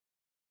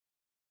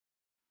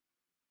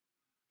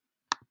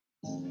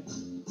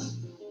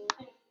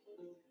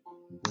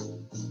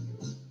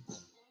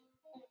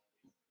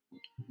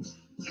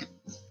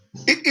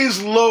It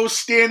is Low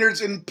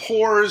Standards and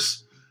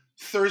Pours,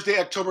 Thursday,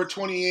 October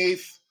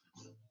 28th,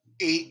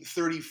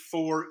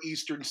 8:34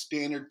 Eastern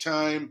Standard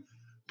Time.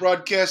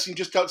 Broadcasting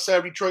just outside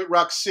of Detroit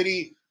Rock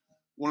City,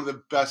 one of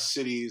the best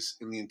cities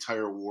in the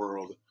entire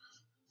world.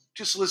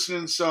 Just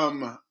listening to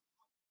some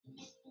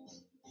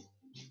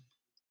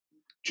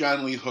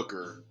John Lee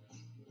Hooker.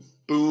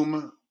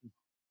 Boom,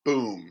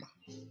 boom.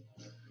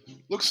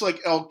 Looks like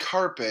El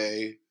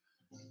Carpe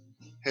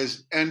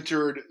has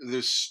entered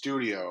the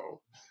studio.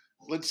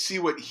 Let's see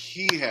what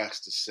he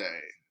has to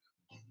say.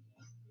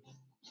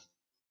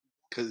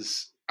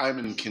 Because I'm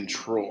in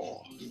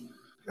control.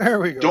 There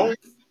we go.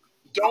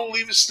 Don't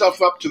leave his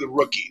stuff up to the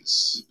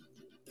rookies.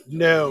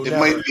 No, it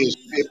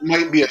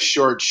might be a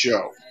short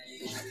show.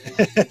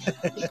 Hey,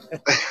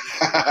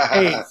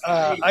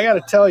 I got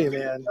to tell you,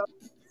 man,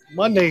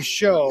 Monday's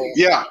show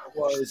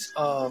was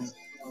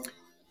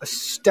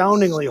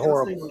astoundingly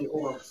horrible. And it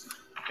was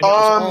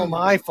all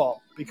my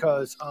fault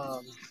because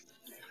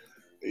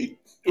it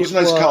was a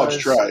nice college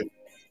try.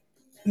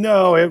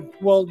 No, it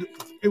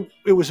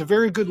was a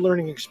very good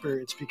learning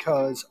experience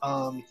because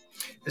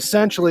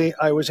essentially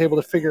I was able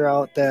to figure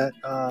out that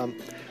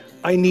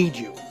I need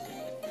you.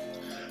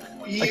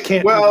 I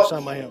can't do this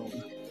on my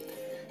own.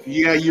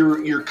 Yeah,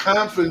 your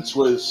confidence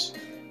was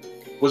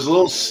a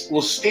little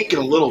stinking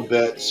a little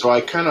bit, so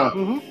I kind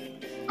of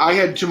I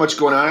had too much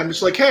going on. I'm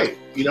just like, hey,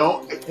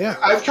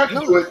 I've tried to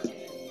do it.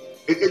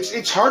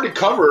 It's hard to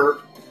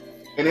cover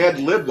and ad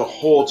lib the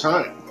whole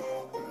time.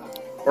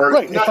 Or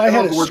right. Not if I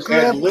had the words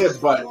ad lib,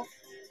 but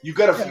you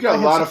got a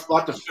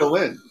lot to fill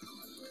in.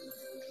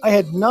 I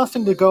had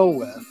nothing to go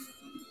with,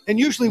 and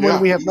usually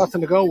when we have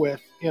nothing to go with,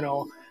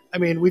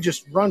 we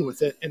just run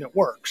with it and it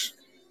works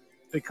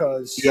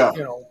because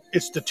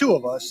it's the two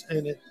of us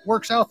and it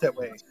works out that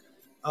way.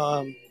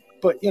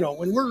 But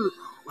when we're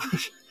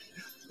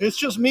it's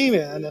just me,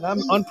 man, and I'm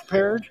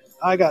unprepared.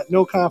 I got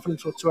no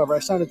confidence whatsoever. I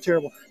sounded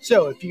terrible.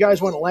 So if you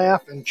guys want to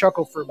laugh and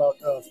chuckle for about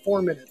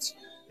 4 minutes,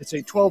 it's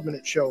a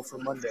 12-minute show for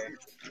Monday.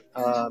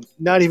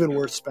 Not even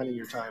worth spending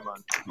your time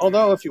on.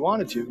 Although, if you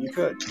wanted to, you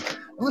could. I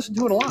listen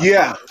to it a lot.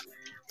 Yeah.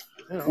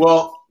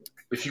 Well,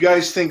 if you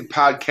guys think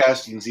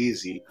podcasting's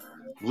easy,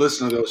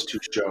 listen to those two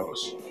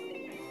shows.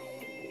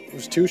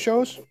 There's 2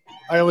 shows?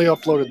 I only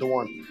uploaded the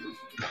one.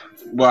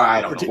 Well,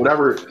 I don't know.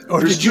 Whatever.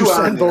 Or did you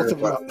send both of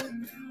them up?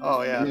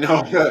 Oh, yeah.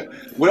 No,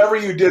 whatever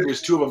you did,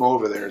 there's 2 of them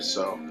over there,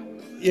 so.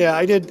 Yeah,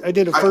 I did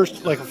a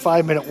first, a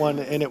 5-minute one,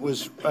 and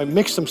I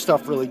mixed some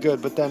stuff really good,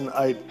 but then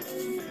I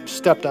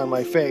stepped on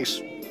my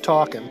face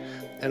talking,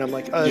 and I'm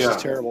like, oh, this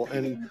is terrible.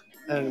 And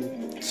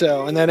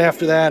then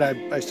after that,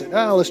 I said,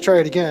 oh, let's try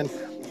it again.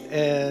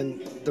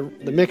 And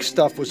the mixed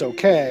stuff was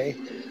okay,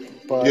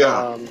 but,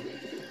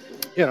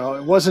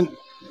 it wasn't.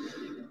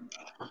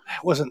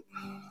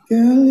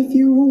 Girl, if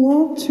you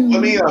want to.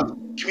 Let me,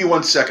 give me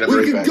 1 second. I'm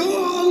right back.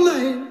 Go all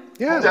night.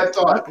 Yeah,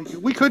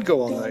 we could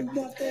go all night.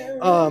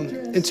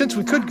 And since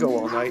we could go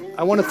all night,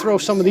 I want to throw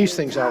some of these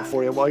things out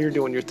for you while you're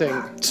doing your thing.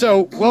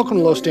 So, welcome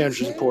to Low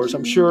Standards and Pours.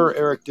 I'm sure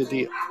Eric did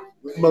the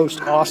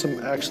most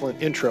awesome,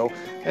 excellent intro,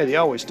 and he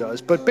always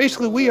does. But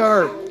basically, we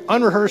are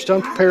unrehearsed,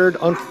 unprepared,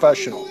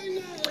 unprofessional.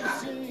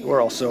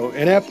 We're also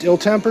inept,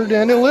 ill-tempered,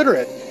 and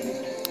illiterate.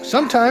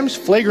 Sometimes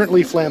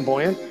flagrantly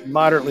flamboyant,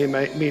 moderately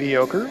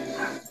mediocre,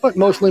 but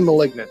mostly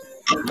malignant.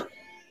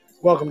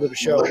 Welcome to the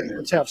show.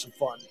 Let's have some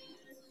fun.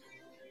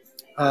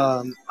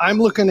 I'm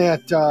looking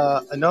at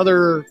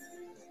another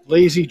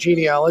lazy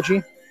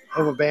genealogy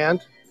of a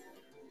band.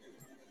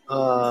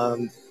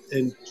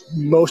 And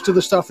most of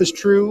the stuff is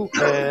true,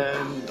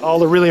 and all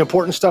the really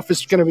important stuff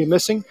is going to be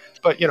missing.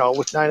 But,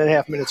 with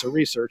 9.5 minutes of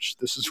research,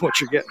 this is what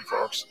you're getting,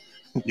 folks.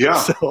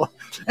 Yeah.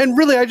 And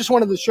really, I just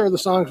wanted to share the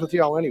songs with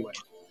y'all anyway.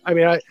 I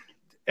mean, I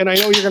know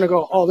you're going to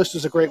go, oh, this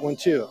is a great one,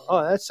 too.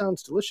 Oh, that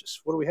sounds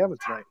delicious. What are we having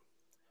tonight?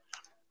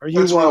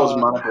 That's one of those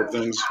Monaco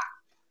things.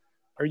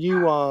 Are you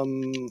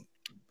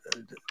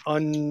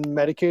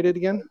unmedicated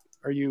again?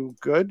 Are you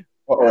good?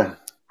 Uh-oh.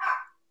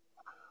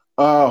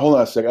 Hold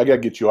on a second. I got to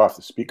get you off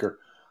the speaker.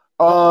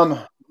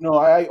 No,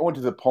 I went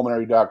to the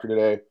pulmonary doctor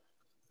today.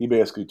 He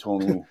basically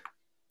told me.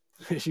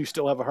 You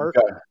still have a heart?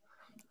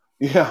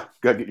 Got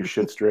to get your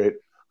shit straight.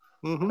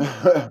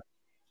 Mm-hmm.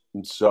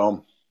 And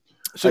so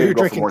you're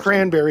drinking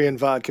cranberry and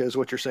vodka is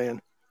what you're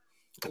saying.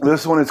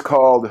 This one is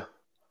called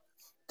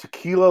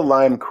Tequila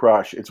Lime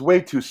Crush. It's way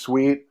too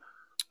sweet.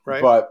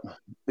 Right. But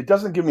it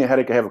doesn't give me a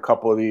headache. I have a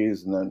couple of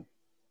these and then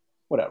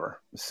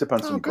whatever. Sip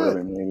on some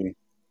bourbon maybe.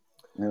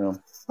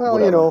 Well,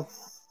 whatever.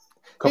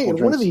 Hey,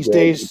 one of these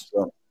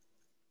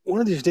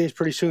days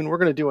pretty soon, we're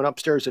going to do an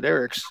upstairs at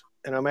Eric's,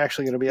 and I'm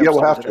actually going to be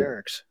upstairs at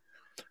Eric's.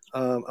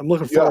 I'm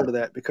looking forward to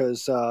that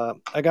because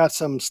I got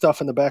some stuff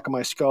in the back of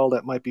my skull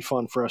that might be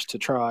fun for us to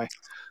try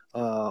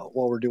while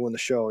we're doing the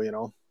show,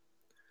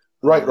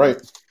 Right.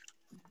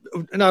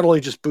 Not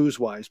only just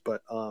booze-wise,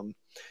 but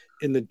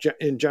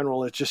in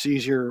general, it's just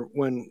easier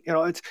when,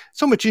 it's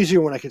so much easier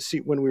when I could see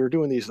when we were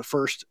doing these the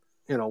first,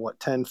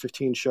 10,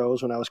 15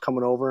 shows when I was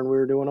coming over and we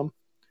were doing them.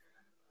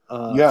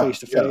 face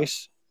to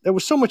face. It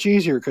was so much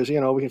easier because we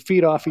can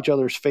feed off each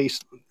other's face,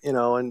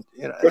 and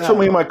that's what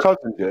me and my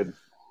cousin did.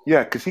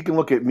 Yeah, because he can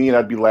look at me and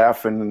I'd be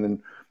laughing, and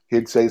then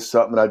he'd say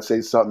something, and I'd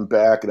say something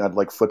back, and I'd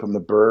like flip him the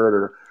bird,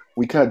 or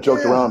we kind of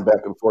joked around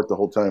back and forth the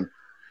whole time.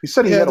 He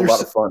said he had a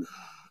lot of fun.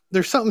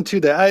 There's something to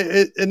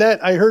that.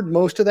 I heard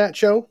most of that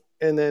show,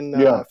 and then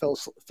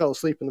fell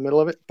asleep in the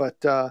middle of it. But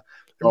it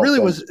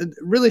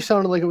really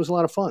sounded like it was a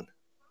lot of fun.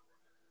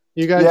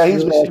 You guys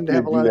really seem to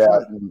have a lot of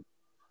fun.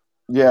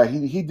 Yeah,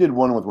 he did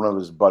one with one of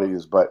his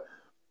buddies, but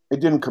it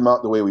didn't come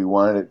out the way we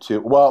wanted it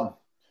to.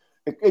 Well,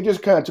 it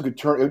just kind of took a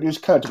turn. It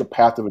just kind of took a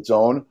path of its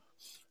own.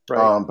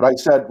 Right. But I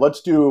said,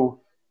 let's do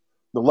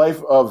the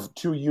life of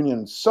two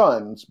Union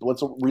Sons, but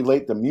let's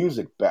relate the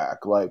music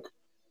back. Like,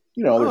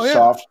 there's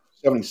soft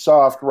 70s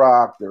soft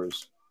rock.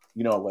 There's,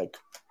 like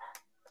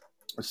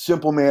a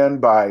Simple Man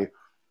by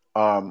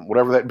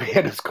whatever that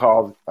band is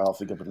called. I'll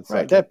think of it in a second.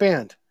 Right, that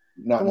band.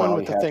 Not the one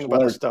with the thing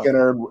about the stuff.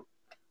 Skinner,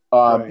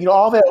 right.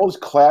 All that old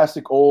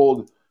classic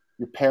old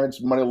your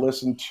parents might have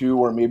listened to,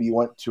 or maybe you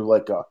went to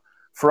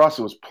for us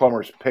it was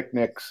Plumber's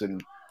Picnics,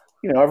 and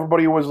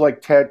everybody was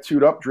like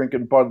tattooed up,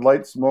 drinking Bud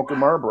Light, smoking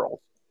Marlboro.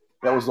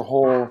 That was the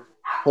whole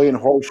playing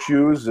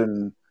horseshoes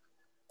and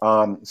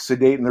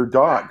sedating their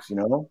dogs.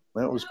 That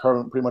was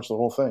pretty much the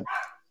whole thing.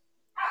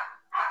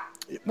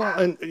 Well,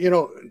 and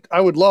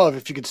I would love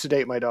if you could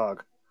sedate my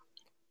dog.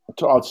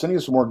 I'll send you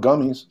some more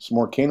gummies, some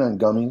more canine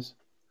gummies.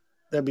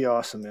 That'd be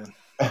awesome, man.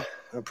 I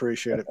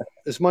appreciate it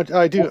as much.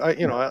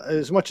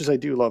 As much as I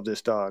do love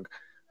this dog.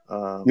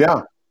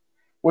 Yeah.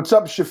 What's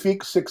up,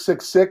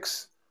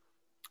 Shafiq666?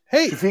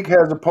 Hey, Shafiq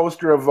has a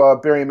poster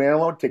of Barry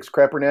Manilow, takes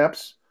crapper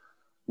naps,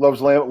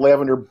 loves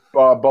lavender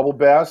bubble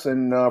baths,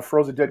 and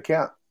froze a dead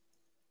cat.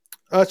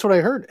 That's what I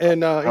heard,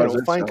 and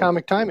fine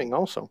comic timing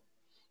also.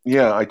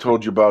 Yeah, I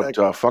told you about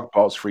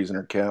Fuckballs freezing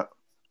her cat.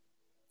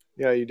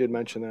 Yeah, you did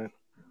mention that.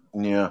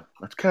 Yeah,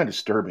 that's kind of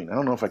disturbing. I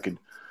don't know if I could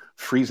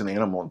freeze an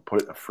animal and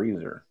put it in a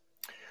freezer.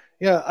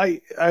 Yeah,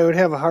 I would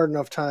have a hard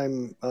enough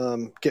time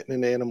getting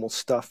an animal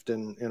stuffed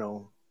and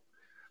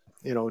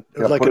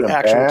like an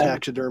actual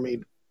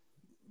taxidermied.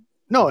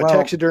 No, a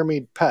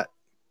taxidermied pet.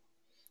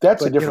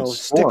 That's a different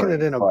story. Sticking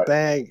it in a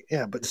bag.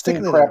 Yeah, but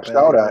sticking it in a bag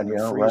out on you,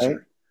 right?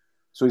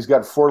 So he's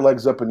got 4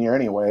 legs up in the air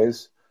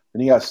anyways.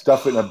 Then you got to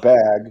stuff it in a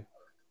bag.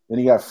 Then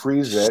you got to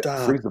freeze it.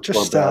 Freeze the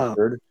poor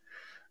bastard.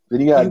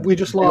 Then you got we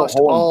just lost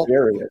all.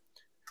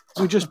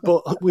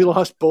 We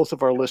lost both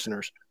of our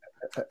listeners.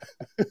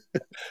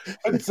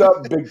 What's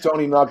up, Big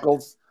Tony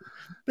Knuckles?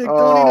 Big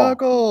Tony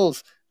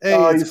Knuckles.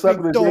 Hey, you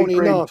slept with his 8th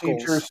grade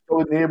teacher,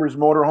 stole the neighbor's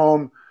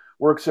motorhome,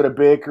 works at a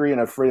bakery,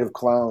 and afraid of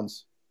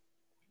clowns.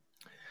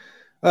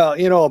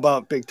 Well,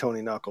 about Big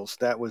Tony Knuckles.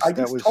 That was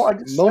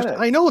most.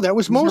 I know that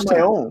was most of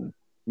my own.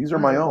 These are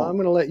my own. I'm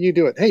going to let you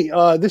do it. Hey,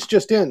 this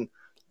just in.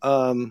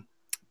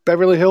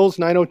 Beverly Hills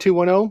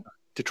 90210,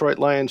 Detroit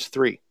Lions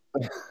 3.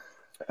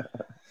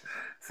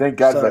 Thank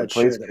God for that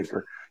place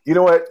kicker. You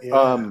know what?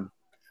 Yeah.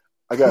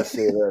 I gotta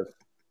say this.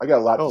 I got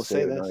a lot to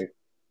say tonight.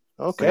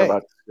 Okay. I got a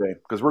lot to say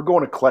because we're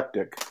going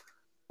eclectic.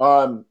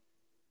 I've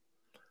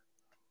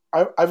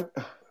got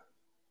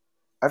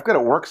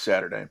to work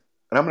Saturday, and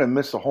I'm going to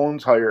miss the whole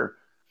entire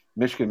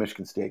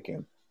Michigan State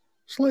game.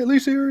 Slightly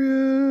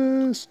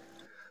Serious.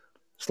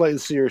 Slightly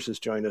Serious has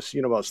joined us.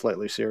 You know about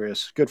Slightly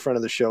Serious. Good friend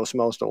of the show.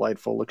 Smells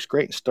delightful. Looks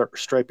great in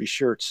stripy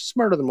shirts.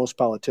 Smarter than most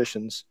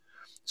politicians.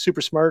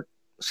 Super smart.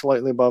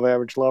 Slightly above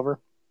average lover.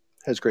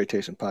 Has great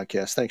taste in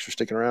podcasts. Thanks for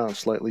sticking around.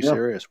 Slightly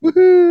Serious.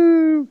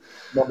 Woohoo!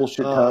 Mumble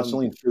shit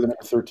constantly and Fear the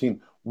Number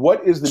 13.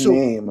 What is the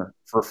name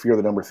for Fear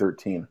the Number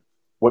 13?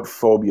 What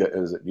phobia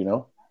is it?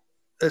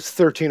 It's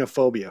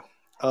 13-ophobia.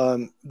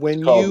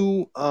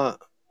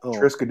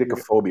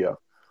 Triskaidekaphobia.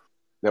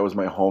 That was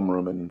my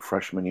homeroom in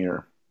freshman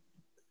year.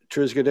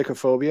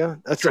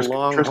 Triskaidekaphobia? That's a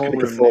long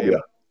homeroom name.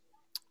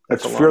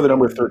 That's Fear the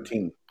Number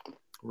 13.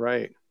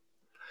 Right.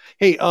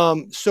 Hey,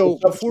 so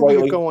before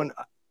we get going,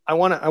 I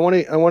want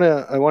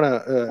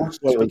to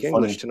speak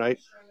English tonight.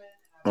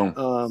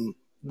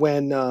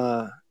 When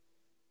I'm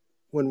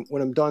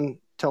done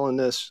telling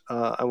this,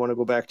 I want to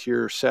go back to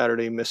your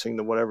Saturday missing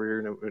the whatever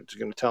you're going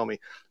to tell me.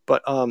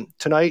 But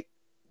tonight,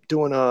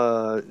 doing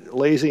a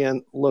lazy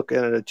look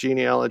at a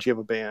genealogy of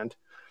a band.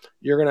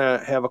 You're going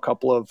to have a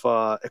couple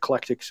of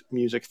eclectic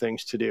music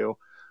things to do.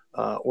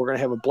 We're going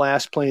to have a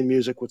blast playing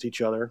music with each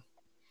other.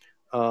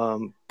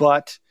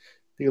 But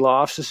the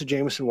law offices of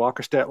Jameson,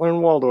 Walker, Statler,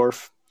 and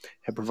Waldorf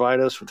have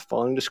provided us with the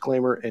following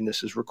disclaimer, and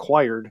this is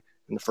required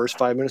in the first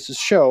 5 minutes of the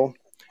show.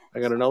 I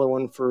got another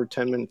one for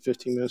 15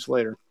 minutes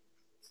later.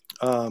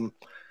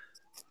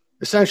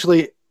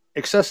 Essentially,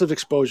 excessive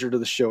exposure to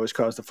the show has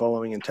caused the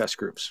following in test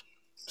groups.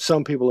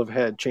 Some people have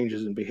had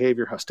changes in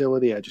behavior,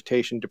 hostility,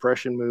 agitation,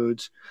 depression,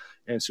 moods,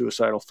 and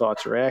suicidal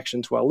thoughts or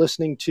actions while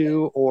listening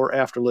to or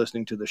after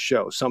listening to the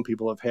show. Some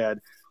people have had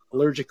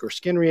allergic or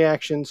skin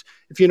reactions.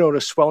 If you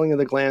notice swelling of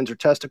the glands or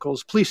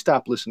testicles, please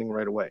stop listening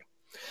right away.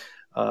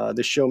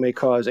 This show may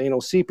cause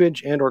anal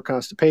seepage and or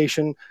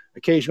constipation.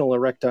 Occasional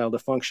erectile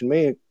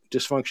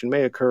dysfunction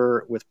may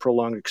occur with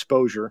prolonged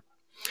exposure.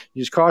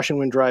 Use caution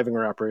when driving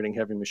or operating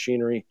heavy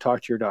machinery.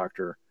 Talk to your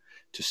doctor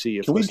to see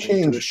if can we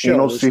listening to the change show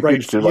anal is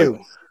seepage right for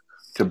you.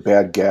 to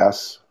bad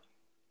gas?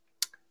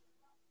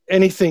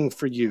 Anything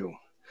for you.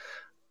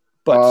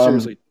 But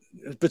seriously,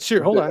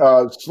 hold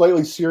on.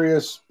 Slightly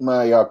serious.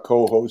 My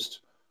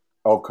co-host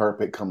El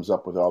Carpet comes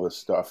up with all this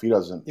stuff. He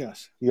doesn't.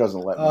 Yes. He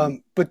doesn't let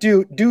me. But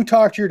do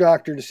talk to your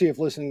doctor to see if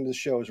listening to the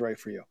show is right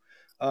for you.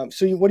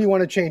 So what do you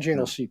want to change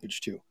anal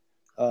seepage to?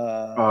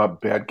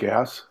 Bad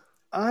gas.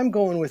 I'm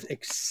going with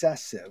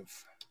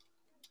excessive.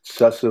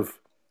 Excessive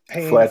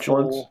painful,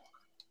 flatulence.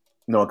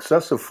 No,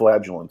 excessive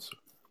flatulence.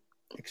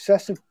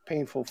 Excessive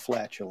painful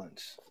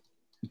flatulence.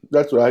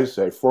 That's what I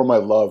say. For my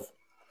love.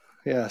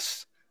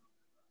 Yes.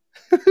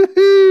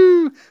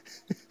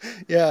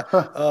 Yeah.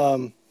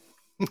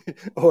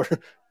 Or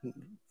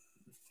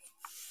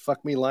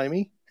fuck me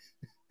limey.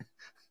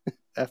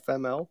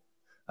 FML.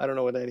 I don't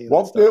know what any of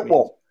that stuff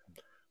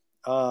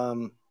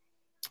means.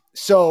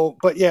 So,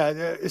 but yeah,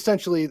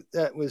 essentially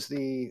that was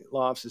the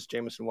law offices,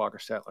 Jameson, Walker,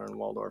 Statler, and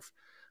Waldorf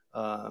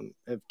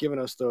have given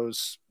us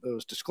those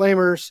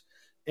disclaimers,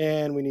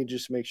 and we need to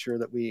just make sure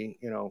that we,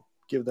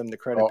 give them the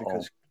credit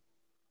because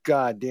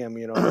God damn,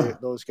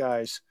 those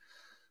guys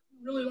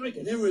really like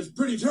it. It was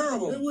pretty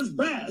terrible. It was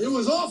bad. It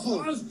was awful.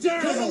 It was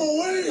terrible. Get him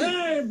away.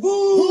 Hey,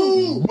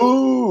 boo.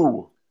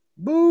 Boo.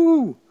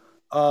 Boo.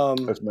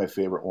 That's my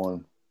favorite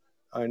one.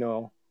 I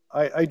know.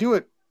 I do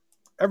it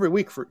every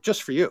week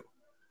just for you.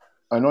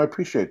 I know. I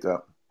appreciate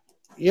that.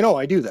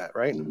 I do that,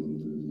 right?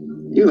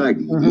 You like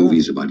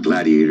movies about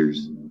gladiators?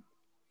 Is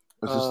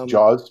this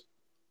Jaws?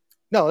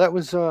 No, that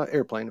was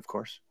Airplane, of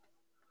course.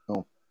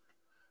 Oh.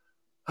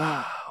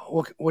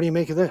 What do you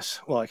make of this?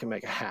 Well, I can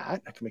make a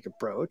hat. I can make a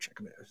brooch. I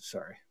got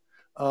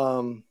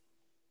to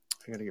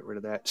get rid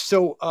of that.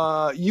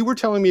 So you were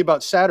telling me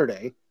about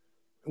Saturday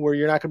where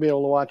you're not going to be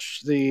able to watch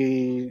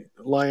the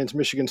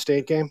Lions-Michigan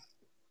State game?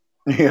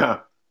 Yeah.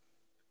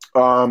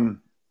 I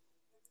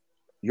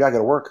got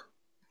to work.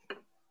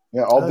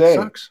 Yeah, all day.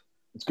 Sucks.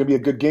 It's going to be a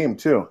good game,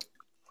 too.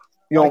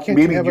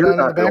 Maybe you're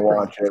not going to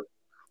watch it,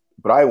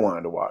 but I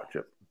wanted to watch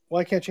it.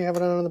 Why can't you have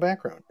it on in the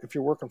background if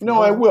you're working from home?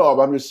 I will,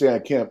 but I'm just saying I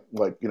can't,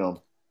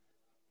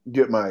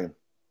 get my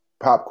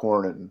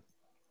popcorn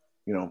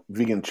and,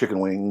 vegan chicken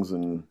wings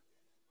and,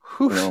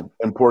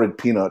 imported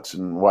peanuts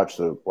and watch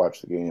the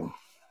game.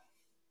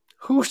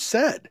 Who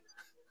said?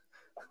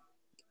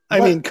 I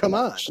mean, come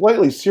on.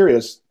 Slightly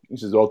serious. He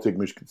says, I'll take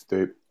Michigan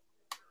State.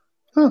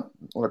 Huh.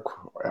 What a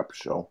crap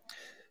show.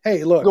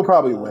 Hey, look. They'll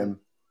probably win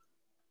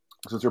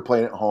since they're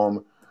playing at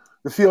home.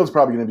 The field's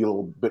probably going to be a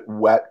little bit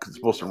wet because it's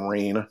supposed to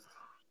rain.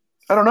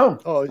 I don't know.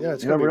 Oh, yeah,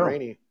 it's going to be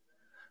rainy.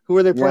 Who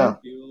are they playing?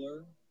 Yeah.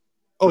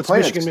 Oh, it's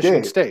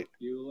Michigan State.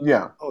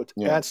 Yeah. Oh, it's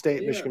at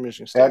State, Michigan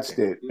State. At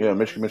State. Yeah,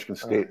 Michigan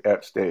State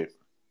at State.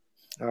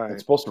 All right.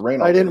 It's supposed to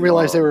rain. I didn't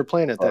realize they were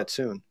playing it that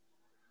soon.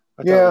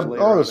 Yeah,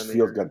 all this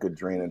field's got good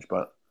drainage,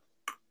 but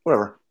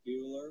whatever.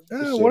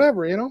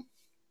 Whatever,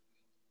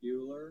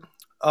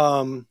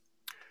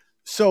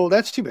 So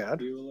that's too bad.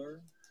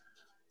 There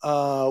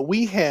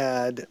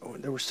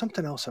was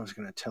something else I was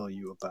going to tell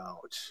you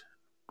about.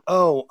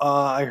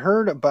 I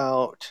heard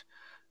about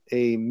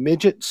a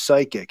midget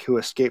psychic who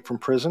escaped from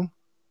prison.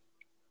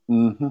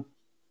 Mm-hmm.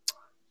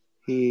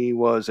 He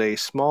was a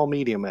small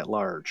medium at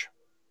large.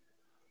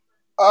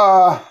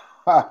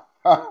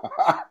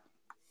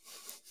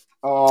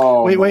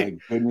 Wait.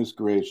 Goodness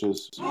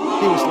gracious. He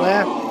was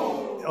laughing.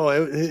 Oh,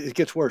 it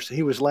gets worse.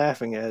 He was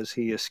laughing as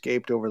he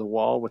escaped over the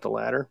wall with the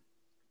ladder.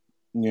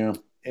 Yeah.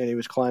 And he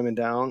was climbing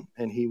down,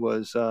 and he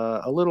was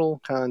a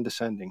little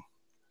condescending.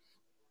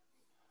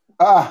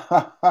 Yeah.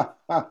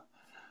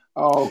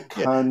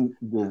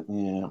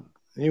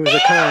 He was a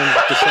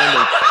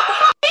condescending.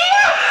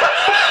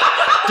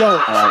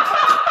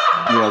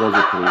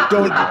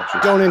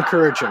 Don't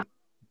encourage him.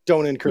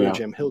 Don't encourage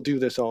him. He'll do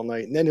this all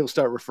night, and then he'll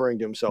start referring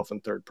to himself in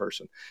third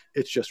person.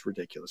 It's just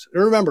ridiculous.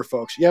 And remember,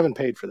 folks, you haven't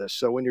paid for this,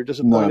 so when you're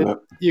disappointed,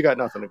 you got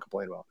nothing to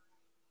complain about.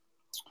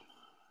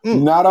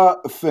 Not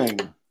a thing.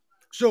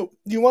 So,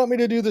 do you want me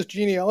to do this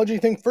genealogy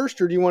thing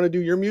first, or do you want to do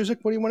your music?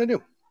 What do you want to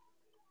do?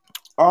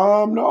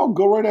 No,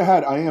 go right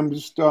ahead. I am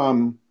just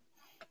kind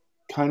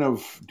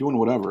of doing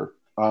whatever.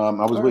 I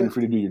was waiting for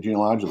you to do your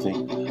genealogy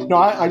thing. No,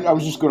 I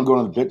was just going to go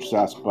to the bitch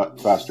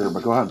faster,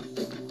 but go ahead.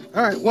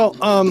 All right. Well,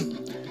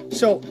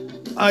 so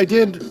I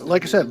did,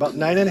 like I said, about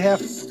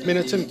 9.5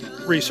 minutes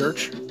of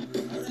research,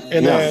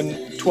 and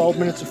then 12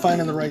 minutes of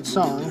finding the right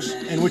songs.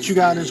 And what you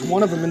got is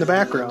one of them in the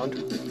background,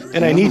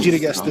 and I need you to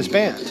guess this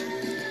band.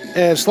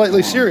 And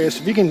slightly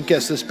serious, if you can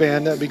guess this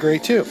band, that'd be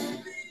great too.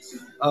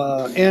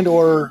 And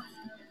or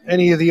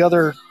any of the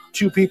other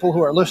two people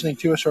who are listening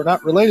to us or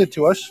not related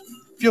to us,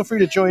 feel free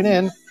to join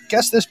in.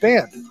 Guess this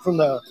band from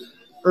the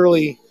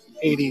early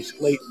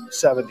 80s, late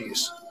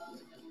 70s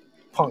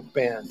punk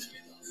band.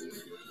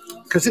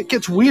 Because it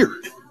gets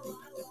weird.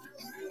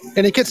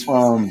 And it gets...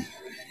 slightly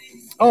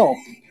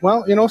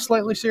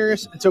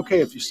serious. It's okay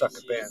if you suck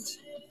at bands.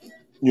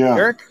 Yeah.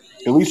 Eric?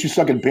 At least you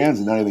suck at bands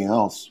and not anything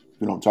else.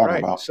 We don't talk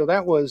about. So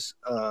that was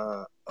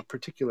a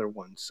particular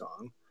one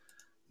song.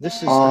 This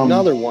is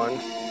another one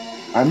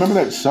I remember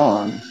that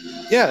song.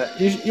 Yeah,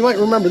 you might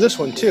remember this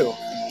one too.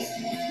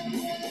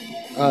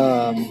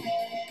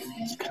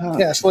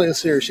 Yeah, Slightly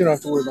Serious. You don't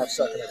have to worry about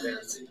sucking at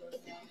bands.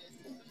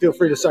 Feel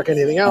free to suck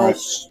anything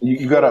else. Right.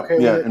 You got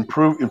to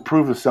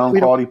improve the sound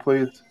quality,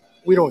 please.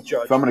 We don't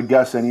judge. If I'm going to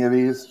guess any of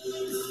these.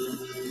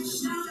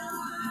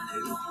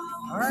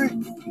 All right.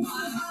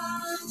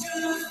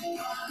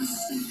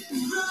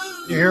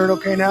 You hear it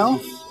okay now?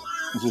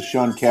 Is this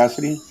Sean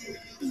Cassidy?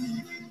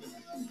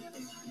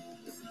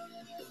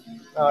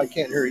 I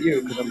can't hear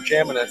you because I'm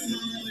jamming it.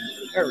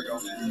 There we go.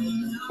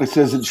 It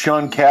says it's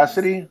Sean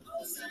Cassidy?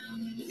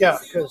 Yeah,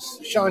 because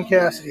Sean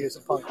Cassidy is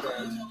a punk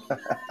band.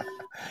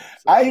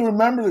 I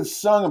remember this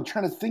song. I'm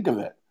trying to think of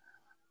it.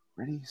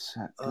 Ready,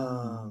 set,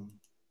 go.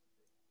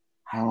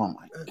 Oh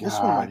my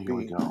God! Here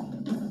we go.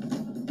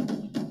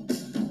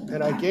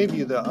 And I gave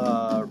you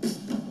the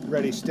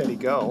Ready, Steady,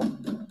 Go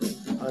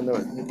on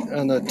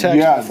the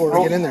text before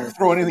we get in there.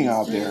 Throw anything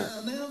out there.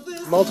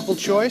 Multiple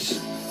choice.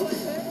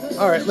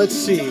 All right, let's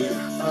see.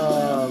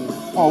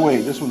 Oh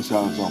wait, this one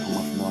sounds awful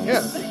familiar.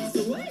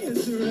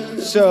 Yeah.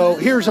 So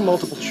here's a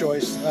multiple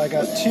choice. I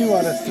got 2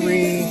 out of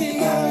 3.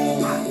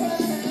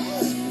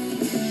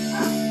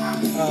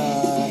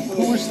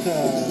 Who was the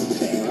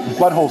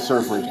Butthole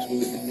Surfers?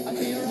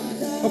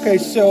 Okay,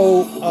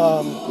 so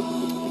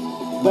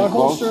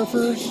Butthole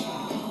Surfers.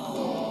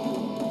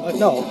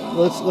 No,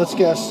 let's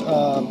guess.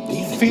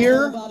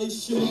 Fear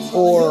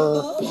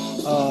or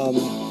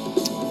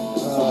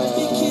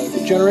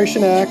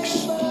Generation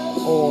X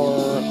or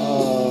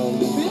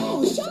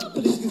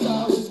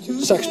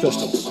Sex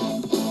Pistols.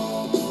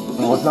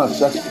 No, it's not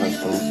Sex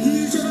Pistols.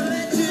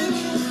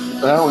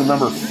 I don't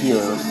remember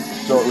Fear,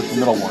 so it was the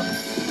middle one.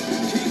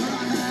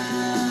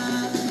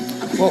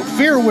 Well,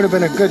 Fear would have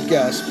been a good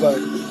guess, but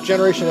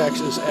Generation X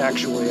is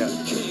actually it.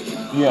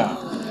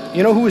 Yeah.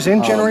 You know who was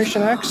in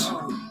Generation X?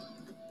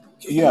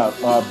 Yeah,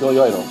 Billy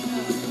Idol.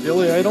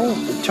 Billy Idol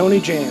and Tony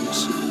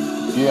James.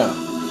 Yeah.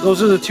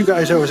 Those are the 2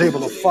 guys I was able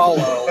to follow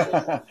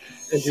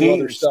and do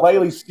other stuff.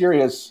 Slightly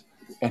Serious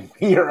and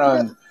Peter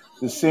on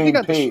the same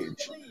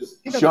page.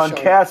 Sean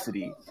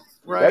Cassidy.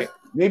 Right.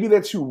 Maybe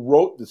that's who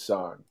wrote the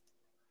song.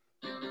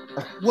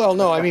 Well,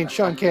 no, I mean,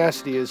 Sean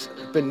Cassidy has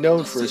been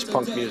known for his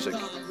punk music.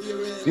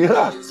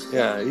 Yeah.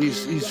 Yeah,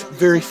 he's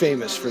very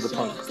famous for the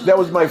punk. That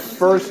was my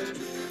first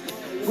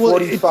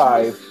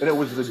 45, and it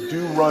was the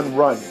Do Run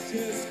Run.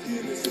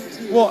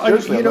 Well,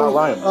 you know,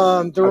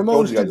 the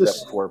Ramones did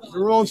this. The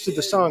Ramones did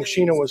the song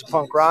 "Sheena Was a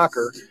Punk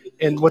Rocker,"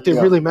 and what they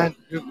really meant,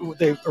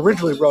 they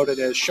originally wrote it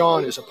as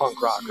 "Sean is a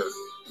punk rocker."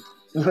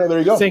 There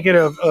you go. Thinking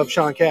of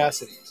Sean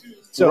Cassidy.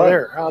 So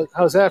there,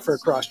 how's that for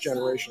cross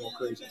generational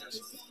craziness?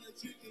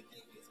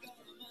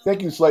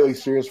 Thank you, Slightly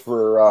Serious,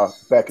 for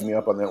backing me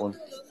up on that one.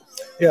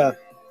 Yeah,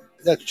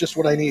 that's just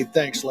what I need.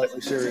 Thanks, Slightly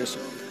Serious.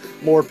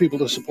 More people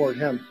to support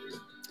him.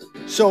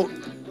 So,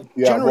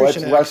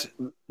 Generation X.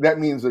 That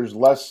means there's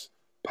less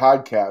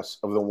podcasts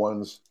of the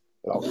ones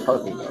that Al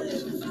Carthley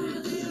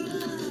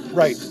does.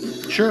 Right.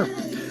 Sure.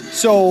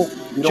 So,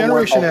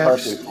 Generation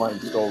X. You don't want Al Carthley flying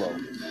solo.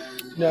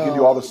 No. He can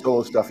do all the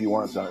solo stuff he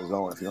wants on his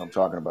own, if you know what I'm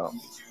talking about.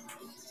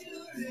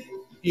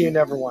 You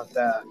never want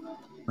that.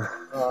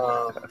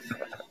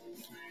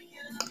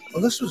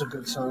 Well, this was a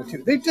good song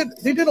too. They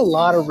did a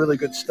lot of really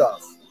good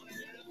stuff.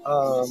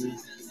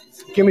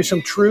 Give Me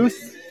Some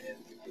Truth.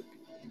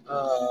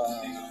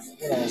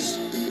 What else?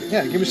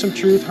 Yeah, Give Me Some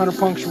Truth. Hunter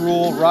Punk's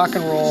Rule. Rock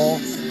and Roll.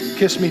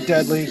 Kiss Me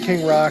Deadly.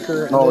 King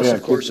Rocker. And this,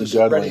 of course, is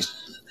Ready.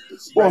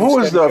 Well, who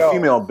was the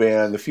female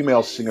band? The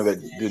female singer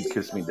that did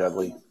Kiss Me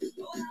Deadly.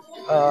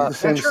 The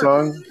same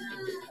song.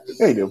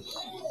 Yeah, you do.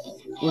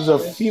 It was a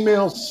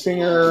female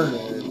singer.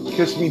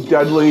 Kiss Me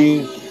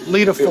Deadly.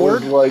 Lita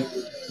Ford.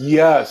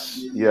 Yes,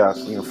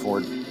 Lena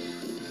Ford.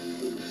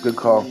 Good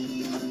call.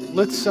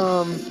 Let's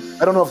I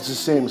don't know if it's the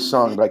same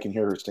song, but I can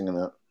hear her singing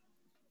that.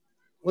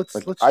 Let's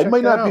I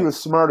might not be the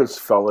smartest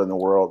fella in the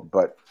world,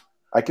 but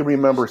I can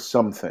remember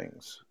some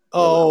things.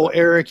 Oh,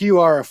 Eric,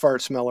 you are a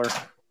fart smeller.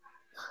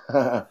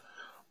 A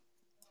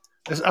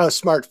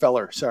smart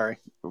feller, sorry.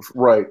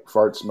 Right,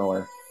 fart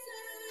smeller.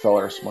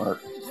 Feller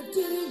smart.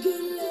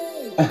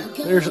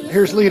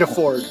 Here's Lita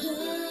Ford.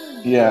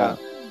 Yeah.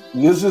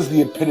 This is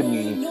the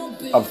epitome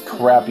of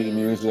crappy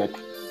music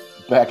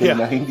back in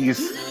the 90s.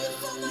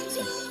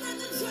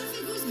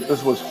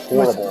 This was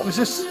horrible. Was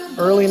this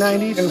early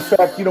 90s? In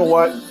fact, you know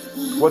what?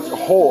 What's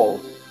whole?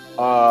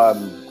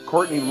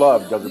 Courtney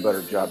Love does a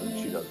better job than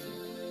she does.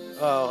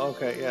 Oh,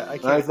 okay. Yeah.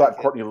 I thought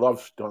Courtney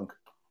Love stunk.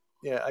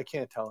 Yeah, I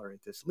can't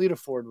tolerate this. Lita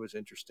Ford was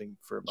interesting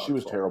for about She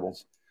was terrible.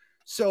 Minutes.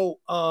 So,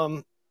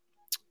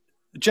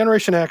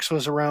 Generation X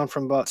was around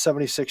from about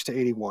 76 to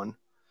 81.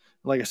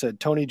 Like I said,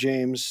 Tony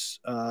James,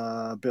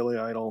 Billy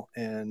Idol,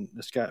 and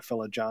this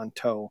fella John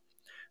Toe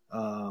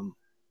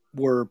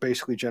were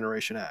basically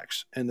Generation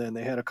X. And then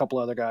they had a couple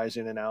other guys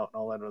in and out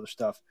and all that other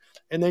stuff.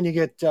 And then you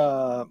get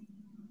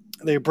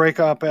they break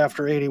up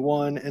after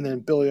 81, and then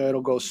Billy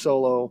Idol goes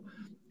solo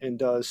and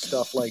does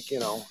stuff like,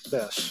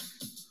 this.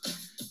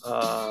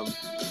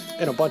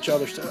 And a bunch of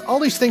other stuff. All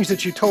these things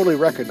that you totally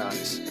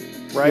recognize,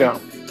 right? Yeah.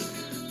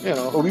 You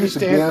know, we used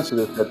to dance to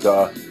this at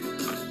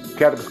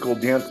Catholic school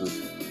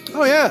dances.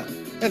 Oh yeah,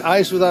 and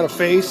Eyes Without a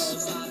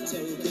Face,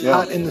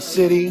 Hot in the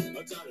City.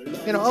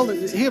 You know,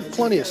 he had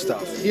plenty of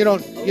stuff. You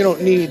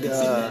don't need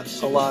a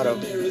lot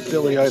of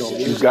Billy Idol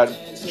music.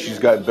 She's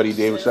got Betty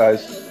Davis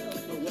eyes.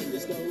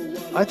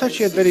 I thought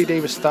she had Betty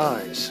Davis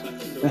thighs.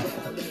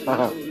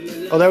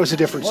 Oh, that was a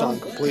different song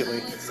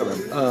completely.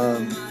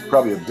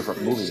 Probably a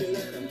different movie.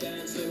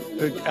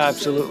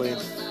 Absolutely.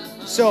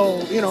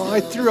 So, you know, I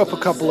threw up a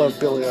couple of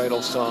Billy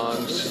Idol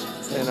songs,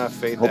 and I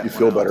faded. Hope you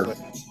feel better.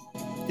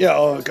 Yeah.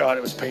 Oh God,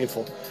 it was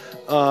painful.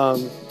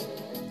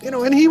 You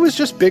know, and he was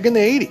just big in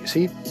the '80s.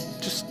 He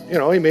just, you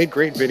know, he made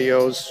great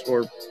videos,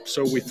 or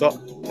so we thought.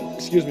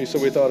 Excuse me. So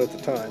we thought at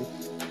the time.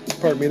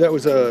 Pardon me. That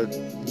was a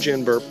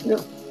gin burp. Yeah.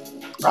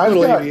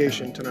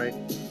 Aviation tonight.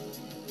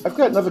 I've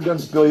got nothing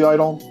against Billy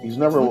Idol. He's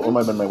never been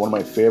one of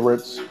my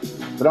favorites,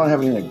 but I don't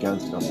have anything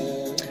against him.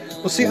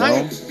 Well, see,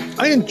 I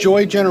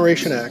enjoy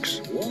Generation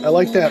X. I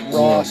like that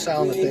raw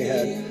sound that they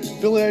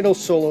had. Billy Idol's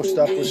solo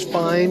stuff was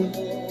fine.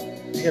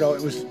 You know,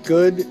 it was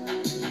good.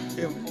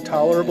 It was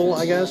tolerable,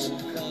 I guess.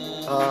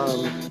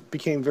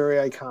 Became very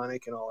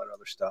iconic and all that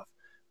other stuff.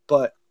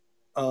 But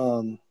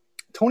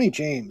Tony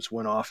James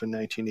went off in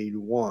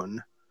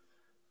 1981.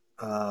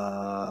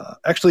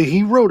 Actually,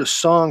 he wrote a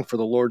song for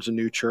the Lords of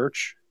New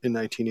Church in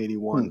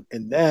 1981.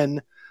 And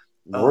then...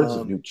 Lords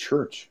of New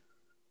Church?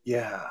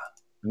 Yeah.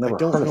 I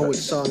don't know what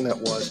song that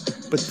was.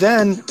 But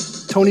then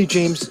Tony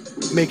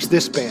James makes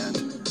this band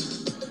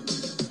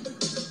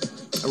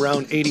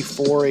around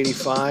 84,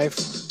 85.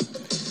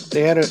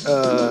 They had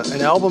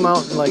an album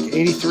out in like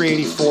 83,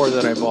 84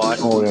 that I bought.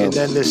 Oh, yeah. And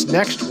then this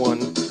next one...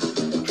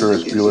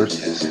 Ferris Bueller's?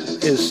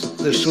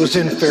 This was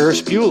in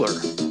Ferris Bueller.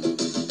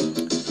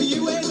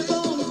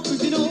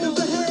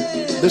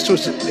 This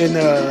was in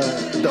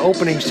the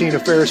opening scene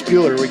of Ferris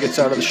Bueller where he gets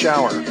out of the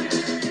shower.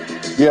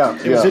 Yeah,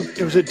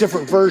 it was a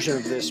different version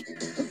of this,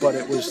 but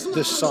it was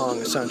this song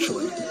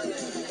essentially.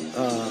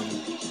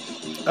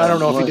 I don't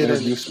know if he did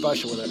anything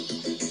special with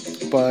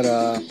it, but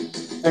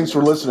thanks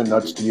for listening,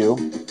 Nuts to You.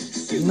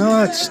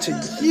 Nuts to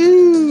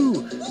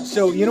You.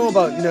 So you know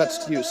about Nuts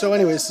to You. So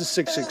anyways, this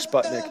is 6'6"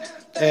 Sputnik,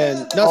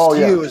 and Nuts to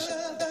You is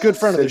a good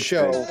friend of the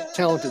show,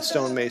 talented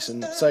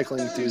stonemason,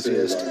 cycling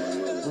enthusiast.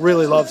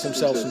 Really loves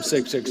himself some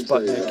 6'6"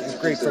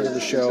 Sputnik, great friend of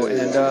the show,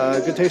 and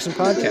good taste in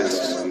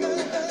podcasts.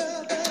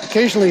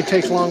 Occasionally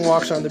takes long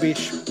walks on the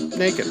beach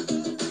naked.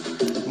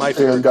 My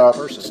favorite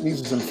person.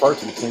 Sneezes and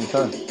farts at the same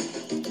time.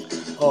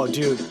 Oh,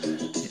 dude.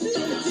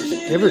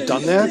 You ever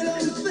done that?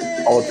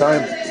 All the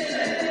time.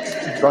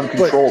 It's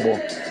uncontrollable.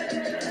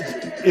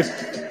 But if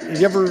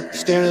you ever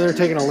standing there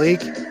taking a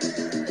leak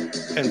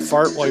and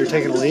fart while you're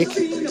taking a leak?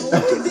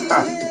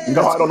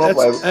 No, I don't know if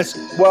that's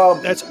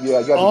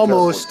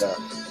almost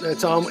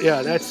that's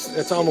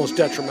almost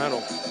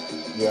detrimental.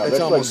 Yeah, that's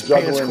almost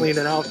like pants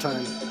cleaning out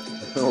time.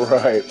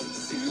 Right.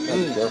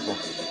 Careful.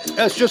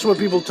 That's just what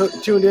people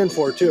tuned in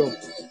for too.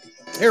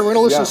 Here, we're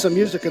gonna listen to some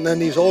music, and then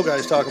these old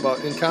guys talk about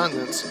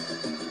incontinence.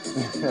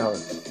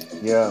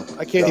 Yeah.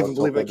 I can't even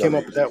believe I came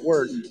up with that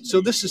word. So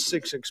this is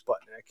 6'6"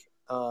 Sputnik,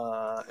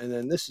 and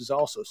then this is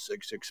also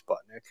 6'6"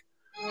 Sputnik,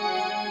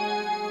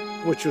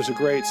 which was a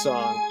great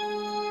song,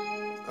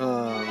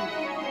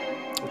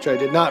 which I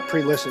did not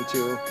pre-listen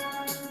to.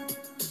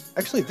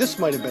 Actually, this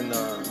might have been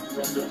the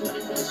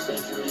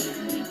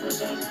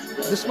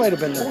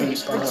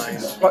beat behind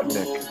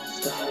Sputnik.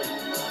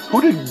 Who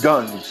did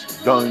Guns?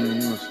 What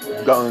am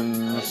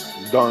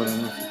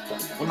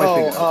I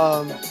thinking?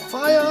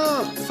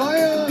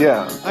 Fire.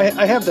 Yeah.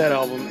 I have that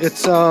album.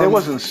 It's it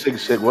wasn't Sig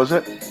Sig, was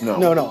it? No.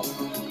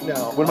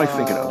 What am I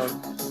thinking of?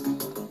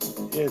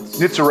 It's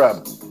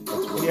Nitzareb.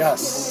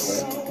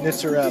 Yes,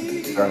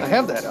 Nitzareb. Right. I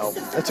have that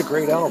album. That's a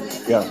great album.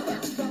 Yeah.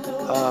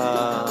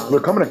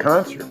 They're coming to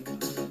concert.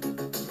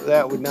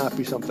 That would not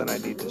be something I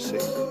need to see.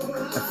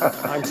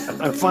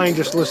 I'm fine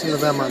just listening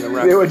to them on the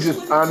record. They would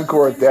just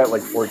encore at that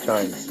like 4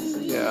 times.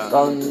 Yeah.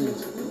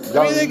 Guns.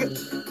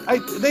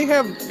 They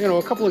have, you know,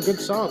 a couple of good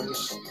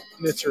songs.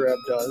 Nitzareb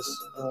does.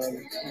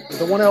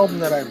 The one album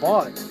that I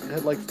bought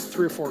had like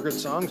 3 or 4 good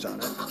songs on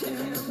it.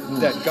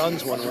 That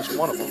Guns one was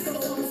one of them.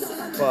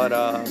 But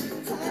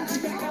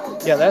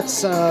yeah,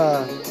 that's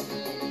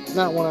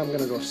not one I'm going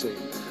to go see.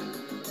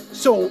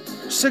 So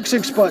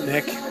 6'6"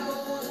 Sputnik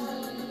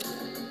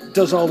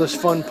does all this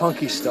fun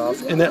punky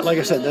stuff, and that, like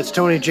I said, that's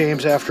Tony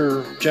James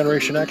after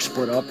Generation X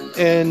split up,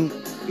 and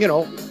you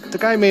know the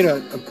guy made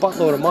a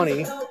buttload of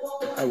money,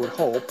 I would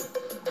hope,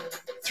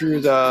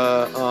 through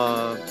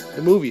the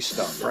movie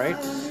stuff, right?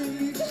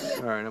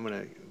 All right, I'm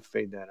gonna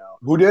fade that out.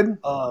 Who did?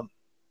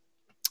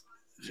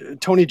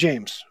 Tony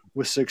James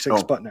with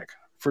 6'6" Sputnik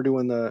for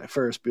doing the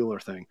Ferris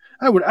Bueller thing.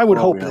 I would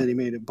hope that he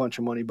made a bunch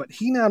of money, but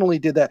he not only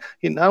did that,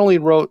 he not only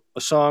wrote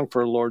a song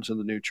for Lords of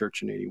the New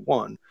Church in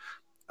 '81.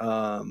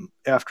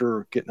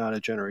 After getting out of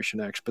Generation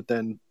X, but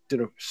then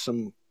did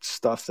some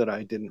stuff that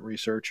I didn't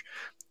research.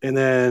 And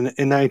then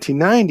in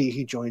 1990,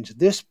 he joins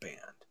this band,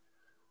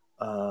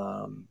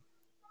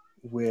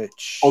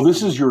 which... Oh,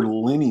 this is your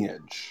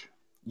lineage.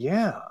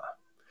 Yeah,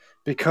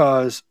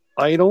 because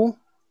Idol,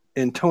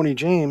 and Tony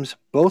James,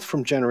 both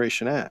from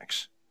Generation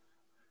X.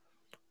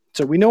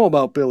 So we know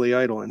about Billy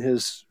Idol and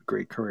his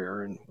great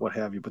career and what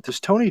have you, but this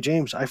Tony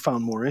James I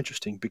found more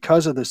interesting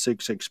because of the Sigue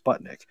Sigue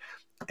Sputnik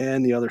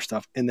and the other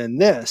stuff. And then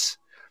this,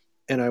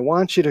 and I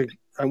want you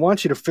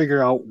to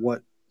figure out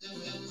what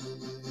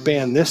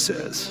band this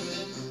is,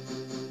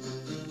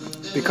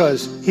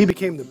 because he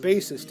became the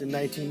bassist in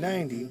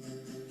 1990,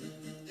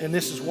 and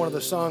this is one of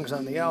the songs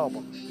on the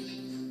album.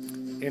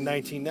 In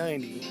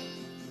 1990,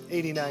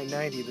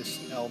 89-90, this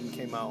album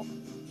came out.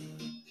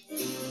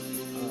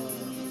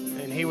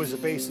 And he was a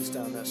bassist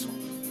on this one.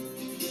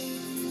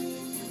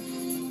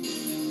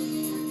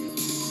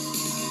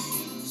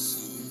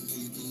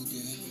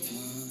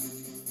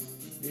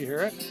 You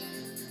hear it?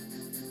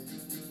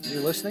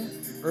 You listening?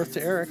 Earth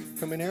to Eric.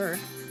 Come in, Eric.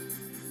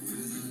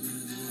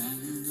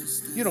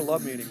 You don't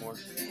love me anymore.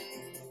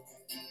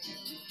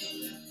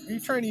 Are you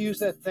trying to use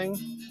that thing?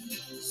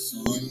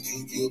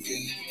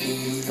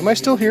 Am I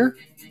still here?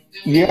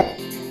 Yeah.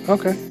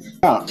 Okay.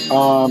 Yeah.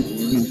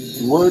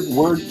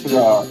 Word to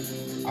the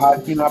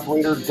Podbean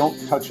operator: don't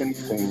touch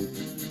anything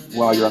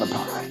while you're on a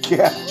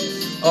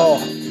podcast. Oh.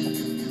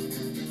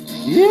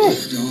 Yeah.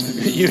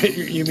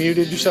 You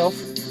muted yourself?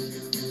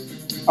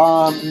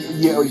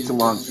 Yeah, it's a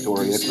long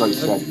story. That's what I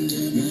said.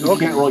 You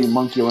can't really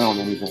monkey around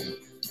with anything.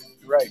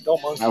 Right,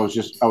 don't monkey. I was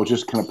just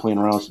kind of playing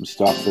around with some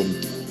stuff, and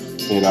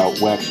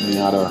it waxed me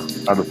out of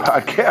the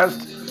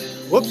podcast.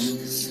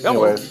 Whoops.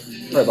 Anyway,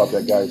 sorry about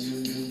that, guys.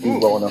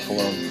 Leave well enough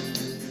alone.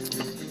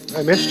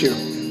 I missed you.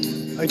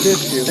 I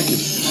missed you. Thank you.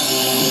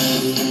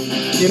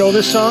 You know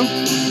this song?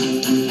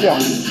 Yeah.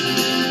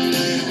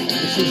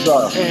 This is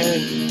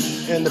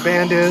and the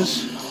band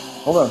is.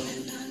 Hold on.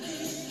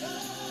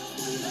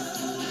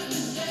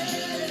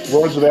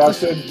 Lords of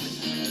Acid.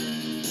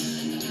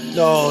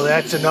 No,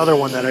 that's another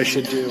one that I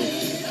should do.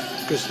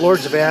 Because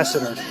Lords of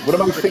Acid are... What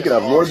am I thinking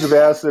of? Lords of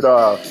Acid,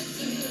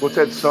 what's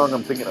that song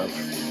I'm thinking of?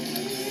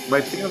 Am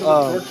I thinking of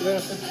Lords of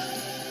Acid?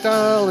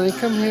 Darling,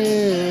 come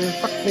here,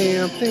 fuck me,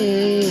 I'm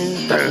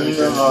thinking.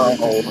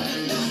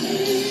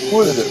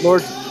 What is it?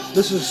 Lord,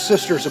 this is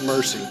Sisters of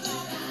Mercy.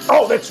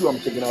 Oh, that's who I'm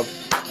thinking of.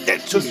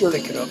 That's who you're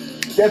thinking of.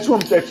 That's who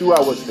I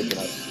was thinking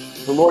of.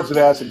 The Lords of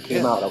Acid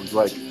came out. I was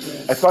like,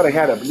 I thought I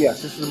had it, but yeah,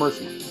 Sisters of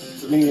Mercy.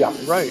 Yeah.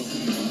 Right.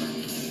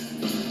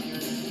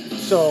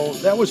 So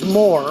that was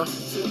more.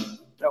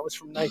 That was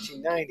from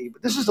 1990,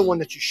 but this is the one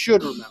that you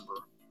should remember.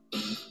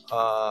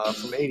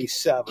 From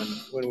 87,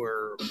 when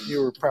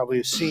you were probably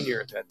a senior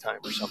at that time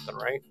or something,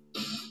 right?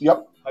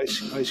 Yep.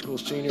 High school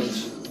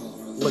seniors.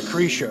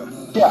 Lucretia.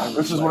 Yeah,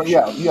 this is one.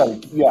 Yeah.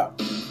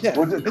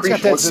 It's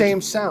got that same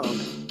sound.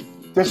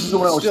 This is the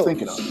one I was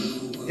thinking of.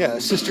 Yeah,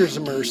 Sisters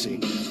of Mercy.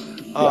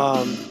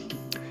 Yeah.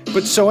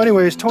 But so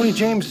anyways, Tony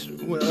James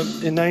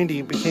in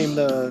 90 became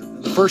the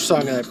first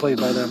song that I played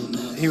by them.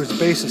 He was the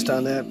bassist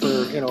on that for,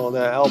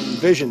 the album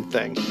Vision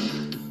thing.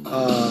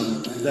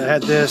 That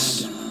had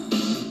this,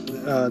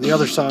 the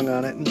other song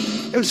on it. And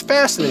it was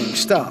fascinating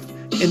stuff.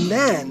 And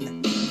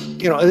then,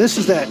 this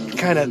is that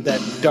kind of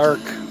that dark,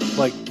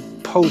 like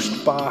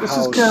post-Bauhaus. This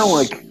is kind of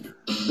like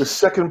the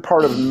second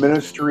part of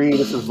Ministry.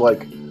 This is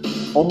like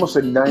almost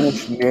a Nine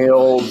Inch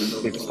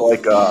Nails. It's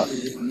like a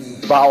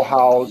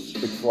Bauhaus.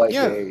 It's like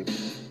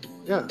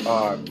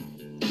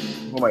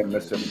who am I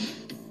missing?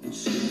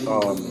 It's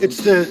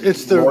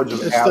the Lords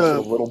of Acid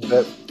a little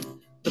bit.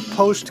 The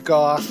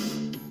post-goth.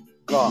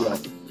 Yeah.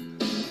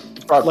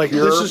 Like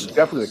Cure, this is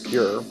definitely a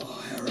Cure.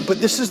 But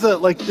this is the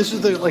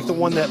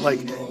one that, like,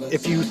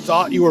 if you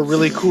thought you were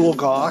really cool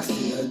goth,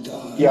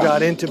 you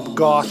got into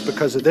goth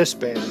because of this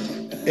band,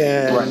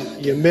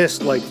 and you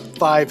missed like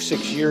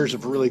 5-6 years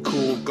of really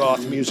cool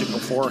goth music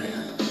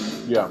beforehand.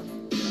 Yeah.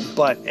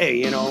 But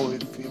hey,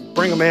 if you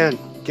bring them in,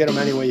 get them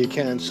any way you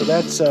can. So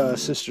that's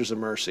Sisters of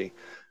Mercy.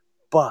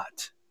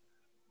 But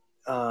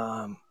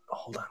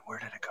hold on, where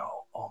did it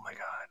go? Oh my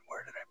God,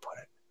 where did I put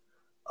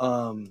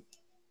it?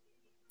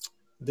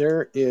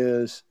 There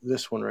is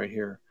this one right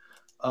here.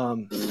 I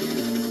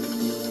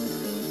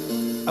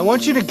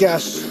want you to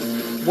guess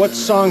what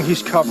song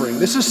he's covering.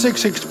 This is Sigue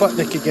Sigue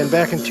Sputnik again,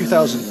 back in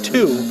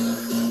 2002.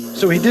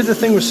 So he did the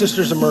thing with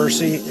Sisters of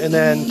Mercy, and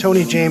then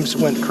Tony James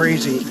went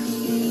crazy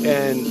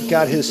and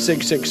got his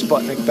Sigue Sigue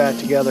Sputnik back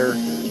together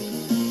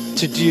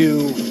to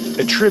do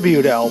a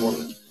tribute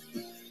album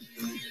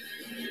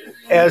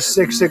as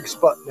Sigue Sigue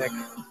Sputnik.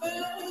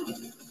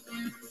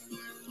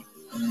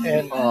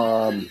 And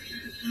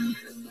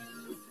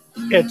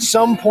at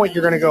some point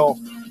you're going to go,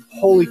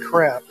 holy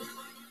crap.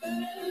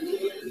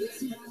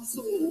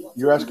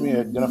 You're asking me to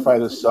identify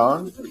this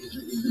song?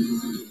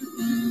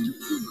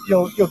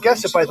 You'll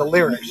guess it by the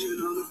lyrics.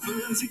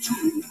 It's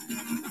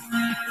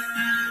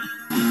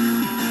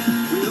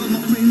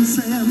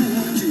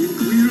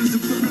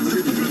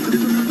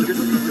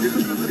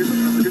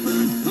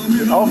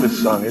an Elvis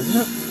song,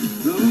 isn't it?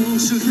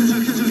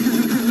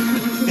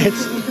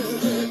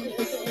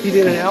 He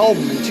did an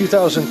album in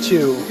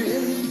 2002,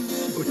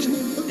 which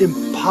is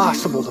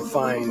impossible to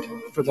find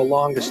for the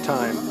longest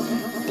time.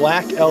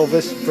 Black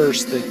Elvis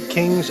versus the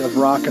Kings of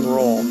Rock and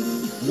Roll.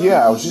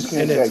 Yeah, I was just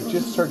going to say, I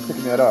just started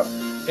picking that up.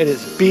 It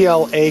is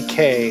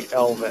BLAK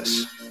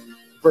Elvis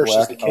versus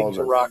Black the Kings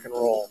Elvis. of Rock and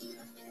Roll.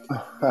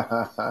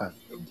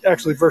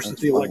 Actually, versus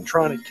the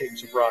Electronic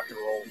Kings of Rock and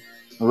Roll.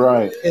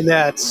 Right. And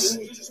that's,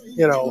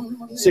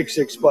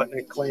 6'6"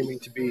 Sputnik claiming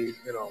to be,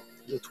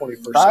 the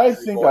 21st century. I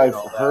think I've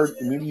heard,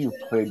 maybe you've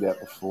played that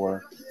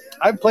before.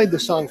 I've played the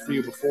song for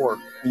you before.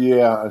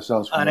 Yeah, it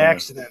sounds familiar. On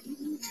accident.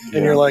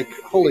 And you're like,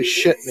 holy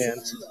shit, man.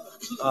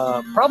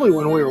 Probably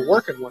when we were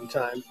working one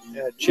time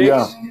at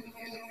Chase.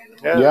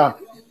 Yeah.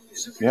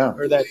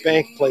 Or that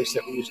bank place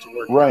that we used to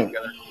work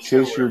together.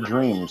 Chase your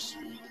dreams.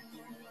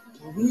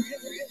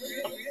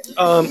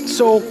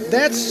 So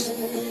that's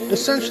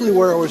essentially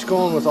where I was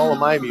going with all of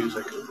my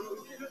music.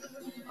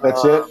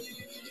 That's it?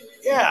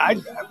 Yeah,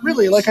 I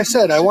really, like I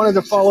said, I wanted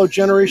to follow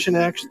Generation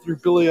X through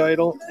Billy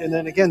Idol. And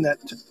then again, that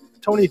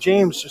Tony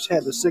James just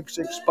had the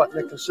 6'6"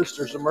 Sputnik and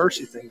Sisters of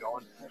Mercy thing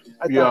going.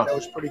 I thought that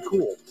was pretty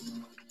cool.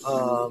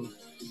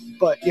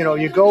 But,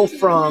 you go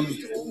from,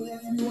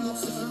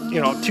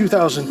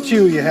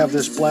 2002, you have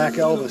this Black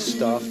Elvis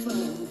stuff.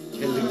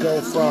 And to go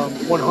from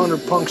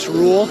 100 Punks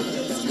Rule.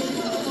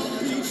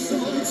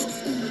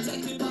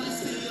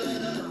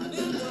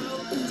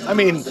 I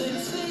mean,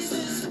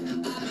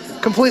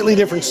 completely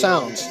different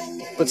sounds,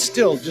 but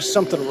still just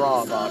something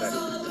raw about it.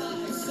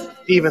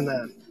 Even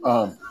then.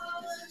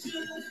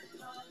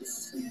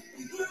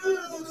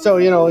 So,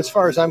 as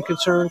far as I'm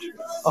concerned,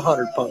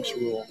 100 Punks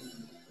Rule.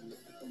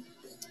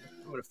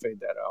 I'm going to fade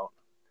that out.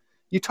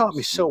 You taught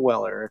me so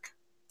well, Eric.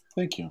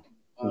 Thank you.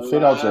 The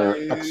fade outs are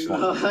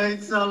excellent.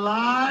 It's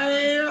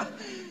alive!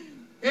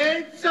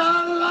 It's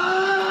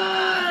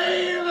alive!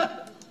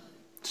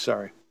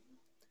 Sorry.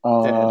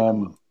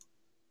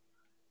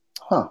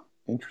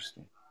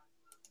 Interesting.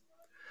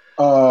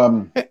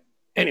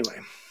 Anyway.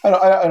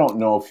 I don't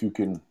know if you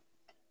can...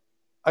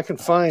 I can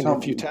find a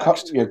few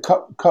texts.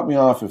 Cut me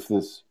off if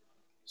this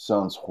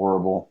sounds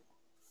horrible.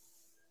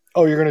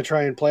 Oh, you're going to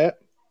try and play it?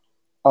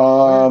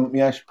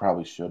 Yeah, I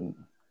probably shouldn't.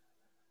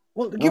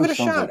 Well, give it a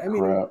shot. Like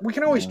crap. We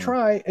can always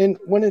try, and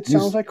when it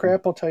sounds like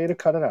crap, I'll tell you to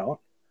cut it out.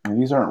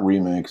 These aren't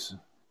remakes.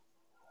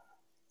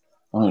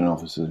 I don't even know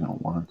if this is going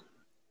to work.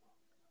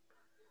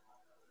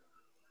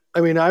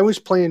 I mean, I was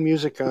playing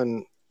music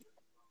on...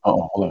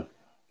 Oh, hold on.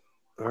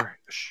 All right.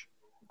 Shh.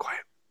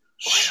 Quiet.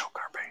 Quiet, El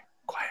Carpe.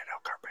 Quiet, El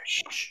Carpe.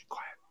 Shh.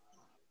 Quiet.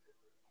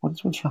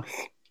 What's wrong?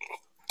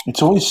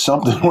 It's always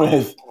something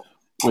with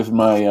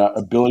my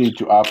ability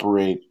to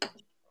operate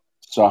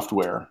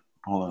software.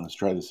 Hold on, let's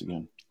try this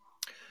again.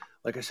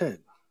 Like I said,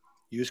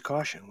 use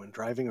caution when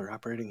driving or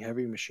operating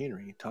heavy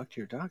machinery. Talk to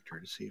your doctor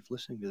to see if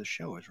listening to the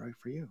show is right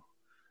for you.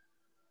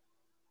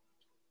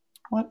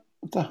 What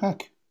the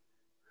heck?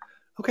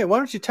 Okay, why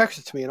don't you text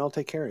it to me and I'll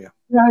take care of you.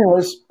 Yeah,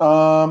 anyways,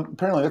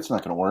 apparently that's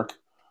not going to work.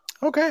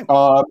 Okay.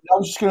 I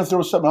was just going to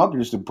throw something out there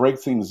just to break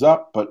things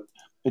up, but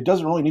it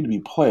doesn't really need to be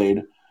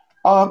played.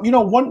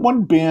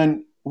 One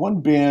band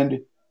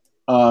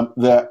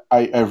that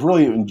I've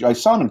really enjoyed, I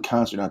saw them in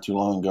concert not too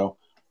long ago,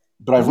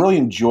 but I've really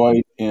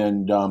enjoyed.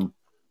 And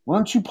why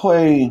don't you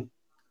play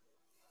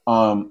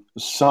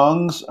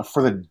 "Songs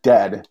for the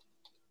Dead"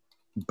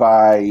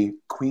 by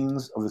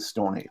Queens of the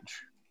Stone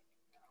Age?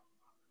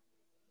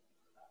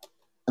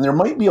 And there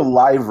might be a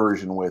live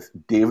version with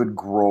David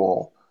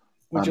Grohl.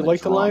 Would you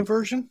like the live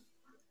version?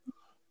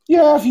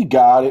 Yeah, if you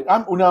got it.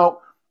 I'm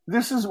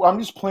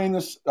just playing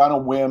this on a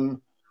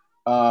whim.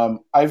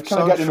 I've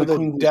kind of gotten into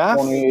Queens of the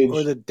Stone Age.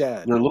 Or the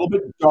Dead. They're a little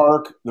bit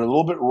dark. They're a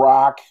little bit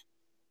rock.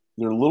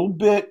 They're a little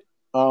bit.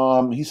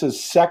 He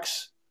says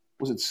sex.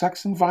 Was it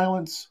sex and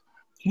violence?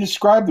 He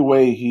described the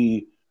way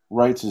he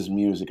writes his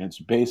music, and it's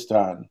based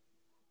on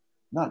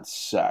not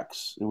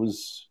sex. It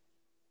was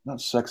not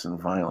sex and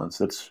violence.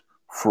 That's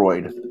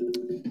Freud.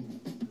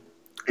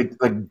 It's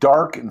like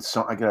dark and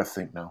so. I gotta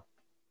think now.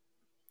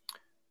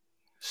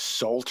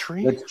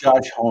 Sultry. That's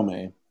Josh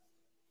Homme.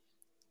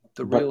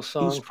 The real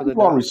song for the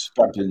well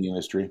respected in the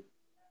industry.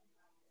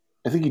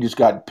 I think he just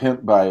got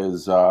pimped by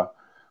his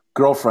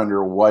girlfriend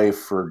or wife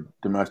for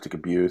domestic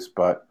abuse,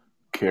 but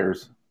who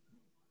cares?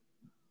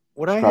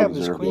 What I have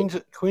is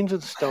Queens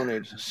of the Stone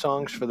Age,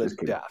 songs for the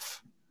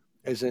deaf.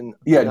 As in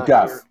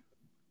deaf.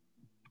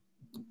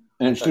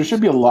 And there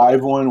should be a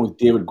live one with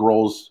David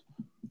Grohl's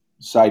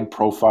side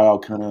profile,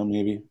 kind of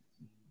maybe.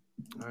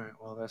 All right,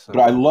 well that's.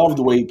 But I love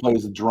the way he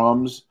plays the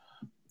drums,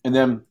 and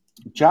then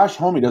Josh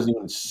Homme doesn't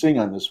even sing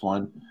on this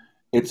one.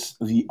 It's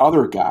the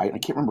other guy. I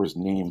can't remember his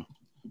name.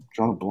 I'm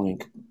drawing a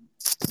blank.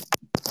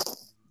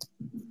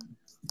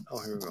 Oh,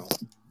 here we go.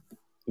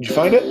 Did you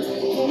find it?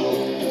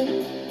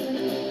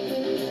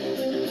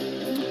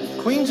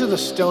 Queens of the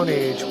Stone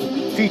Age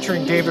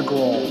featuring David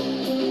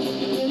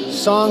Grohl.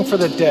 Song for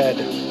the Dead.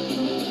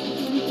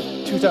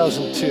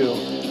 2002.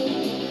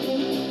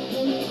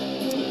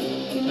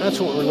 That's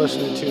what we're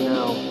listening to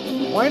now.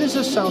 Why does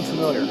this sound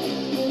familiar?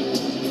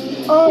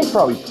 I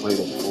probably played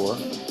it before.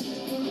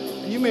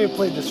 You may have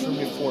played this for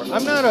me before.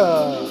 I'm not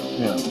a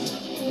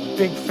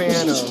big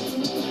fan of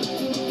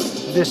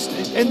this,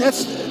 and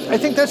I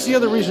think that's the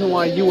other reason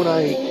why you and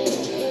I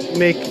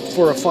make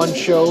for a fun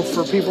show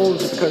for people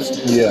is because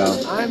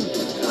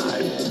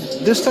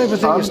This type of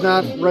thing is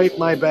not right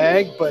my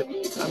bag, but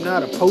I'm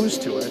not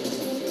opposed to it.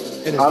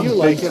 And if you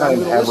like it, I'm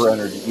going to listen.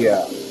 Energy.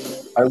 Yeah,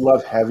 I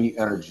love heavy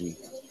energy.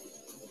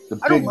 The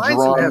big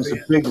drums,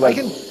 the big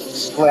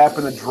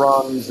slapping the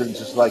drums, and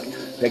just like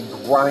that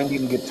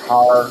grinding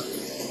guitar.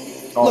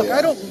 Oh, look,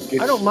 I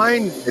don't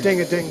mind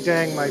ding a ding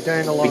dang my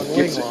dang along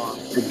ling long.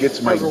 It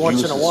gets my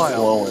juices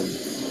flowing.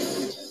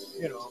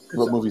 You know,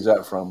 what movie's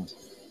that from?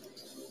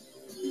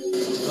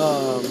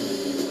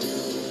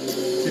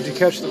 Did you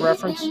catch the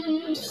reference?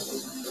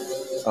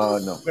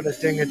 No. I'm gonna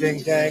ding a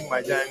ding dang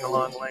my dang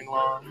along ling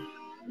long.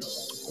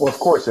 Well, of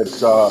course, it's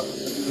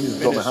he's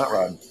building a hot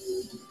rod.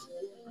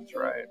 That's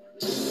right.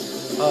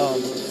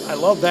 I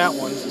love that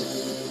one,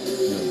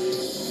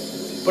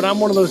 but I'm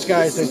one of those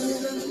guys that.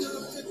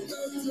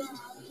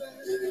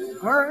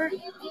 All right.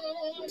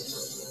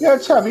 Yeah,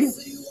 it's heavy.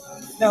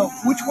 Now,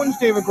 which one's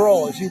David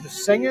Grohl? Is he the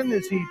singing?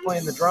 Is he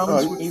playing the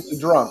drums? He's the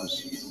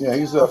drums. Yeah,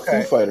 he's the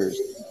Foo Fighters,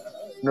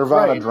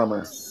 Nirvana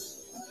drummer.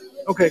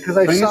 Okay, because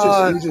I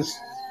saw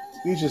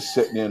he's just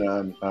sitting in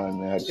on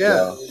that.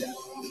 Yeah.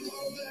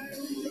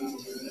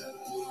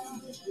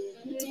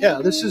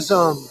 Yeah, this is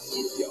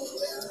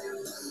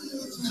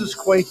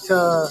quite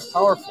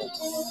powerful.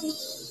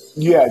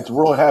 Yeah, it's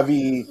real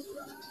heavy.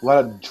 A lot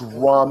of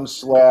drum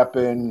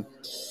slapping,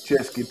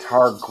 just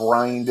guitar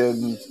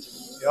grinding.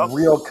 Yep.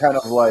 Real kind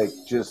of like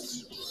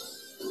just,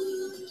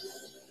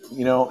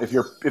 you know, if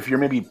you're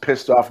maybe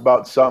pissed off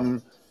about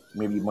something,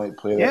 maybe you might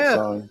play that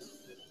song.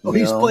 Oh,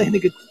 he's playing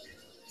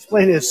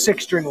a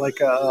six string like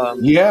a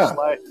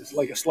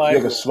like a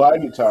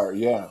slide guitar.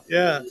 Yeah.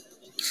 Yeah.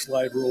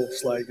 Slide rule,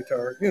 slide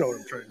guitar. You know what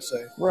I'm trying to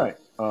say. Right.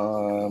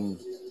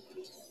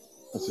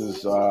 This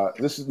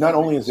is not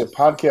only is it a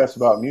podcast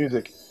about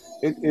music,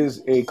 it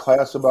is a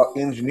class about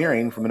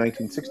engineering from the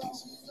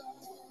 1960s.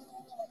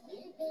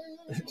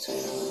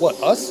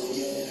 What, us?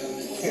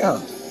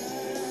 Yeah.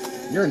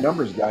 You're a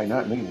numbers guy,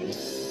 not me.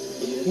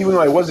 Even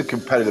though I was a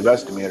competitive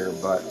estimator,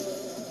 but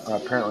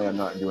apparently I'm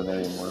not doing that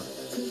anymore.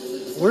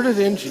 Where did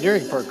the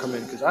engineering part come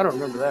in? Because I don't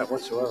remember that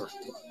whatsoever.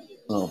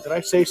 Oh. Did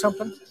I say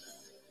something?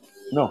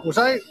 No. Was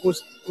I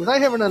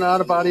having an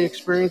out-of-body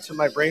experience and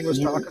my brain was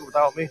talking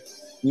without me?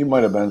 You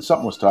might have been.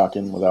 Something was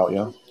talking without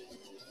you.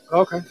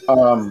 Okay.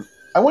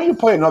 I want you to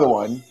play another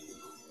one.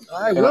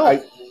 I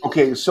will.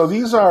 Okay, so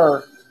these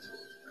are...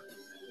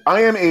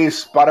 I am a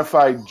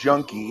Spotify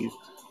junkie,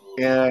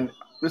 and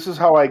this is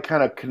how I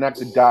kind of connect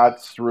the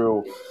dots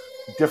through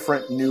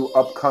different new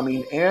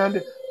upcoming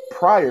and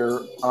prior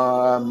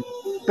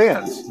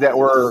bands that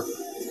were,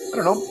 I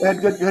don't know,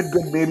 had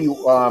good maybe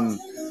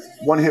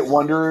one-hit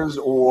wonders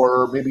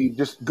or maybe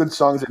just good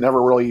songs that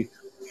never really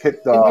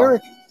hit the... And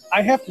Eric,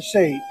 I have to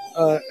say,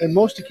 on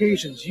most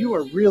occasions, you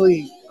are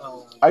really...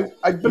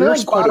 I've been your on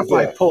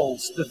Spotify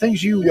pulls, the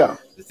things you,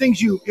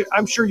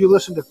 I'm sure you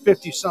listen to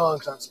 50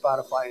 songs on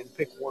Spotify and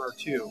pick one or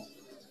two.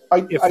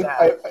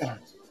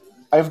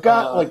 I've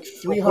got like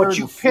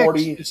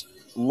 340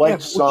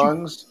 liked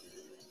songs,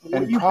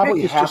 and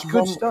probably half of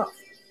them. Good stuff.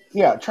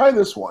 Yeah, try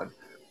this one.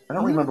 I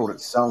don't remember what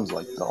it sounds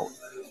like though.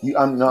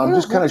 I'm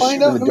just kind of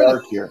shooting in the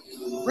dark here.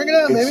 Bring it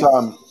on, baby.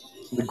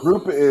 The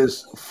group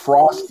is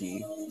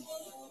Frosty,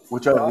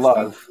 which I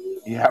love.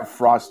 Yeah,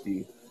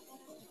 Frosty.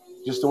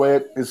 Just the way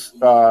it is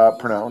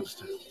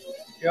pronounced.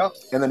 Yeah.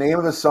 And the name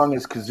of the song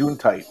is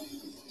Gesundheit.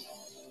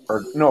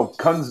 Or, no,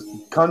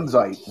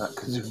 Kunzite, not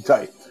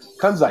Gesundheit.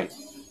 Kunzite.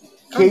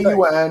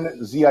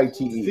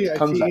 Kunzite.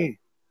 Kunzite.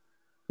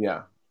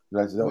 Yeah.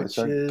 That's what it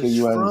said?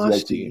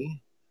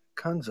 Kunzite.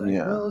 Kunzite.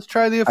 Yeah. Well, let's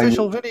try the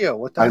official video.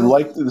 What the hell?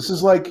 Like this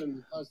is like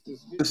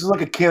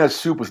a can of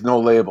soup with no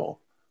label.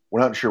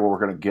 We're not sure what we're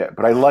gonna get,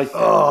 but I like that.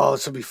 Oh,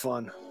 this will be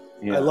fun.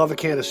 Yeah. I love a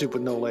can of soup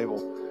with no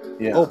label.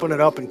 Yeah. Open it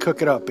up and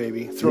cook it up,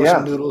 baby. Throw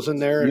some noodles in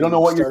there. You don't know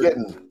what you're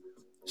getting.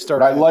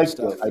 But I liked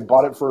it. I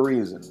bought it for a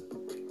reason.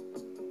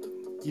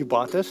 You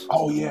bought this?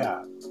 Oh,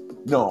 yeah.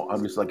 No,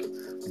 I'm just like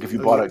if you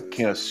bought a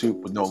can of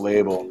soup with no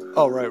label.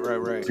 Oh, right.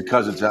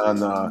 Because it's on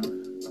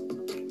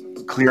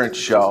the clearance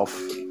shelf.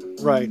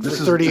 Right. For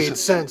 38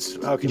 cents.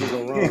 How can you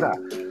go wrong? Yeah.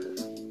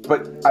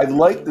 But I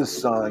like this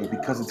song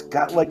because it's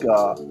got like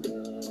a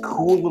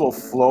cool little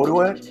flow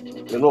to it.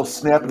 A little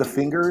snap of the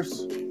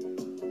fingers.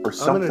 Or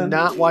something. I'm going to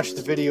not watch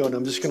the video and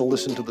I'm just going to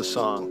listen to the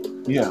song.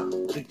 Yeah.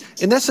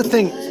 And that's the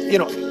thing, you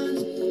know.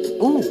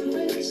 Ooh.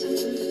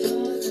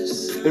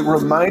 It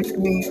reminded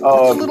me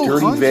of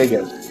Dirty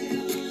Vegas.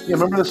 You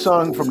remember the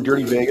song from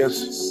Dirty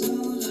Vegas?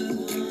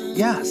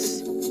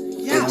 Yes.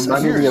 It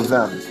reminded me of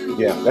them.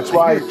 Yeah. That's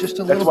why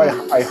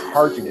I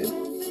hearted it.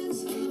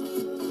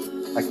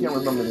 I can't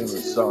remember the name of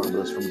the song,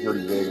 but it's from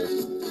Dirty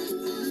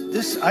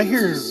Vegas. I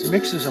hear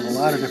mixes of a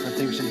lot of different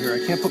things in here. I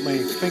can't put my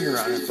finger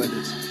on it, but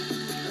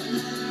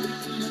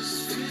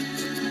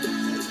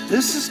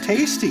this is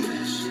tasty.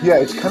 Yeah,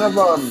 it's kind of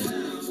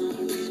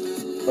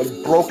like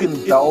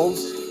Broken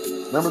Bells.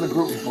 Remember the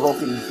group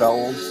Broken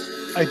Bells?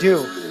 I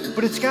do,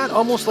 but it's got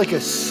almost like a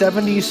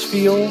 70s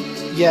feel,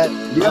 yet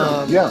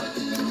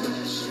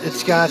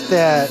it's got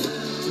that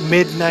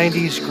mid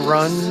 90s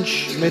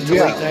grunge, mid to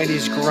late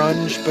 90s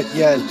grunge, but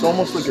yet it's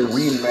almost like a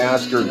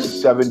remastered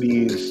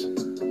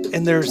 70s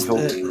And there's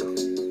with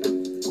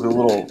a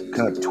little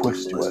kind of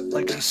twist to it,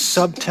 like a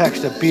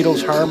subtext of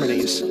Beatles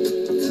harmonies.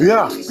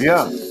 Yeah.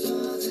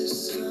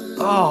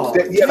 Oh,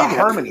 the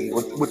harmony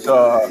with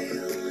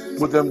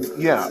them.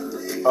 Yeah,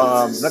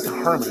 not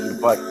the harmony,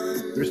 but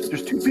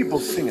there's two people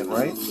singing,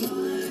 right?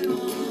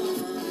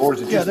 Or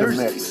is it just a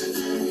mix?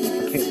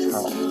 I can't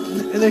tell.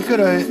 And they could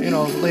have,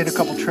 laid a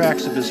couple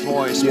tracks of his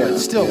voice, but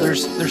still,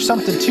 there's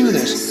something to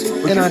this.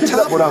 But and on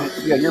top,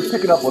 you're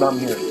picking up what I'm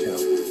hearing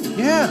too.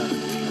 Yeah,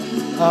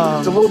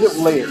 it's a little bit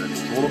layered.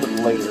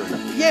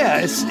 Yeah,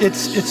 it's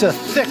a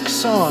thick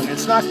song.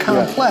 It's not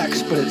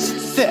complex, but it's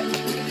thick.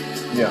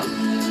 Yeah.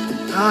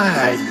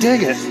 I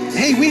dig it.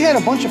 Hey, we had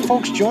a bunch of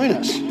folks join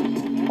us.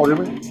 Oh, did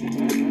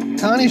we?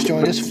 Tony's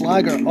joined us.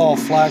 Fly Girl.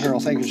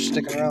 Thank you for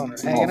sticking around or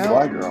hanging out.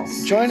 Fly Girl.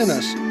 Joining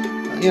us.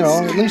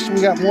 At least we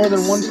got more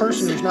than one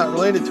person who's not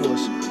related to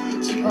us.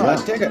 I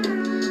dig it.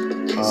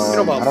 You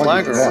know about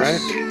Fly Girl,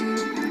 right?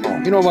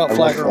 Oh, you know about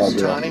Fly Girl and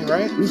Tony,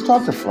 right? We've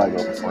talked to Fly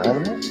Girl before,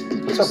 haven't we?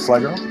 What's up, Fly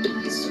Girl?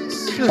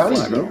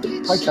 Fly Girl.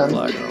 Hi, Tony.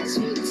 Fly Girl.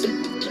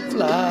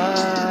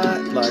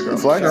 Fly Girl.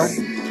 Fly Girl.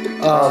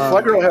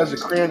 Fly Girl has a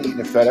crayon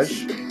eating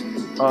fetish.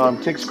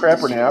 Takes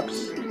crapper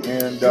naps.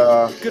 And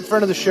good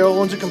friend of the show,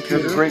 owns a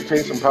computer. Has a great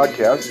taste in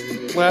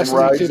podcasts. Last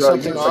week did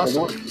something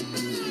awesome.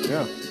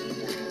 Yeah.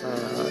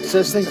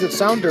 Says things that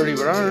sound dirty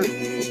but aren't.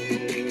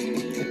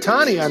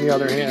 Tani, on the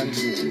other hand,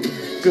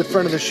 good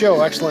friend of the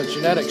show, excellent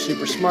genetics,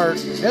 super smart,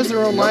 has their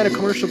own line of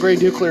commercial-grade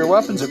nuclear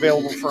weapons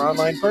available for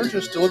online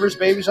purchase, delivers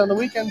babies on the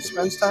weekends,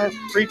 spends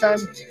free time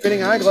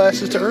fitting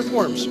eyeglasses to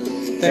earthworms.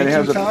 Thank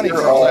you, Tani,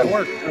 for all that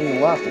work.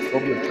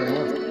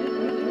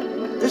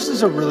 This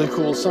is a really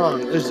cool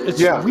song. It's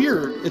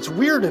weird. It's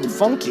weird and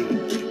funky.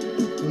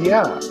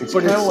 Yeah, it's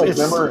kind of like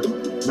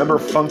remember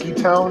Funky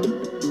Town?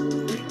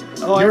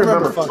 Oh, I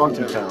remember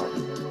Funky Town.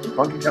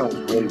 Funky Town was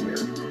really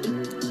weird.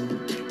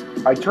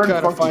 I turn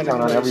Funky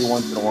Town on every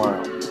once in a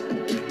while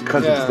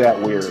because it's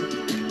that weird.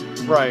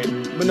 Right,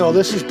 but no,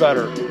 this is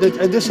better.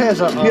 This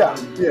has a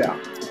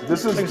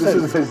This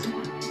is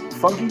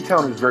Funky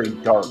Town is very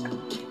dark,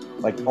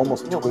 like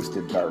almost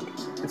twisted dark.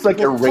 It's like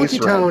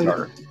Eraserhead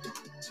dark.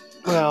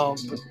 Well,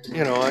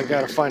 I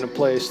got to find a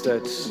place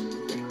that's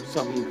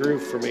something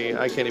groove for me.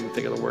 I can't even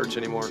think of the words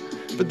anymore.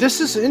 But this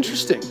is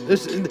interesting.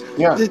 It's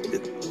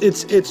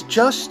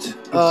just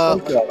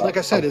like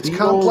I said, it's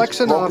complex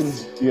enough.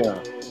 Yeah.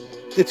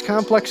 It's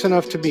complex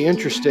enough to be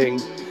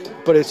interesting,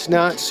 but it's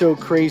not so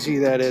crazy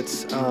that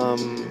it's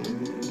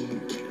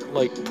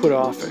like put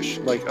offish.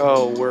 Like,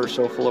 oh, we're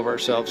so full of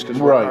ourselves because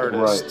we're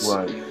artists.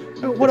 Right.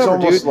 Whatever,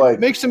 dude.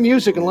 Like, make some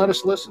music and let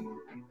us listen.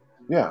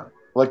 Yeah.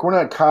 Like, we're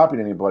not copying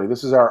anybody.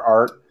 This is our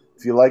art.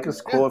 If you like us,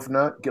 cool. If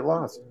not, get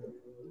lost.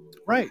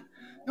 Right.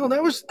 No,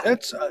 that was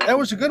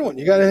a good one.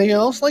 You got anything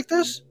else like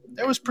this?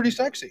 That was pretty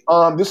sexy.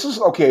 This is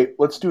okay.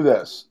 Let's do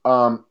this.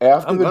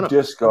 After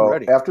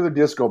the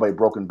disco by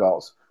Broken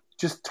Bells.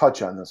 Just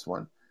touch on this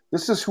one.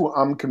 This is who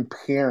I'm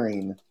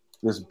comparing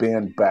this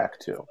band back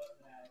to.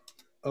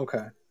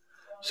 Okay.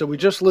 So we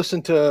just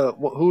listened to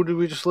who did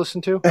we just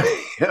listen to?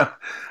 Yeah.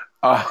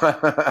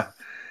 That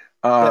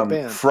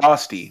band.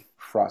 Frosty,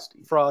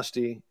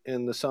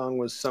 and the song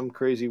was some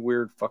crazy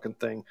weird fucking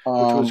thing,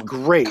 which was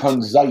great.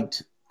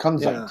 Kunzite,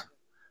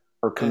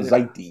 or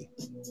Kunzite.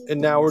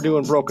 And now we're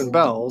doing Broken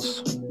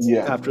Bells.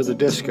 Yeah. After the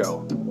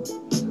disco.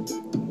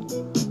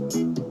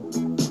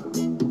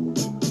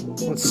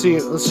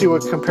 Let's see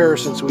what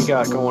comparisons we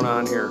got going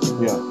on here.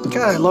 Yeah. God,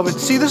 I love it.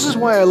 See, this is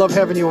why I love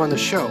having you on the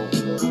show.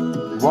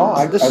 Well,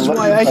 I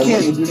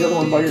can't. You do that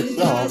one by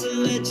yourself.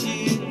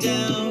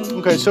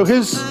 Okay, so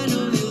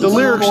the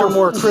lyrics are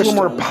more crystal.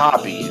 A little more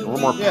poppy.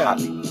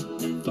 Poppy.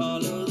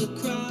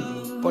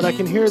 But I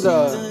can hear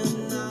the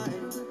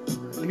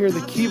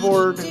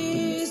keyboard. A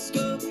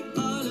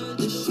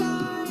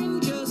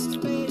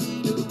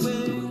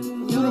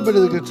little bit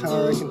of the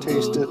guitar, I can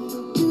taste it.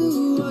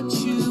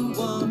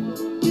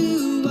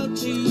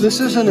 This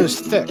isn't as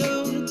thick.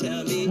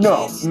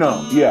 No,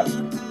 yeah.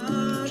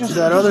 Just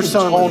that other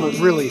song is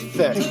really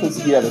thick.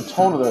 The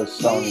tone of the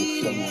song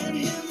is similar.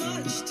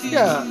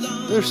 Yeah,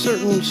 there's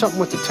something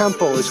with the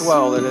tempo as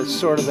well, that it's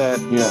sort of that.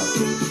 Yeah.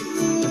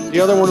 The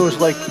other one was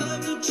like,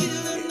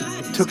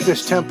 it took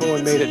this tempo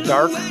and made it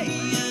dark.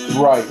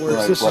 Right,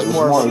 whereas this is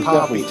more of a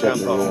poppy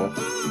tempo.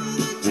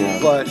 Yeah.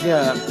 But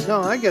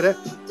no, I get it.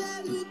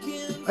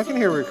 I can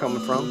hear where you're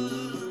coming from.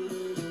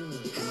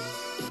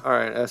 All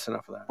right, that's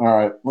enough of that. All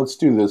right, let's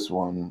do this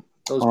one.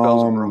 Those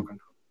bells are broken.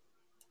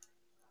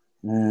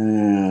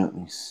 Let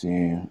me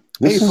see.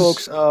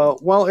 Folks,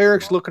 while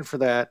Eric's looking for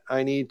that,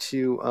 I need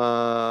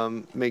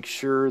to make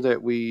sure that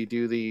we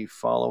do the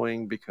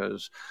following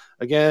because,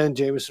 again,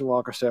 Jameson,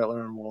 Walker,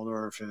 Statler, and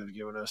Waldorf have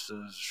given us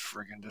this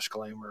friggin'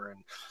 disclaimer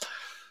and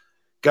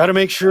got to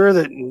make sure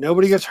that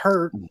nobody gets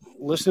hurt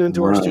listening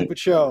to our stupid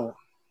show.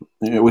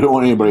 Yeah, we don't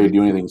want anybody to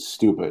do anything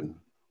stupid.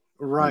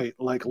 Right,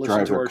 like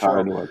listen to our show. Drive their car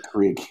into a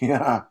creek,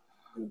 yeah.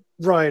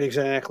 Right,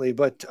 exactly.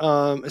 But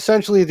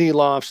essentially, the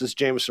Lofts is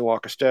Jameson,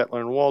 Walker,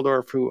 Statler, and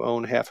Waldorf, who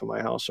own half of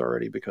my house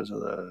already because of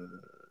the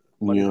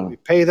money that we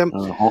pay them.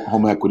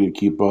 Home equity to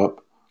keep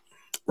up.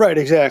 Right,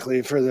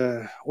 exactly. For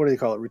the, what do they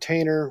call it,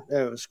 retainer?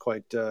 It was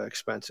quite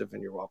expensive,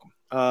 and you're welcome.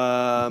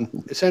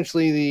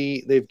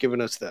 Essentially, they've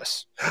given us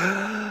this.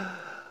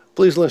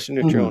 Please listen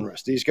at your own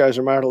risk. These guys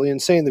are mildly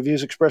insane. The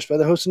views expressed by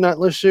the hosts are not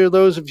necessarily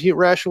those of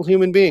rational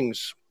human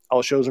beings.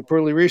 All shows are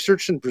poorly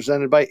researched and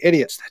presented by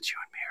idiots. That's you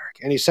and me, Eric.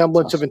 Any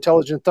semblance of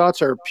intelligent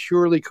thoughts are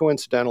purely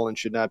coincidental and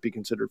should not be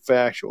considered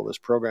factual. This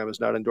program is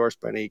not endorsed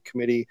by any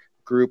committee,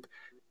 group,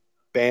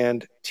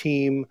 band,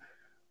 team,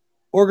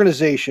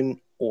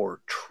 organization, or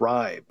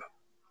tribe.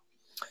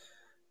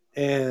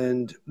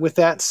 And with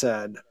that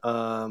said,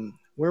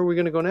 where are we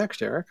going to go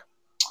next, Eric?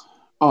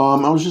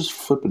 I was just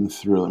flipping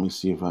through. Let me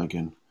see if I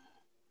can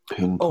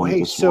pinpoint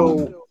this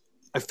one.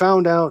 I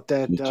found out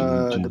that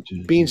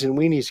the Beans and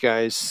Weenies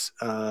guys...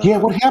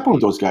 what happened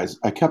with those guys?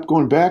 I kept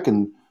going back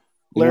and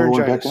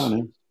laryngitis. Back down,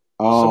 eh?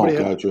 Oh,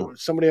 gotcha.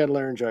 Somebody had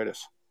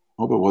laryngitis.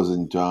 Hope it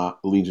wasn't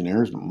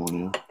Legionnaire's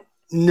pneumonia.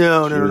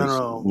 No. You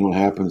know what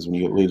happens when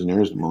you get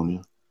Legionnaire's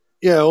pneumonia?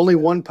 Yeah, only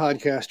one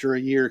podcaster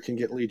a year can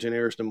get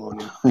Legionnaire's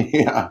pneumonia.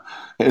 Yeah,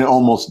 and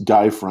almost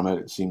die from it,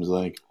 it seems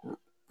like.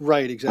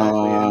 Right,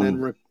 exactly. And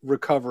then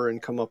recover and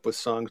come up with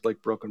songs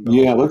like Broken Bells.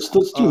 Yeah, let's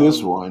do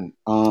this one.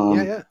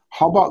 Yeah.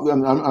 How about,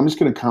 I'm just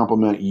going to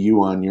compliment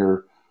you on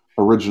your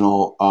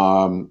original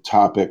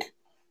topic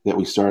that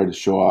we started to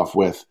show off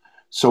with.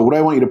 So what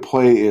I want you to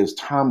play is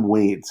Tom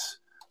Waits,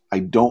 I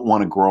Don't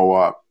Want to Grow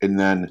Up. And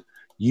then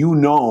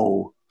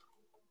the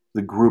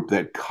group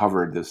that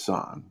covered this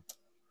song.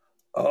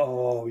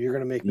 Oh, you're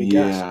going to make me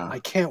guess. I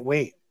can't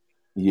wait.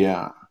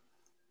 Yeah.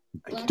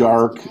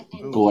 Dark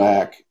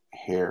black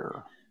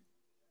hair.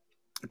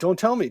 Don't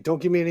tell me.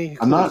 Don't give me any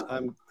clues.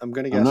 I'm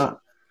going to guess.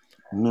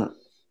 I'm not.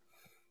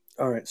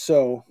 All right,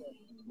 so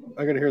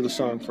I got to hear the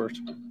song first.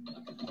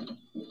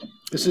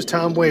 This is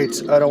Tom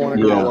Waits, I Don't Want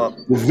to Grow Up.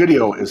 The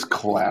video is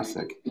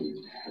classic.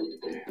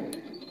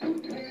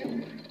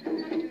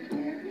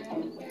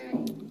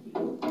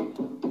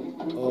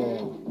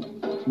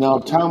 Oh. Now,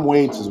 Tom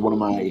Waits is one of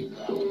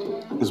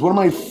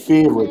my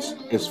favorites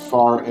as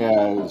far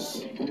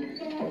as,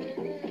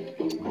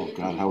 oh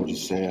God, how would you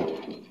say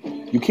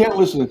it? You can't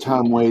listen to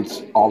Tom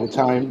Waits all the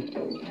time.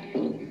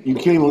 You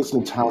can't even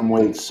listen to Tom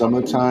Waits some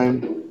of the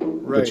time.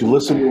 Right. But you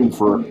listen to him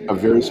for a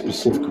very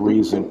specific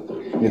reason.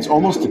 And it's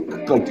almost to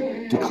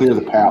clear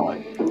the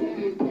palate.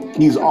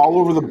 He's all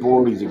over the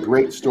board. He's a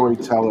great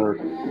storyteller.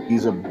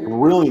 He's a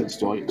brilliant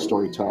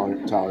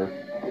storyteller.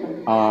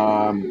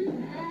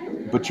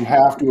 But you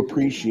have to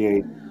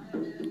appreciate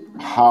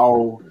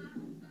how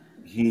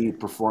he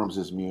performs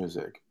his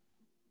music.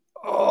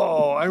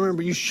 Oh, I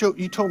remember you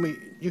told me,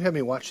 you had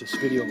me watch this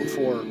video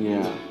before.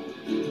 Yeah.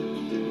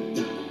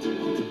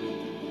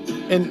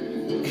 And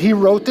he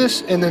wrote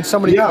this and then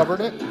somebody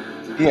covered it?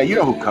 Yeah, you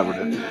know who covered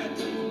it.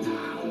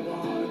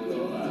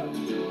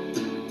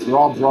 They're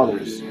all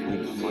brothers.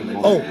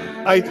 Oh,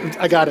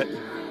 I got it.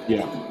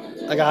 Yeah.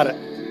 I got it.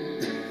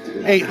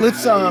 Hey,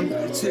 let's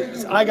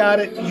I got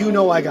it. You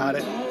know I got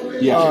it.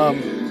 Yeah.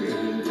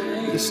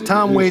 This is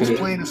Tom Waits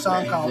playing a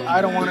song called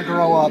I Don't Want to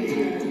Grow Up.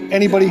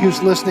 Anybody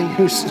who's listening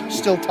who's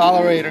still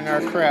tolerating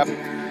our crap,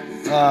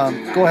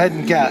 go ahead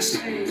and guess.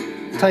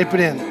 Type it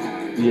in.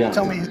 Yeah.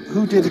 Tell me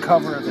who did the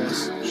cover of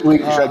this.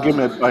 Should I give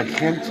him a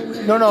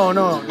hint? No,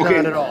 okay.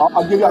 Not at all.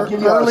 I'll give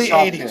you early a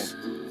 80s. Hint.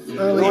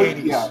 Early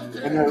 80s. Yeah,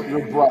 and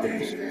they're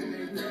brothers.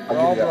 They're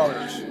all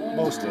brothers,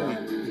 most of them. I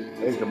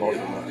think they're most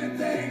of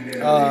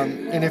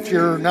them. And if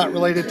you're not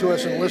related to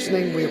us and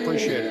listening, we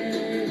appreciate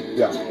it.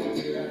 Yeah.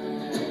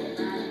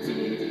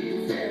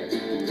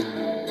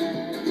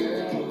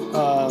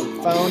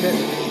 Found it.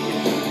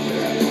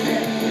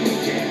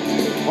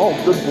 Oh,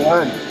 good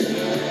blend.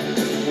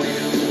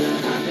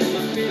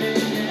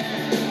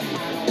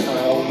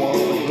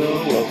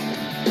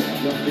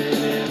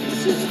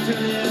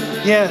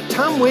 Yeah,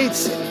 Tom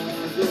Waits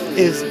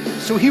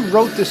so he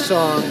wrote this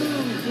song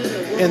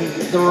and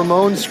the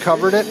Ramones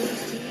covered it.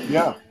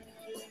 Yeah.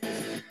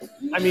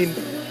 I mean,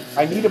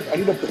 I need to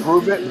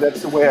prove it, but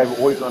that's the way I've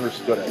always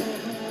understood it.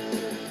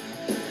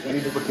 I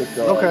need to look at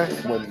okay.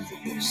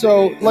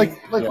 So, like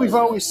we've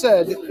always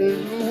said,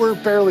 we're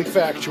barely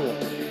factual.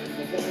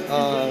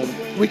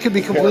 We could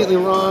be completely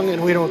wrong,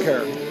 and we don't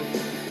care.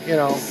 You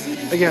know,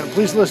 again,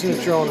 please listen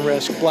at your own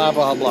risk. Blah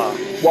blah blah.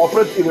 Well,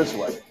 put it this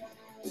way: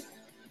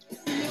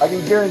 I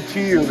can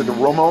guarantee you that the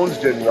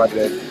Ramones didn't write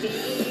it,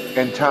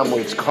 and Tom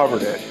Waits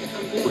covered it.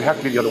 It would have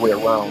to be the other way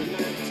around.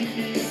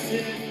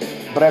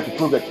 But I have to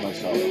prove that to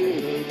myself.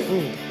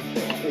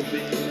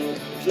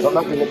 So I'm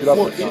not going to look it up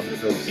right now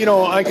because you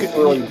know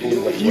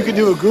you could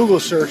do a Google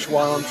search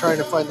while I'm trying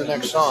to find the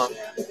next song.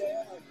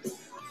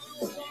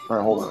 All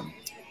right, hold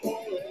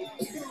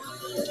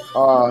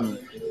on.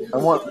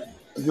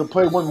 You'll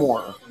play one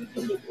more.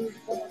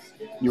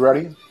 You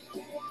ready?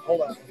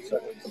 Hold on 1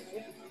 second.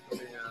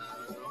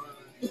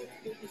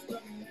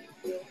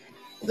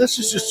 This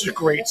is just a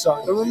great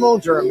song. The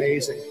Ramones are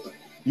amazing.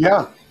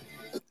 Yeah.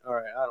 All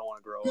right, I don't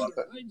want to grow up.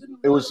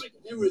 It was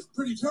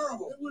pretty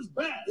terrible. It was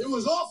bad. It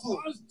was awful.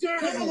 I was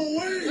terrible. Get him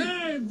away.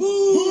 Hey,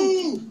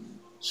 boo!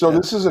 So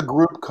this is a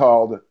group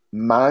called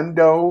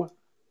Mondo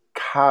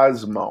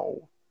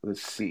Cosmo. with a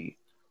C.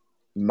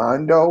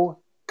 Mondo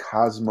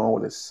Cosmo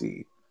with a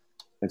C.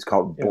 It's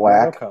called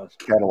Black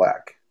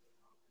Cadillac.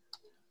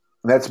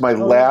 And that's my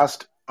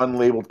last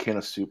unlabeled can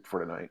of soup for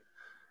tonight.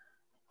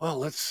 Well,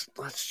 let's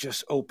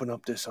just open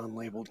up this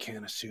unlabeled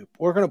can of soup.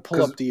 We're going to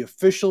pull up the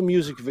official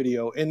music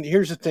video. And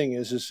here's the thing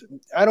is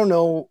I don't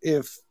know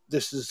if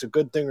this is a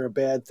good thing or a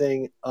bad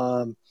thing.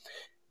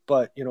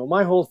 But,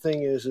 my whole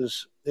thing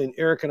is, and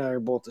Eric and I are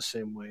both the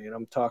same way, and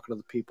I'm talking to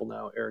the people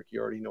now. Eric,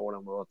 you already know what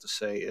I'm about to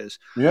say is,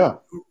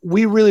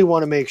 we really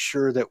want to make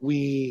sure that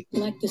we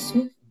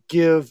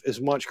give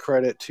as much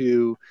credit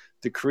to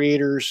the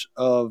creators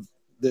of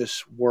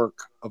this work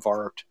of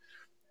art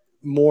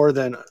more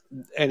than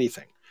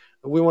anything.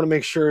 We want to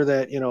make sure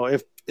that,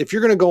 if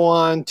you're going to go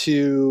on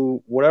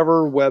to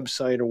whatever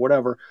website or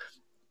whatever,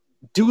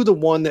 do the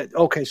one that,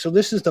 so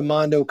this is the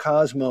Mondo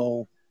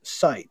Cosmo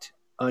site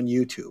on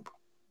YouTube.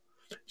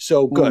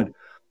 So good.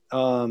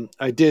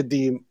 I did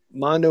the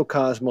Mondo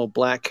Cosmo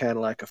Black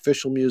Cadillac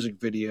official music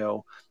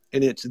video,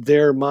 and it's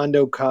their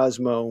Mondo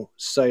Cosmo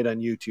site on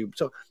YouTube.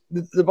 So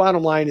the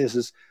bottom line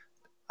is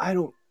I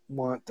don't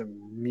want the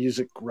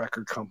music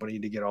record company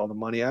to get all the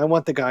money. I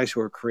want the guys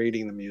who are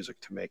creating the music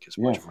to make as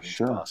much money as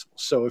possible.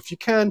 So if you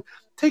can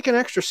take an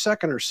extra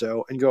second or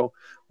so and go,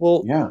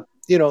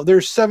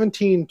 there's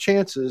 17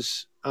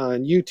 chances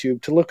on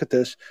YouTube to look at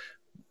this.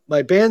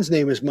 My band's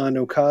name is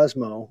Mondo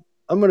Cosmo.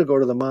 I'm going to go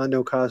to the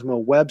Mondo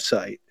Cosmo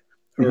website.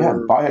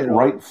 Buy it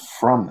right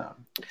from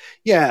them.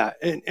 Yeah,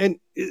 and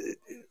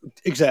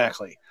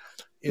exactly.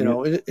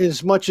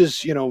 As much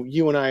as,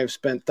 you and I have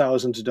spent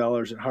thousands of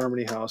dollars at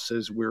Harmony House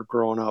as we're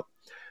growing up,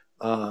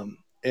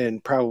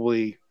 and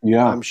probably,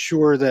 I'm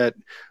sure that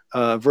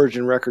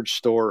Virgin Records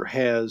store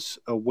has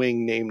a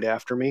wing named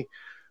after me.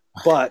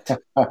 But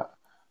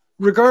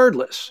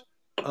regardless,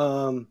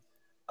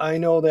 I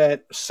know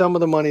that some of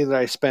the money that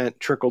I spent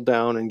trickled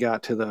down and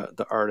got to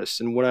the artists.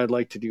 And what I'd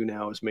like to do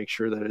now is make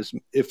sure that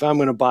if I'm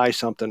going to buy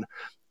something,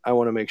 I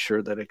want to make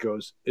sure that it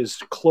goes as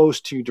close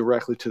to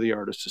directly to the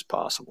artist as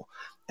possible.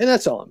 And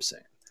that's all I'm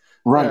saying.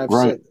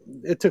 Right.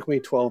 It took me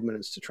 12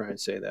 minutes to try and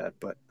say that,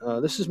 but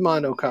this is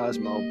Mondo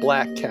Cosmo,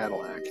 Black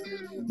Cadillac.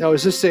 Now,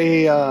 is this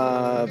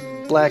a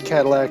Black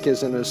Cadillac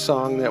isn't a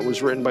song that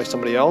was written by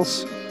somebody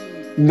else?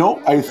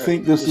 No, I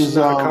think this is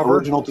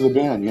original to the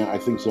band. Yeah, I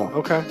think so.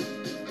 Okay.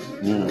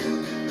 Yeah.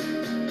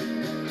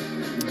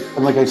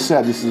 And like I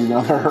said, this is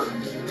another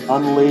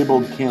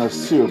unlabeled can of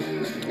soup.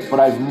 But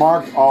I've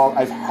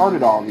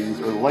hearted all these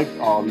or liked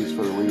all these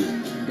for a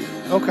reason.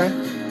 Okay.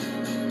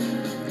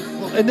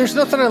 Well, and there's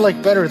nothing I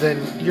like better than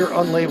your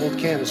unlabeled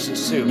can of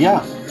soup.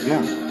 Yeah.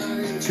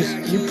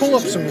 Because you pull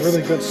up some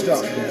really good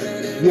stuff,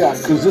 man. Yeah,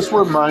 because this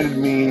reminded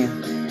me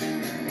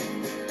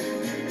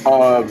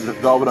of the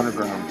Velvet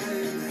Underground.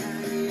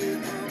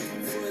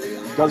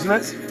 Doesn't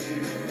it?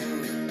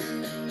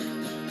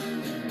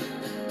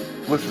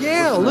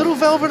 A little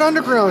Velvet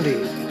Underground-y.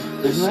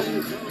 Isn't it?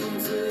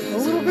 A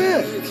little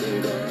bit.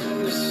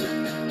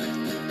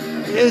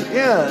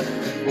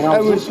 I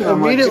was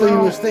immediately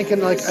was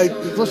thinking, I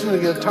was listening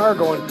to the guitar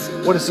going,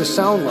 what does this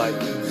sound like?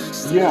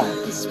 Yeah.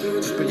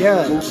 But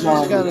it's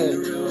got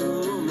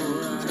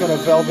a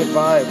Velvet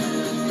vibe.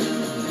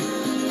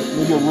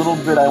 Maybe a little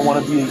bit. I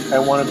want to be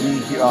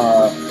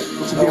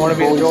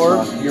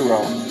adored?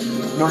 Hero.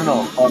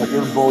 No.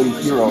 David Bowie,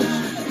 Heroes.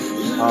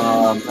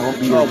 I won't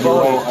be your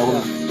hero.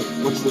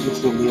 What's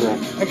the lyric?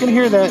 I can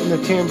hear that in the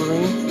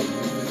tambourine.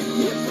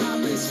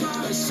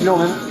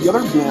 The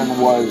other band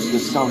that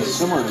sounds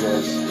similar to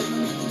this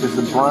is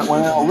a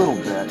little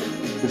bit.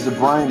 Is the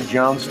Brian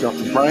Johnstone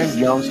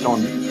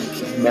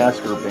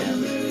Massacre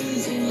Band.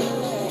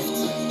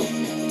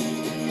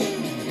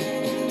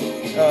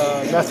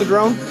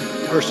 Methadrone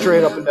or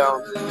Straight Up and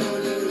Down?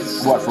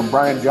 What, from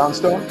Brian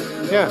Johnstone?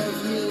 Yeah.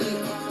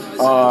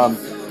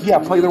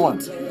 Play either one.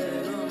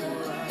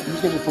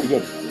 These guys are pretty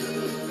good.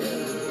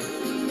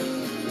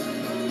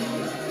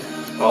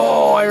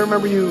 Oh, I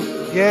remember you.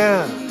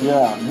 Yeah.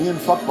 Yeah, me and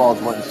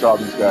Fuckballs went and saw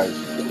these guys.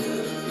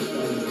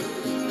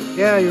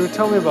 Yeah, you were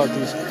telling me about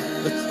these.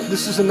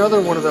 This is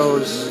another one of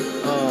those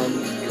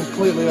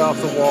completely off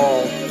the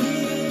wall.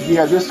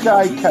 Yeah, this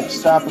guy kept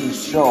stopping the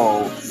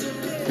show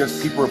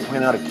because people were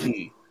playing out of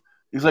key.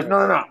 He's like,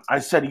 no. I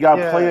said, you got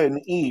to play it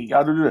in E. You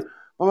got to do it.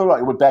 Blah, blah, blah.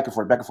 It went back and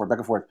forth.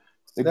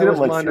 They did it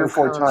like 3 or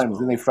 4 times,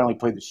 then they finally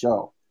played the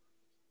show.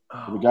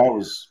 The guy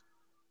was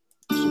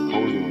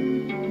supposedly...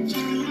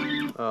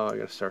 Oh, I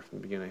got to start from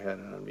the beginning. I had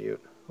it on mute.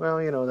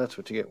 Well, that's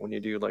what you get when you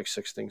do like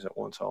 6 things at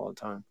once all the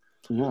time.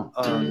 Yeah.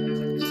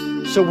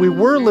 So we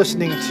were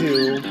listening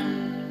to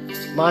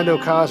Mondo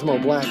Cosmo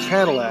Black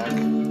Cadillac,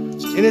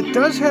 and it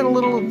does have a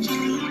little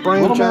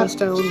Brian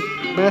Johnstone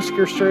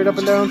Massacre Straight Up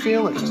and Down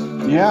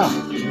feeling. Yeah.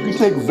 You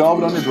take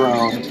Velvet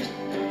Underground,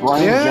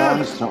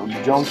 Brian Jonestown,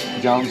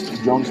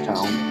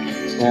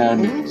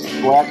 and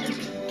Black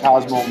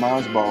Cosmo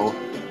Masbo,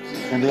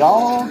 and they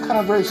all kind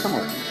of very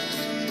similar.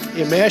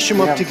 You mash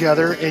them up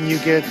together, and you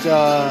get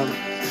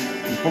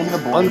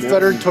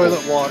unfettered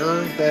toilet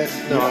water.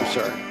 I'm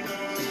sorry.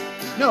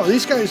 No,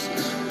 these guys.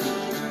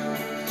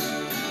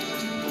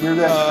 You're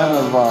that kind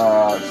of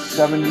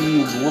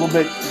 70s, a little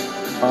bit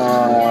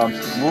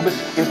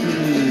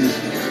hippie.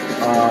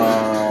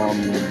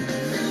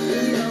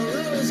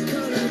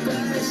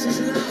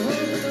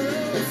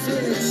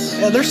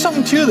 Yeah, there's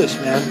something to this,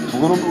 man. It's a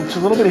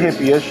little bit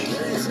hippie-ish.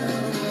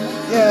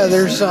 Yeah,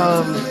 there's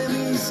I'm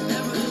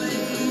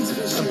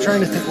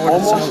trying to think what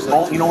it sounds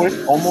like. You know what?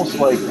 Almost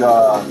like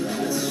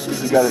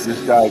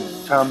this guy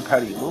Tom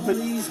Petty. A little bit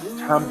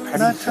Tom Petty.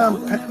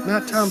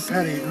 Not Tom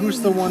Petty. Who's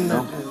the one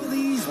that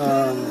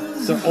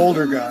the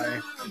older guy?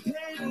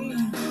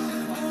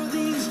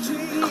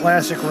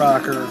 Classic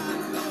rocker.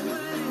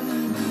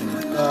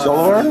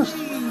 Solo artist?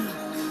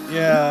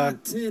 Yeah,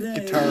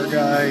 guitar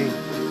guy.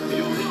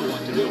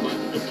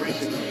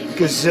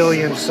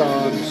 Gazillion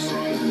songs.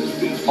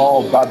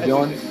 Oh, Bob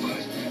Dylan?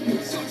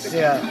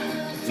 Yeah.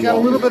 It's got a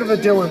little bit of a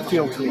Dylan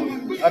feel to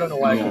him. I don't know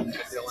why I called it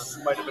Dylan.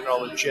 It might have been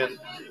all the gin.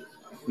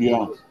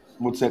 Yeah.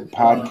 What's that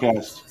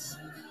podcast?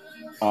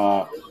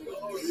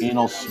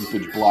 Anal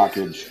seepage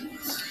blockage.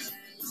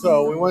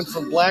 So we went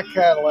from Black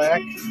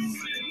Cadillac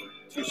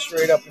to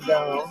Straight Up and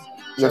Down.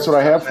 That's what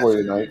I have for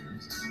you tonight.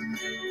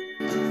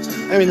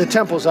 I mean, the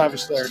tempos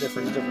obviously are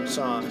different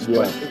songs,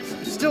 but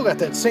it's still got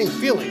that same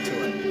feeling to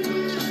it.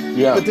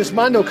 Yeah. But this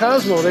Mondo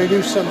Cosmo, they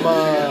do some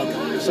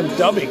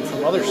dubbing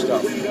from other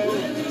stuff.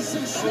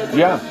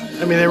 Yeah.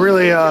 I mean, they're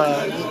really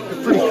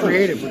they're pretty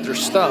creative with their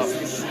stuff.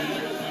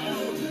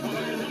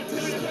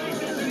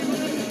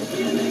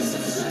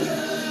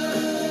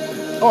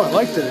 Oh, I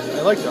liked it.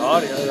 I liked the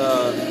audio.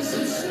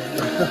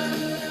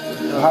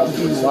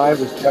 Podbean Live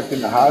was checked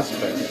into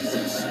hospice.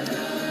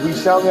 Do we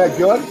sound that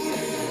good?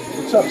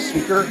 What's up,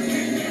 Seeker?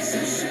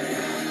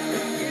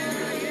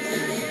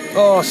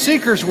 Oh,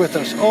 Seeker's with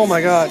us. Oh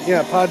my God.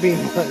 Yeah, Podbean.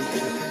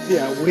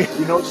 Yeah,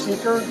 You know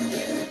Seeker?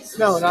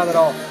 No, not at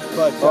all.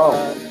 But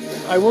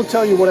I will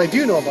tell you what I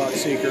do know about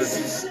Seeker.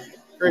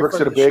 Works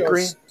at a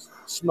bakery.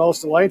 Smells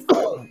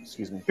delightful.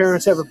 Excuse me.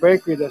 Parents have a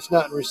bakery that's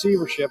not in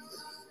receivership.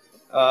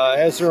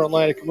 Has their own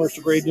line of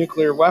commercial-grade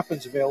nuclear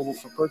weapons available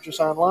for purchase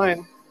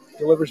online.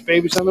 Delivers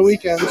babies on the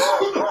weekends.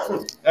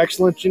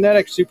 Excellent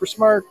genetics. Super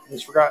smart.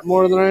 Has forgotten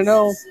more than I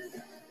know.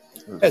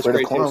 That's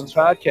great taste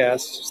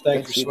podcasts.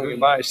 Thanks for swinging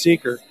by.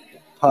 Seeker.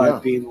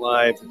 Podbean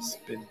Live has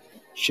been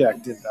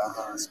checked into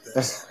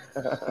hospice.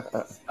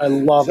 I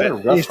love it.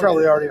 He's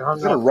probably already hung up.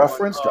 Is that a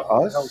reference to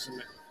us?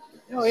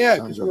 Oh, yeah,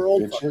 because we're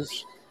old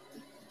fuckers.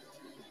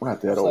 We're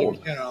not that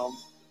old. Like,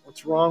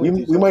 what's wrong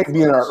with we might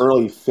be in our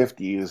early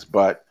 50s,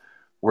 but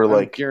we're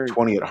like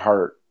 20 at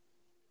heart.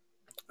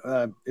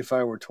 If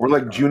I were 20. We're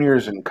like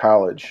juniors in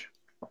college.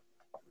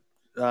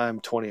 I'm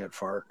 20 at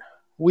fart.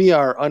 We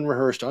are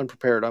unrehearsed,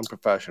 unprepared,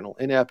 unprofessional,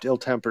 inept,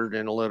 ill-tempered,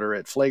 and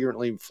illiterate,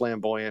 flagrantly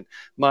flamboyant,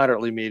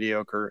 moderately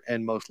mediocre,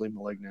 and mostly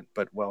malignant.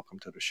 But welcome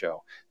to the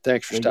show.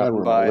 Thanks for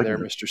stopping by there,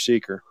 Mr.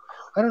 Seeker.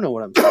 I don't know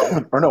what I'm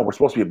saying. Or no, we're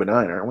supposed to be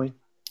benign, aren't we?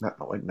 Not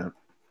malignant.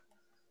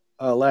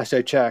 Last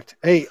I checked.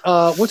 Hey,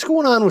 what's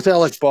going on with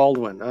Alec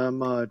Baldwin? I'm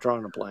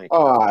drawing a blank.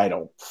 Oh, I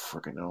don't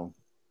freaking know.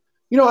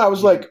 I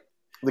was like,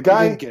 the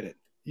guy... You didn't get it.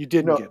 You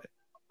didn't get it.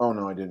 Oh,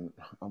 no, I didn't.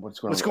 What's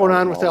going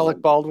on with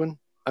Alec Baldwin?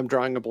 I'm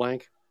drawing a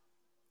blank.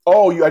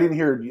 Oh, I didn't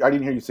hear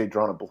you say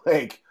drawing a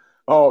blank.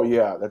 Oh,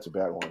 yeah, that's a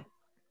bad one.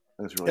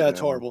 That's really it's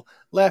horrible.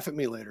 Laugh at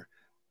me later.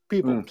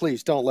 People,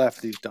 please don't laugh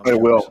at these dumb I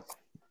will.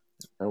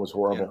 That was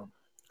horrible.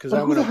 Because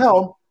who the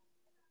hell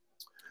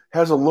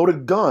has a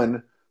loaded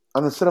gun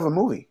on the set of a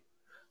movie?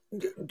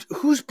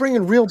 Who's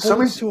bringing real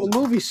bullets to a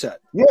movie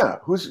set? Yeah,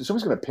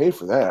 somebody's going to pay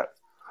for that.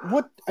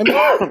 What? I mean,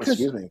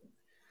 excuse me.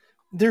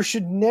 There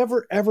should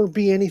never ever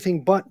be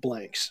anything but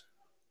blanks,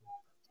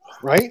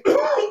 right?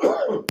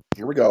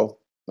 Here we go.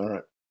 All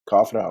right,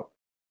 cough it out.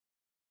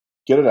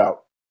 Get it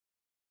out.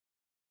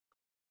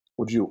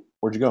 Where'd you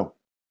go?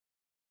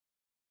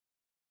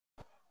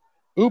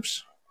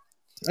 Oops,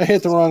 I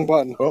hit the wrong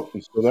button. Oh, you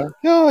still there?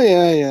 Oh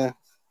yeah.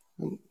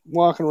 I'm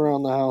walking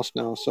around the house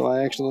now, so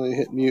I accidentally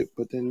hit mute,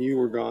 but then you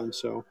were gone,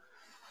 so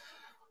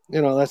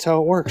that's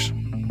how it works.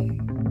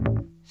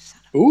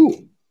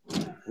 Ooh,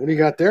 what do you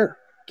got there?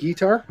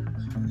 Guitar?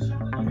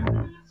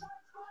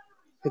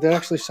 Hey, that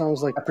actually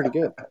sounds like pretty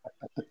good.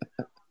 What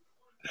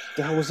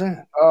the hell was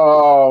that?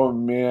 Oh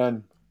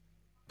man.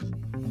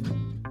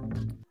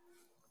 Can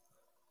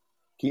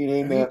you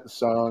name that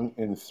song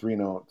in 3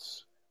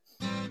 notes?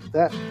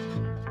 That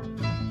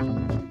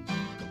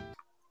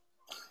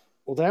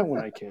one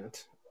I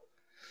can't.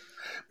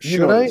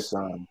 Should I? This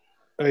song.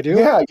 I do?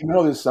 Yeah, you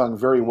know this song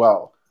very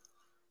well.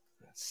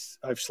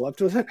 I've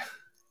slept with it.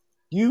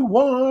 You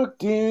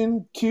walked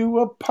into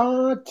a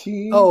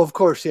party. Oh, of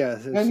course, yeah.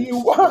 And you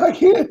walk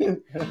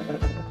in.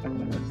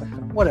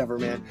 Whatever,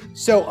 man.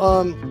 So,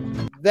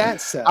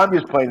 that said, I'm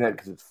just playing that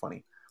because it's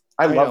funny.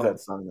 I love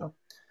that song, though.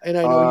 And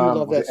I know you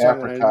love that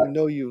song, and I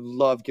know you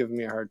love giving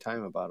me a hard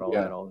time about all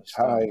this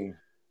stuff.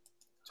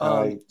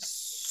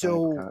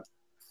 So,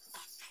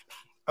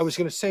 I was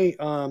going to say,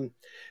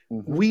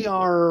 we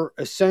are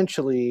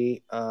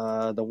essentially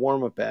the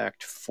warm-up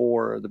act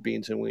for the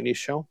Beans and Weenies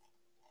show.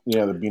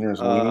 Yeah, the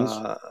Beaners and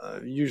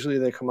Weenies. Usually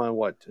they come on,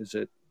 what is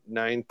it,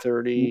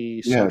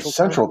 9:30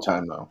 Central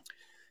time, though.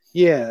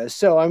 Yeah.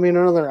 So I mean,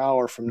 another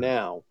hour from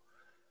now,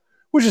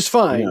 which is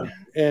fine,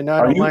 and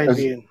I don't mind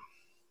being.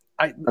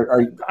 I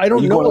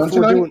don't know if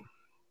we're doing.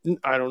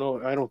 I don't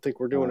know. I don't think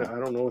we're doing it. I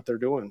don't know what they're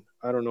doing.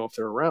 I don't know if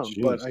they're around,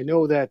 but I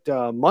know that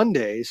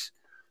Mondays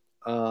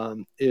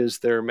is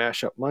their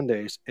Mashup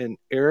Mondays. And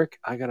Eric,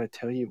 I gotta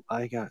tell you,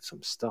 I got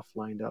some stuff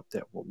lined up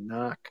that will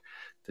knock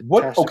the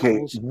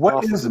testicles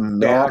what is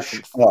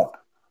mash up?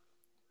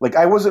 Like,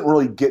 I wasn't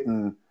really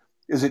getting.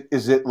 Is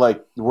it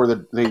like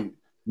where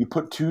you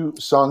put two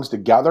songs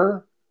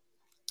together?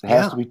 It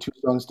has to be two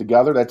songs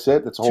together. That's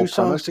it. That's the whole two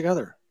songs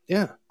together.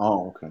 Yeah.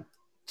 Oh, okay.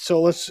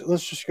 So let's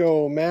just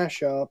go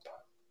mashup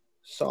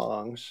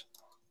songs.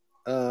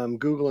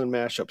 Googling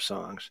mashup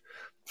songs.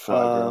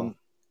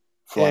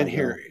 And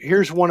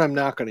here's one I'm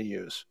not going to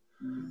use,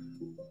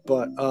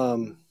 but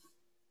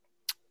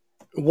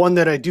one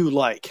that I do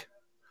like.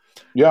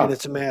 Yeah. And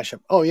it's a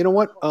mashup. Oh, you know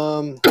what?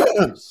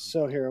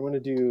 So here I'm going to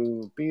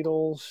do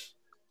Beatles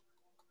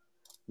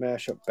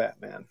mashup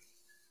Batman.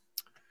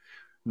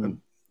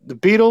 The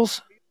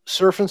Beatles,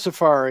 Surfing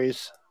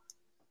Safaris,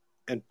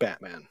 and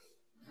Batman.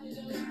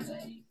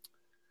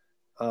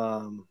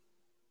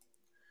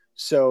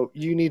 So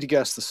you need to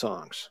guess the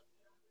songs.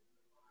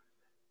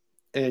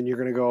 And you're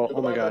going to go,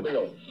 oh my God.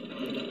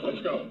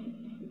 Let's go.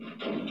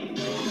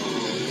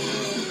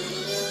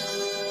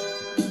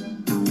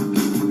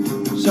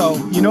 So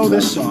you know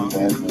this song.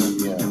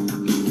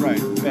 Batman, right,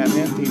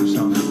 Batman theme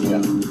song.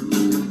 Yeah.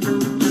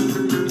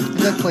 And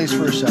that plays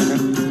for a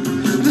second.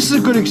 This is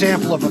a good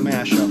example of a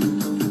mashup.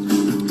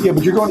 Yeah,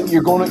 but you're going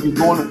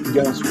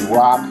against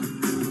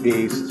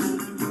rock-based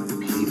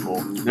people.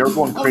 They're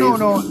going crazy. Oh,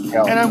 no.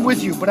 And I'm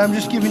with you, but I'm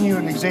just giving you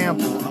an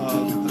example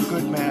of a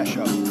good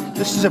mashup.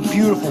 This is a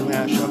beautiful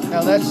mashup.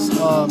 Now that's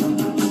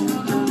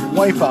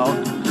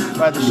Wipeout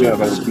by the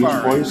Surfing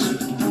Safaris.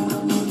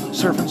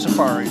 Surfing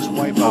Safaris,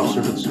 Wipeout.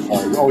 Surfing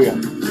Safaris. Oh yeah.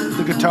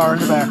 The guitar in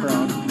the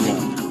background. Yeah.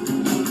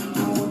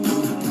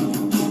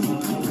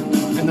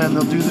 And then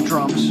they'll do the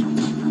drums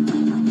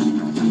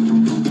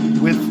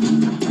with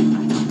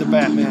the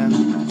Batman.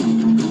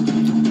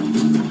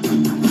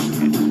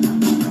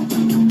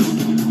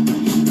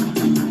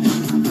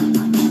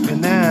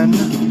 And then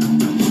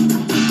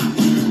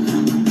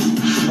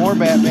more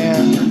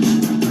Batman,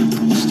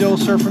 still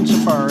Surfing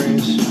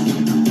Safaris,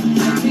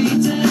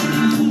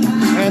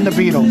 and the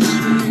Beatles.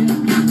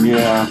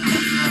 Yeah.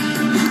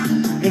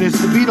 And it's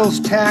the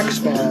Beatles tax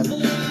band.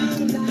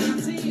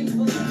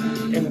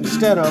 And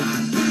instead of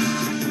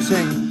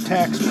saying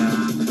tax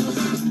man,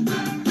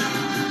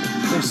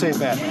 they say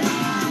Batman.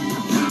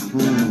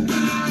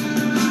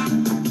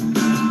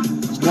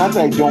 It's not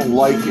that I don't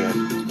like it.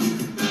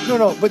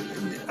 No, but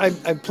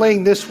I'm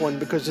playing this one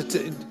because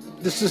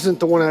this isn't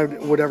the one I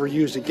would ever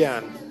use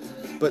again.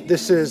 But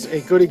this is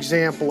a good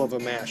example of a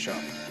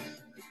mashup.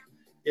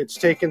 It's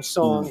taking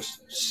songs,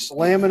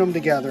 slamming them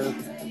together,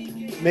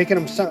 making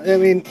them sound. I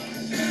mean,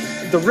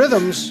 the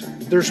rhythms,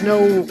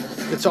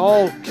 it's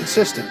all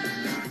consistent,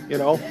 you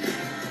know?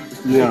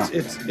 Yeah.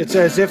 It's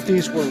as if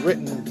these were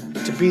written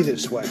to be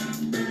this way,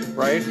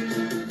 right?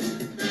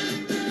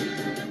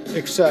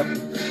 Except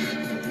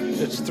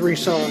it's three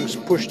songs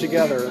pushed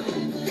together.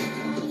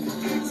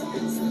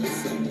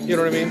 You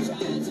know what I mean?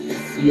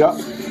 Yeah.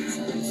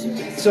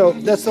 So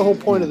that's the whole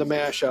point of the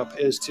mashup,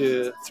 is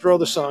to throw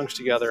the songs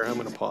together. I'm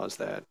going to pause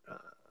that,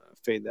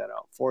 fade that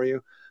out for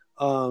you.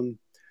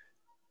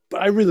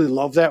 But I really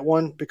love that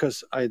one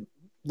because I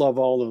love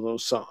all of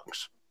those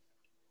songs.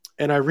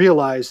 And I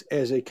realized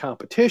as a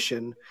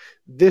competition,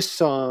 this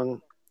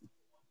song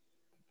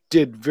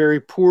did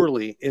very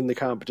poorly in the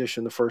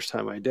competition the first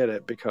time I did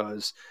it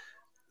because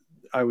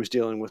I was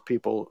dealing with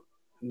people.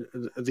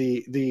 What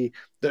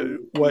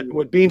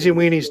Beans and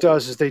Weenies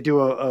does is they do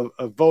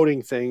a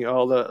voting thing.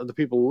 All the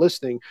people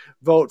listening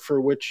vote for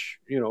which,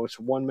 it's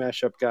one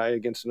mashup guy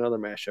against another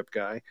mashup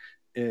guy,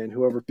 and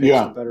whoever picks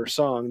a better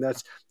song,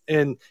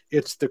 and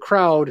it's the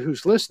crowd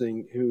who's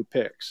listening who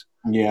picks.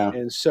 Yeah.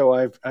 And so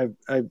I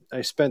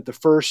spent the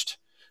first.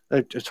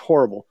 It's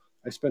horrible.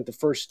 I spent the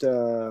first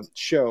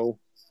show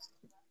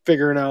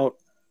figuring out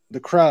the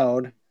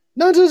crowd.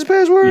 Nonsense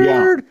password.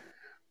 Yeah.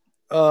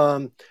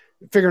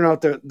 Figuring out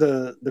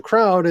the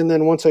crowd, and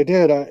then once I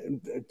did,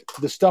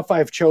 the stuff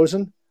I've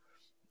chosen,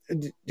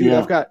 dude,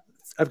 I've got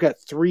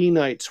 3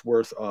 nights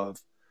worth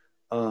of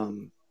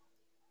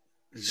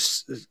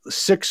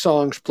 6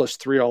 songs plus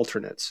 3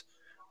 alternates.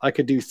 I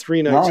could do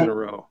 3 nights in a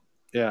row.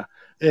 Yeah,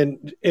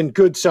 and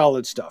good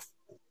solid stuff,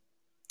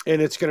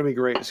 and it's gonna be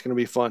great. It's gonna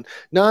be fun.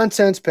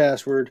 Nonsense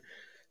password,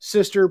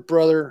 sister,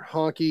 brother,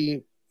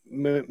 honky,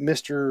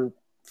 Mr.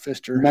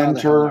 Fister,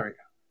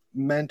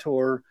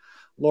 mentor.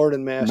 Lord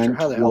and Master,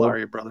 how the hell are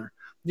you, brother?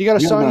 You got a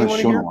song you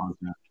want to hear?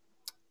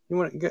 You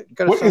want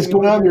got what is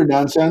going on here?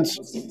 Nonsense.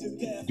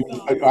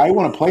 I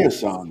want to play a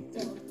song.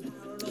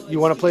 You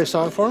want to play a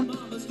song for him?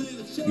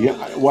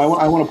 Yeah. Well,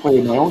 I want to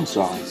play my own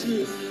song.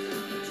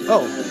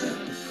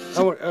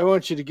 Oh, I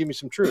want you to give me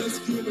some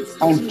truth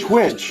on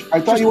Twitch.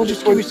 I thought you would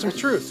just give me some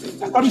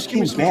truth. I thought you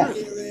came back.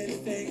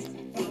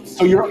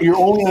 So you're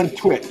only on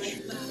Twitch.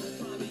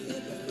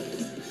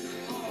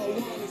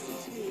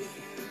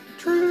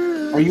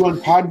 Are you on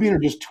Podbean or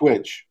just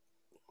Twitch?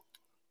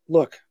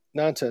 Look,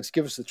 nonsense.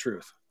 Give us the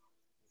truth.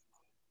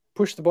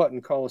 Push the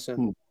button. Call us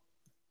in.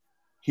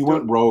 He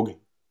went rogue.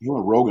 He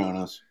went rogue on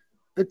us.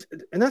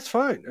 And that's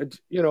fine.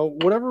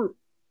 Whatever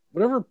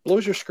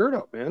blows your skirt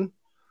up, man.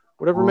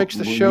 Whatever makes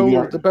the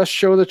show the best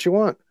show that you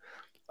want.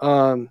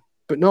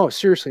 But no,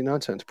 seriously,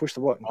 nonsense. Push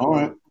the button. All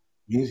right.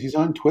 He's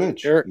on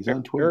Twitch. He's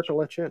on Twitch. Eric will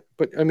let you in.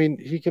 But I mean,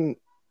 you can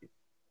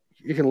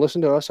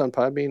listen to us on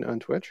Podbean on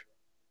Twitch.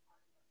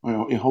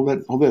 Well, hold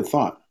that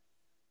thought.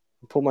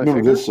 Pull my Remember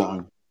finger. This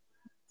song.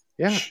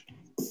 Yeah.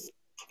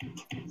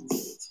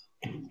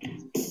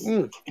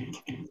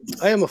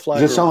 I am a fly.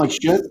 Does that sound like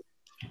shit?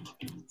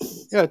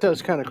 Yeah, it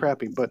does. Kind of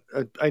crappy, but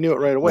I knew it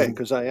right away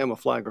because I am a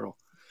fly girl.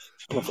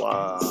 I'm a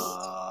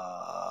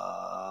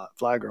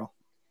fly girl.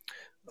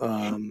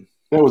 That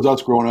was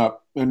us growing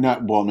up, and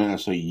not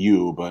necessarily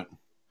you, but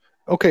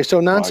okay. So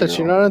nonsense.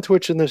 You're not on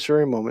Twitch in this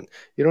very moment.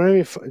 You don't have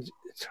any fun.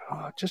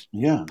 Just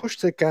push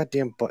the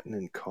goddamn button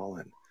and call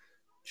in.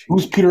 Jeez.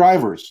 Who's Peter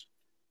Ivers?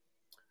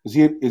 Is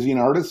he an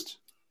artist?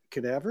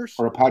 Cadavers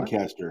or a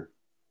podcaster?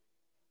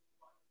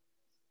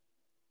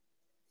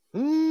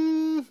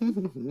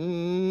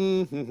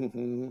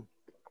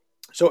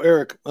 So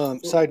Eric,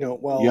 side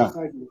note,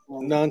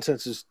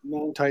 nonsense is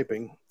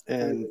typing,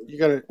 and you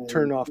got to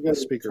turn off the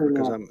speaker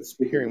because I'm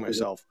hearing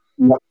myself.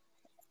 Yep.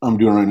 I'm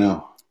doing it right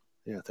now.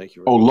 Yeah, thank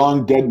you.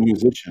 Long dead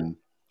musician.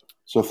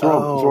 So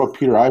throw a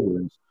Peter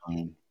Ivers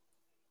in.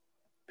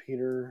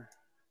 Peter.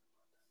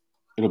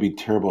 It'll be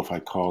terrible if I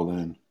call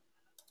in.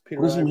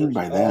 Peter what does he mean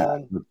by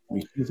that?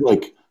 He's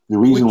like the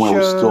Which, reason why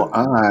we're still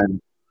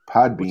on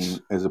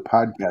Podbean as a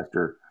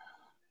podcaster.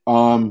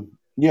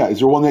 Yeah, is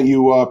there one that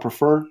you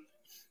prefer?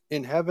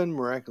 In Heaven,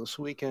 Miraculous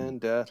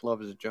Weekend, Death,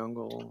 Love is a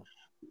Jungle.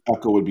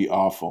 Echo would be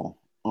awful.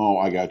 Oh,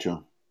 I got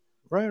you.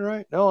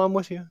 Right. No, I'm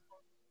with you.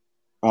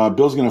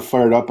 Bill's going to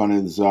fire it up on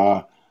his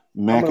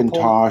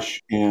Macintosh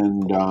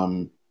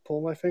and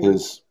pull my finger.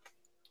 His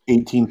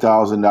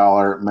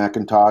 $18,000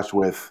 Macintosh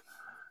with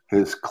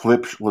his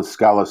clipless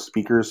Scala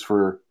speakers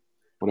for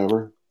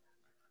whatever.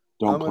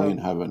 Don't play in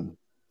Heaven.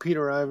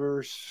 Peter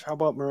Ivers. How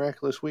about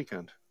Miraculous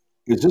Weekend?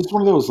 Is this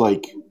one of those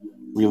like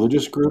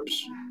religious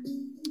groups?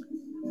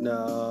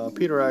 No,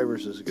 Peter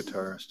Ivers is a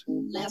guitarist.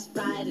 Last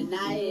Friday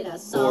night I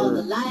saw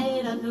the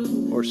light I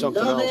knew. Or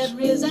something else.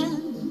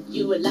 Risen.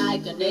 You were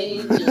like an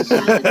angel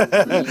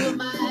shining through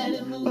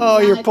mighty moon. Oh,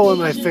 you're pulling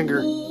my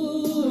finger.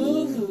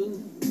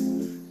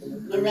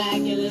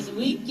 Miraculous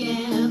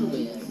Weekend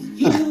with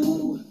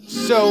you.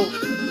 So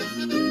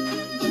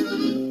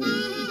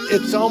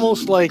it's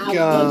almost like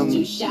I was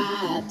too shy.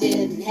 I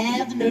didn't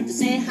have the nerve to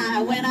say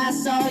hi when I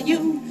saw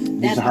you.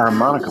 He's a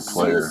harmonica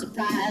player. So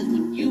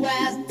when you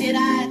asked, did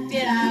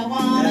I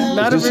wanna?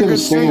 Not a very good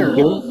singer.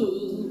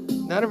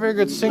 Not a very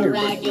good singer,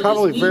 but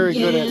probably very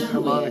good at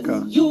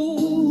harmonica.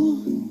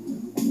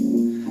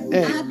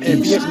 And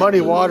if you get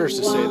Muddy Waters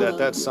to say that,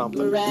 that's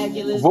something.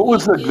 What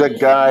was that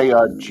guy,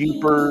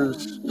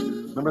 Jeepers?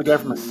 Remember the guy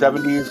from the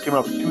 70s? Came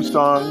out with 2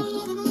 songs.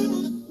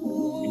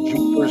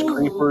 Jeepers,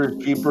 Creepers,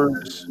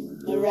 Jeepers.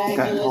 What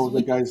the hell was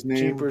that guy's name?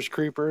 Jeepers,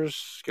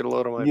 Creepers. Get a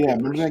load of my Yeah,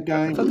 remember that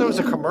guy? I thought that was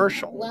a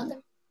commercial.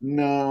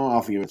 No,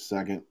 I'll think of it a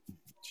second.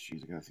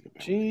 Jeez, I gotta think about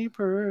it.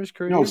 Jeepers,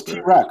 Creepers. No, it's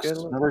T-Rex.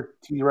 Remember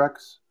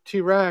T-Rex?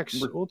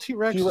 T-Rex. Well,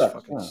 T-Rex is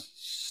fucking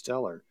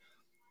stellar.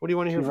 What do you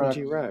want to hear from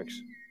T-Rex?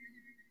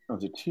 Oh,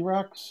 is it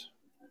T-Rex?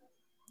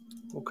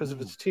 Well, because if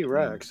it's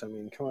T-Rex, I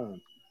mean, come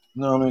on.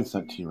 No, I mean, it's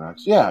not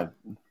T-Rex. Yeah.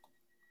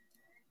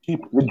 The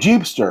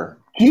Jeepster.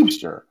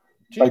 Jeepster.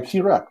 By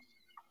T-Rex.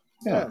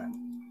 Yeah.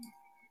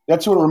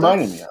 That's what it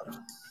reminded me of.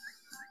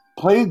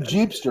 Play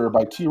Jeepster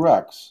by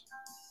T-Rex.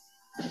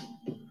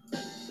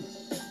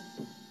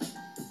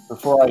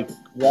 Before I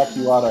whack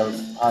you out of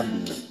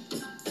Podbean.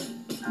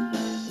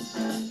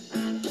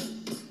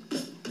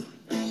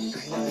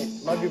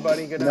 Love you,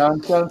 buddy. Good night.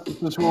 Nonsense.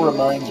 This is who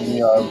reminds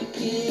me of.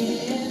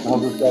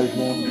 What's this guy's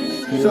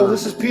name? Peter. So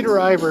this is Peter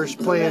Ivers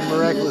playing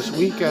Miraculous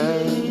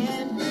Weekend.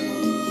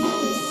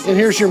 And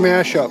here's your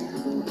mashup.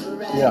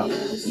 Yeah.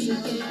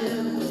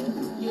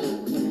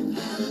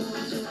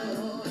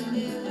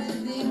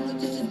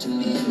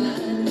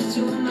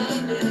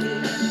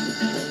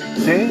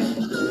 See?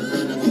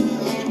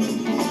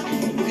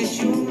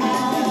 This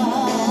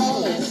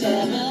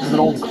is an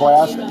old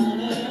classic.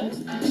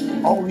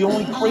 Oh, the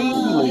only crazy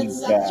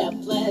lady's back.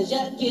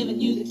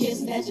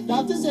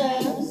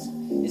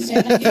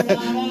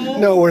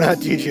 No, we're not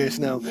DJs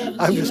now.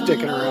 I'm just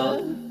dicking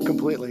around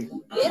completely.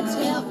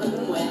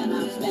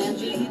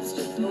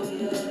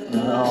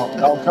 No,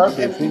 Al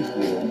Carpenter thinks to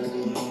you.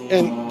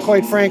 And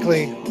quite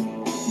frankly,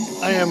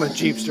 I am a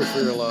Jeepster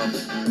for your love.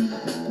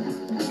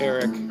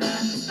 Eric.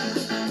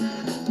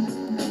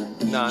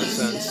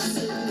 Nonsense.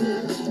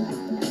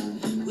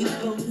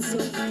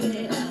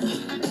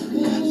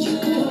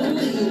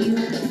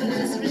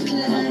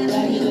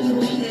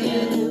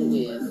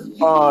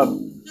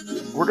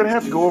 We're gonna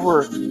have to go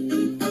over.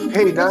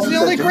 Hey, that's the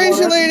only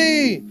crazy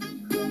lady.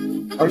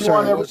 Are you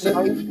on every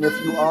night?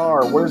 If you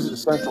are, where's the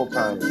Central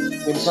Time?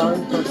 Same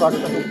time? 10 o'clock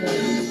Central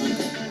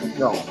Time?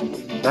 No,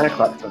 9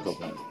 o'clock Central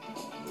Time.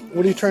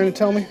 What are you trying to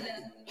tell me?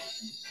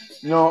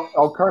 No,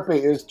 El Carpe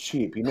is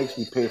cheap. He makes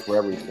me pay for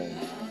everything.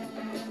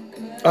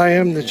 I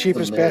am the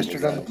cheapest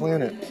bastard on the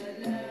planet.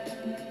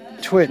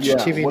 Twitch, Yeah,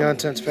 TV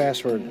nonsense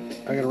password.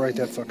 I gotta write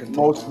that fucking thing.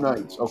 Most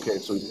nights. Okay,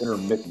 so he's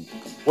intermittent.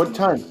 What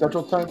time?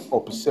 Central time? Oh,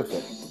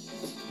 Pacific.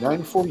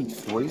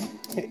 9:43?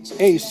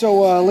 Hey,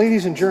 so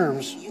ladies and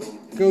germs,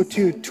 go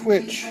to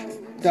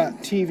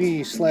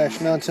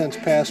twitch.tv/nonsense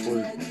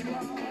password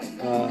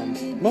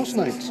most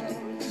nights.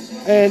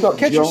 And What's up,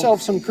 catch Joe? yourself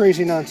some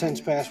crazy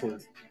nonsense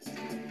password.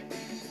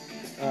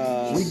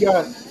 We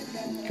got...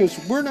 Because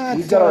we're not...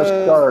 We got our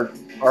start.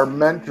 Our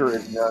mentor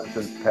is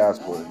Nonsense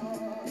Password.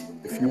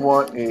 If you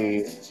want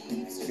a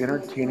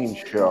entertaining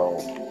show,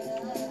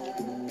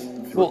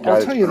 well,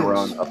 I'll tell you this.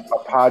 Around, a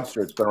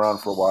podster that's been around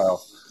for a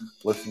while,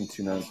 listen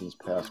to Nonsense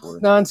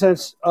Password.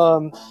 Nonsense.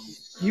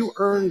 You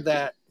earned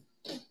that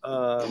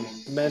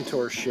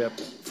mentorship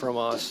from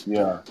us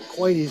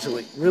quite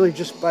easily. Really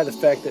just by the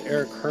fact that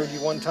Eric heard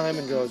you one time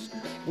and goes,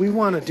 we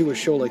want to do a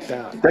show like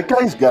that. That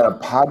guy's got a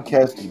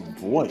podcasting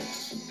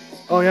voice.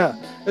 Oh, yeah.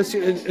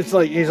 It's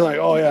like, he's like,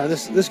 oh, yeah,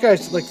 this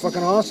guy's like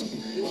fucking awesome.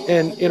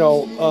 And, you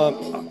know,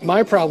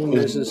 my problem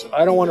is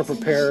I don't want to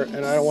prepare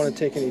and I don't want to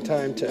take any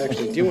time to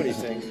actually do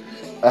anything.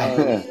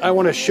 I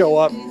want to show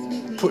up,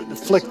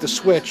 flick the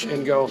switch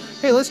and go,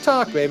 hey, let's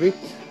talk, baby.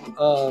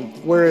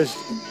 Whereas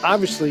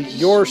obviously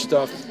your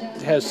stuff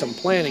has some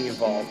planning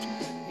involved.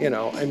 You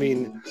know, I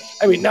mean,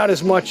 not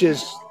as much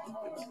as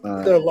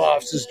the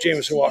lofts as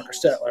Jameson, Walker,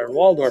 Statler, and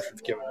Waldorf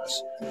have given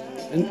us.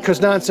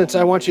 Because nonsense,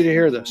 I want you to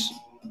hear this.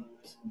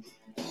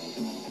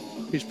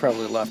 He's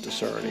probably left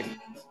us already.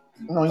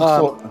 No, he's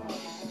still...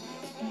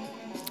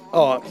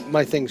 Oh,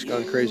 my thing's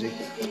gone crazy.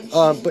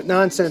 But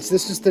nonsense,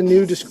 this is the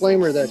new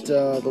disclaimer that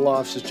the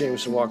lofts as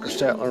Jameson, Walker,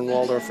 Statler, and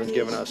Waldorf have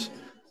given us.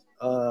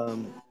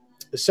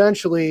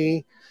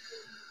 Essentially,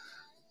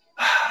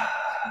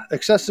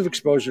 excessive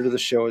exposure to the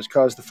show has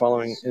caused the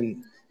following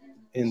in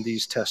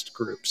these test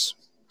groups.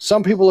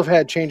 Some people have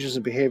had changes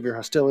in behavior,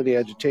 hostility,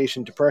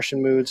 agitation,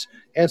 depression moods,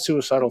 and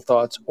suicidal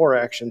thoughts or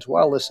actions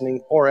while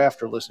listening or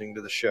after listening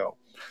to the show.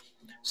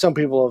 Some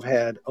people have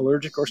had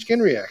allergic or skin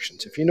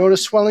reactions. If you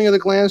notice swelling of the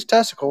glands,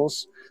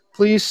 testicles,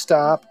 please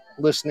stop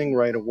listening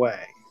right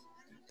away.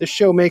 This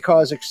show may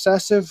cause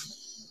excessive,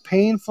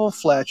 painful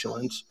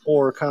flatulence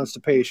or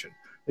constipation.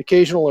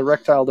 Occasional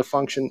erectile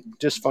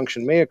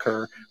dysfunction may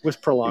occur with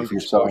prolonged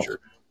exposure.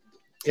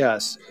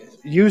 Yes.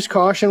 Use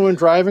caution when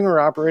driving or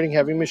operating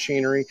heavy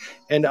machinery,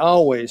 and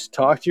always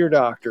talk to your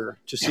doctor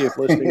to see if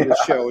listening to the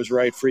show is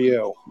right for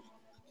you.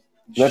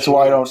 That's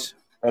why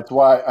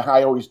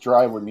I always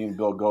drive when me and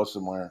Bill go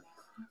somewhere.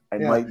 I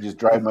might just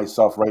drive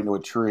myself right into a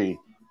tree.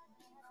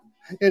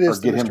 It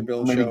is the Mr.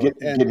 Bill show.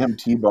 Get him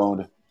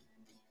T-boned.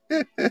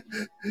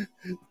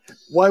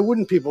 Why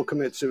wouldn't people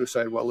commit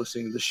suicide while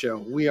listening to the show?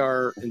 We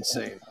are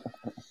insane.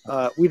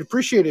 We'd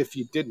appreciate it if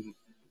you didn't.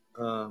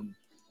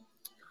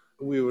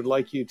 We would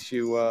like you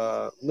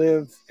to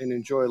live and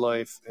enjoy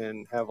life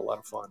and have a lot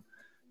of fun.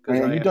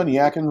 Have you done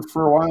yakking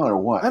for a while or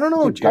what? I don't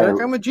know,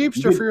 Derek. I'm a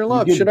Jeepster for your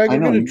love. Should I go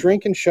get a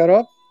drink and shut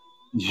up?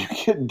 You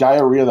get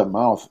diarrhea of the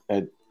mouth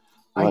at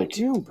I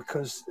do,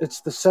 because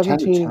it's the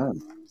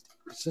 17.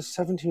 It's the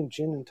 17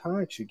 gin and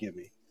tonics you give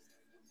me.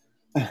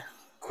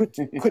 Quit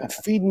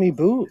feeding me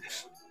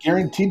booze.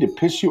 Guaranteed to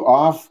piss you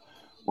off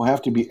will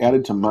have to be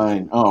added to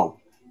mine. Oh.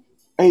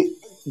 Hey,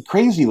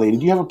 crazy lady,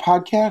 do you have a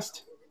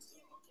podcast?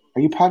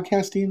 Are you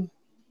podcasting?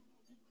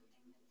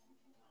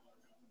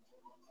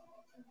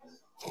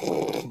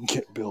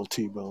 Get Bill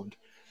T-boned.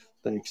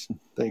 Thanks,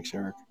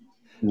 Eric.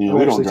 Yeah,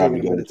 we don't drive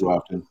together too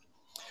often.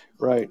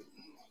 Right.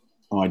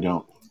 Oh, I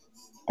don't.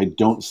 I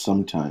don't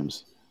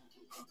sometimes.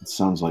 It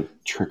sounds like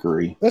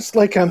trickery. That's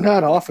like I'm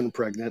not often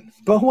pregnant,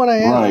 but when I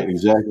am. Right,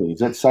 exactly. Is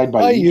that side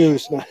by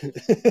each?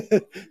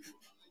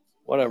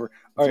 Whatever.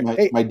 All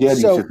right. My dad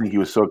used to think he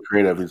was so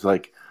creative. He's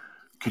like,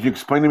 could you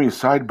explain to me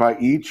side by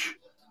each?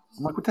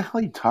 I'm like, what the hell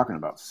are you talking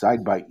about?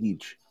 Side by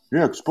each?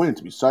 Yeah, explain it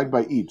to me. Side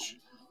by each.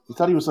 He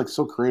thought he was like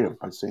so creative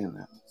by saying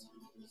that.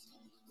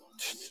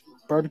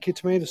 Barbecue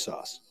tomato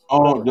sauce.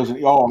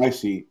 Oh, I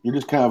see. You're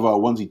just kind of a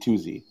onesie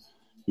twosie.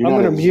 I'm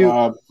going to mute.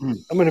 I'm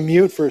going to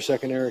mute for a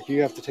second, Eric.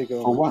 You have to take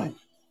over. Oh, why?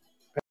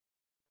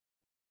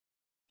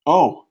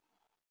 Oh,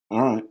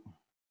 all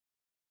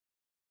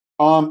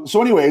right.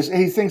 So, anyways,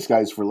 hey, thanks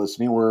guys for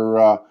listening.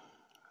 We're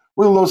the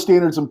Low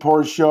Standards and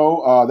Pours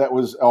show. That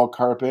was El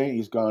Carpe.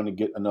 He's gone to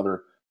get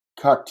another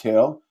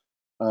cocktail.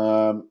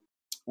 When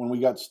we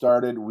got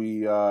started,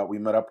 we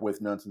met up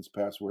with Nonsense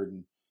Password,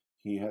 and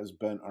he has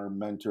been our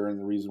mentor. And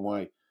the reason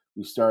why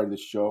we started the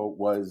show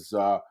was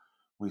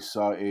we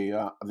saw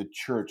the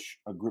Church,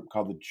 a group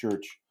called the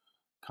Church,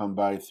 come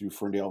by through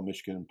Ferndale,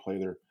 Michigan, and play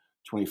their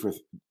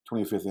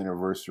 25th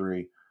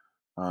anniversary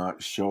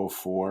show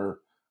for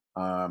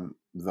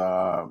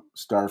the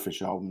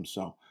Starfish album.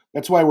 So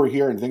that's why we're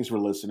here, and thanks for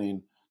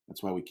listening.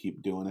 That's why we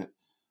keep doing it.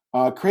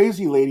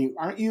 Crazy lady,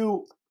 aren't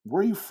you?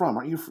 Where are you from?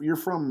 You're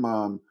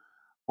from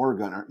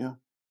Oregon, aren't you?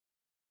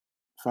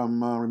 If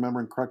I'm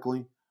remembering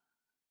correctly,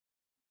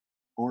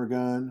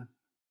 Oregon.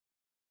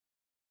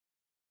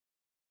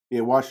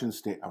 Yeah, Washington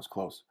State. I was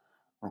close.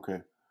 Okay.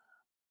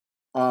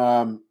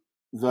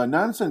 The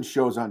Nonsense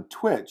Show's on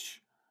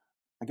Twitch.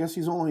 I guess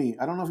I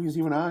don't know if he's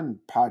even on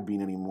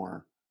Podbean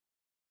anymore.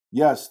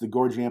 Yes, the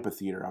Gorge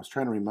Amphitheater. I was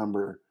trying to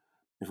remember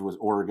if it was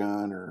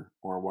Oregon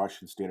or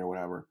Washington State or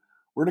whatever.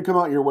 We're going to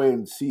come out your way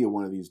and see you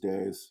one of these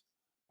days.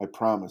 I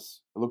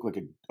promise. It looked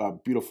like a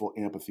beautiful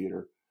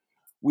amphitheater.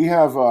 We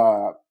have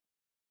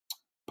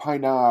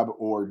Pine Knob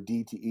or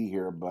DTE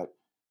here, but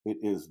it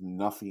is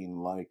nothing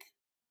like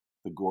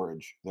the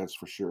Gorge. That's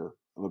for sure.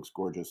 It looks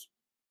gorgeous.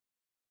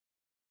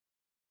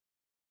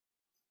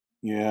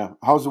 Yeah.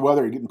 How's the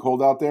weather? Are you getting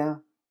cold out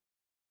there?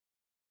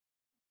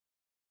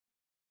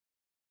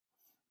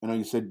 I know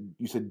you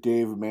said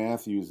Dave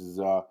Matthews is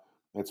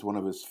that's one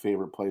of his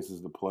favorite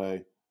places to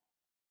play.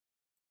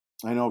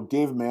 I know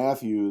Dave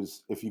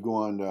Matthews, if you go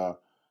on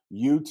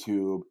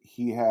YouTube,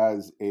 he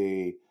has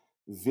a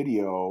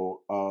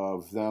video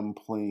of them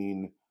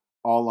playing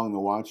All Along the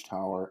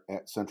Watchtower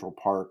at Central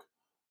Park.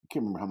 I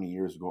can't remember how many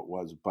years ago it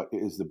was, but it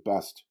is the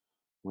best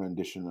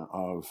rendition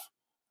of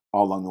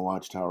All Along the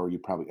Watchtower you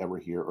probably ever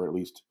hear, or at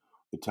least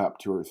the top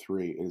 2 or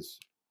 3 is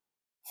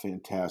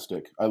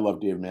fantastic. I love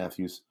Dave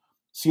Matthews.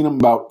 Seen him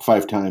about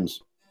 5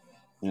 times,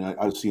 and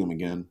I'll see him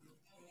again.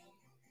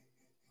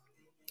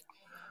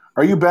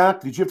 Are you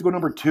back? Did you have to go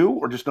number 2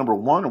 or just number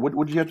 1, or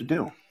what did you have to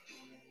do?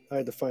 I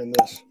had to find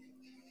this.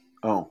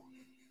 Oh,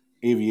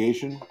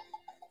 Aviation.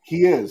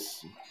 He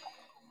is.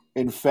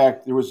 In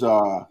fact, there was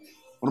one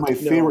of my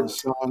favorite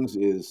songs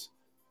is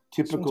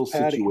Typical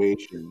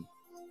Situation.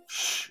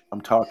 Shh,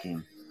 I'm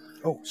talking.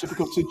 Oh,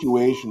 Typical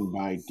Situation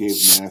by Dave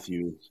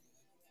Matthews.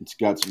 It's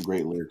got some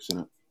great lyrics in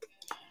it.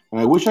 And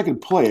I wish I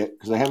could play it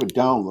because I have it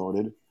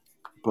downloaded,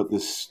 but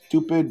this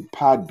stupid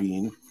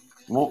Podbean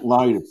won't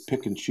allow you to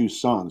pick and choose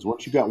songs.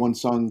 Once you got one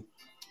song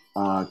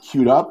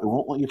queued up, it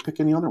won't let you pick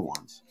any other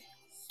ones.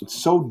 It's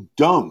so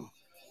dumb.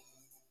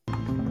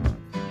 But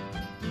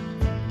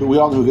we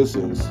all know who this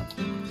is.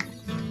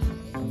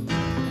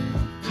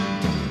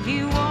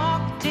 You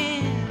walked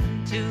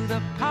into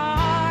the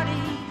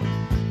party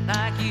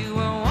like you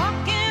were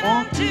walking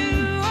onto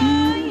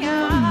a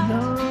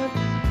yacht.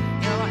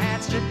 Your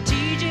hat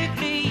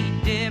strategically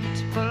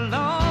dipped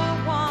below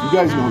one. You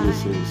guys know who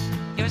this is.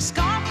 She's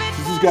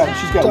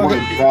got one of the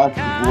best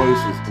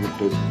voices in the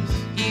business.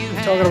 You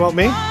talking about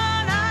me?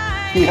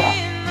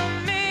 Yeah.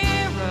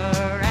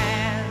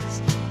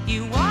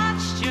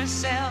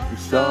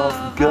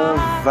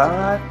 Gavot. I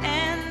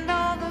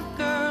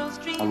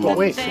love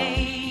this song.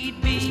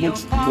 This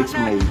makes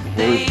my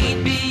hair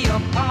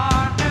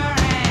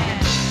raise.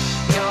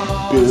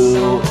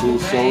 Bill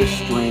is so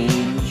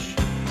strange.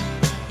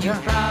 Yeah.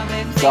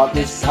 Thought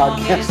this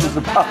podcast is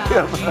about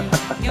him.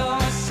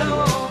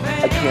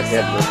 I can't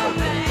have this like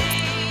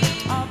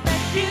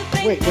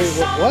that. Wait,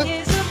 what?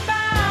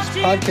 This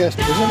podcast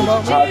isn't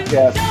about me? This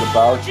podcast is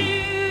about you.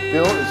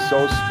 Bill is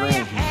so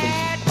strange. He thinks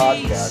his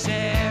podcast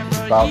is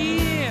about you.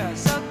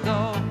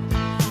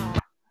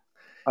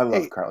 I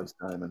love Carly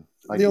Simon.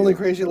 The only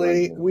crazy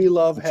lady. We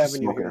love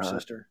having you here,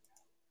 sister.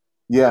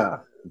 Yeah.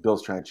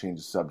 Bill's trying to change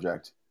the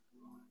subject.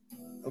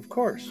 Of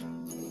course.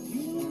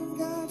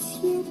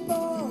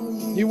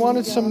 You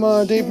wanted some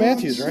Dave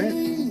Matthews, right?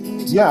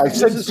 Yeah, I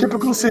said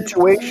typical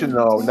situation,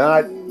 though,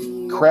 not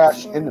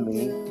crash into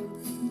me.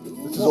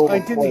 This is I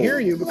didn't hear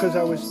you because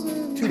I was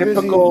too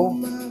typical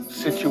busy.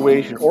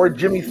 Situation. Or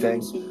Jimmy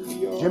thing.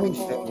 Jimmy's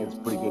thing is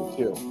pretty good,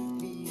 too.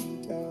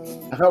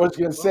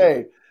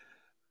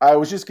 I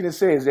was just going to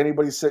say, is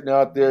anybody sitting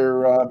out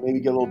there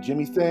maybe get a little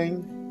Jimmy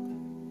thing?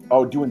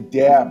 Oh, doing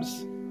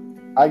dabs.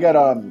 I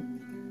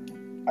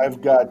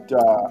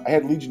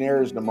had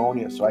Legionnaire's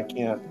pneumonia, so I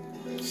can't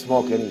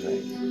smoke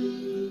anything.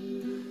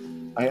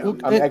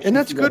 And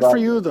that's good for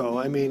you, though.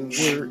 I mean,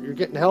 you're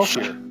getting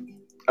healthier.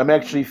 I'm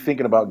actually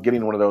thinking about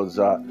getting one of those.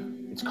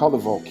 It's called a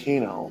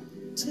Volcano,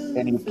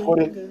 and you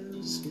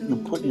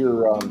put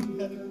your.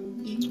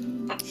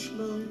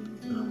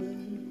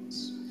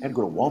 I had to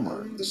go to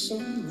Walmart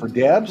for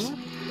dabs.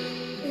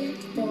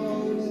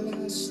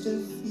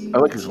 I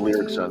like his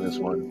lyrics on this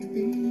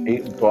one.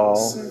 8 ball,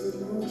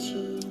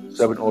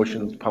 7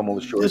 oceans, pummel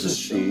the shores of the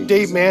sea. This is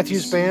Dave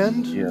Matthews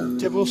Band. Yeah.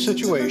 Typical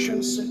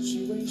Situation.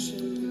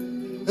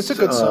 That's a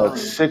good song.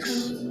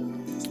 6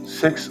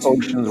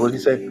 oceans. What did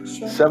he say?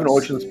 7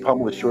 oceans,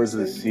 pummel the shores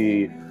of the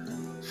sea.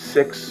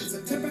 6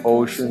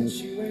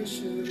 oceans.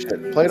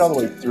 Shit. Play it all the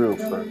way through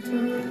for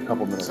a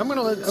couple minutes. I'm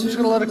just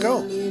gonna let it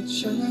go.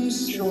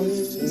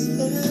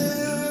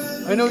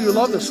 I know you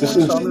love this one, so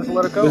I'm just gonna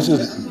let it go. This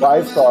is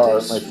by far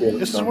my favorite.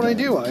 This is what I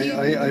do.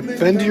 I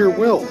bend to your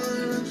will.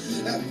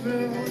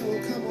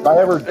 If I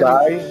ever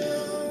die,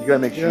 you gotta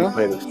make sure you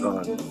play this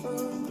song.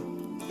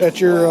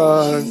 At your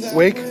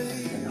wake?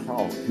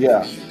 Oh,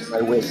 yeah.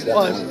 My wake.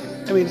 Well,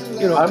 I mean,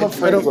 I'm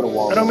afraid to go to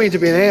Walmart. I don't mean to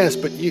be an ass,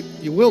 but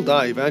you will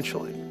die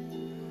eventually.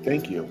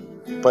 Thank you.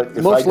 But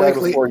if I die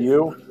before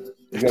you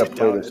gotta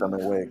play this on my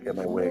wake. At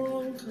my wake.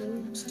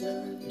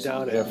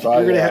 Doubt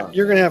it.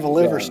 You're gonna have a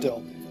liver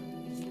still.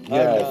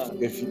 Yeah.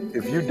 If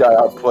you die,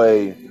 I'll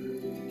play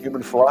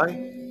Human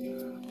Fly.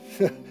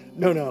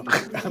 No.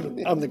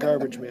 I'm the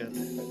garbage man.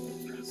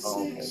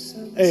 Oh, okay.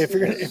 Hey, if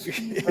you're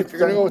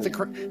gonna go with the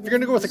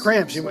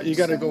cramps, you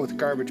got to go with the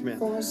garbage man.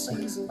 But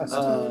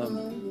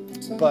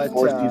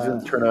Four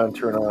seasons, turn on,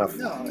 turn off.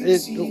 No,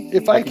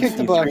 if I kick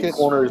the bucket, 3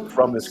 corners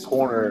from this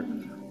corner.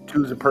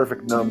 2 is a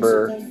perfect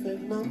number.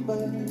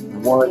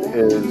 1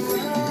 is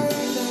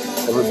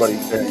everybody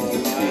there.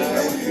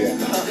 Yeah,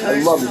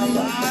 I love it.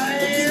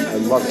 I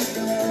love it.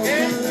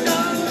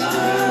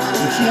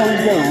 You see how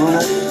he's gonna ruin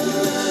it?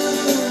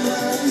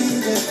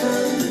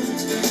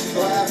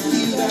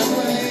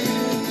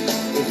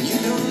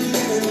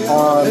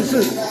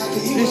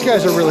 These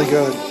guys are really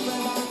good.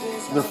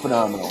 They're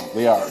phenomenal.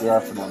 They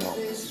are phenomenal.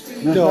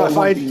 There's No, not if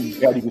one I- thing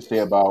bad you can say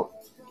about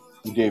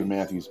the Dave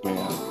Matthews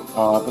Band.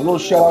 A little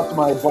shout out to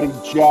my buddy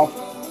Jeff,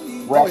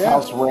 Rack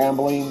House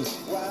Ramblings.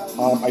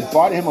 I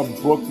bought him a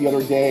book the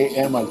other day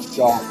and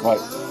myself,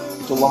 but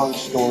it's a long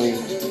story.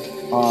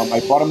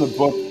 I bought him the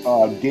book,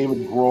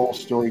 David Grohl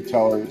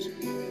Storytellers,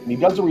 and he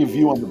does a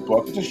review on the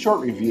book. It's a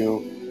short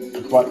review,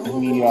 but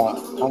he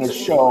on his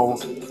show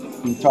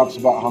he talks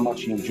about how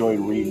much he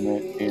enjoyed reading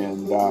it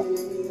and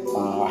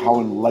how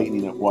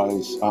enlightening it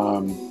was.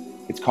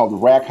 It's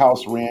called Rack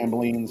House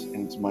Ramblings,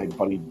 and it's my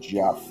buddy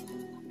Jeff.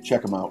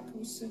 Check him out.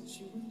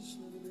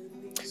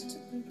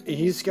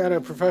 He's got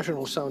a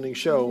professional sounding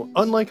show,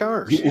 unlike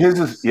ours.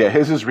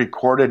 His is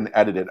recorded and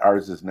edited.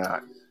 Ours is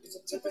not.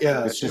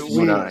 Yeah, it's just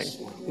you and I.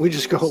 We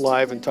just go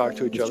live and talk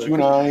to each other. You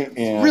and I,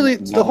 and really,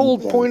 the whole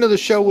point of the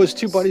show was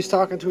two buddies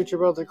talking to each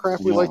other about the crap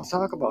we like to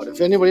talk about.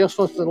 If anybody else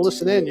wants to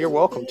listen in, you're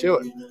welcome to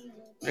it.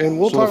 And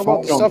we'll talk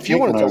about the stuff you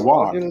want to talk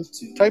about.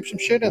 Type some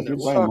shit in there.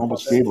 We'll buy a mobile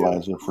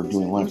stabilizer for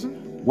doing lives.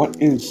 What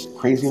is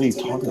Crazy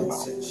Lady talking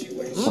about?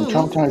 I'm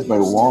traumatized by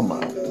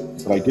Walmart,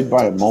 but I did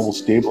buy a mobile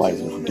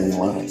stabilizer for doing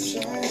lives.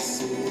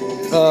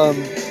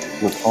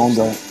 With phone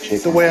don't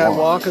shake. The Way I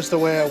Walk is the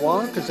Way I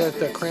Walk. Is that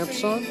the Cramp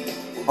song?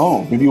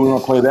 Oh, maybe we want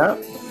to play that?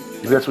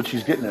 Maybe that's what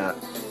she's getting at.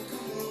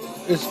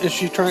 Is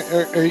she trying?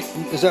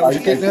 Is that what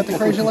you're getting at? The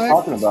Crazy Lady?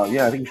 Talking about?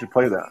 Yeah, I think you should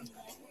play that.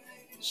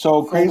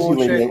 So Crazy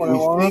Lady, we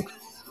think.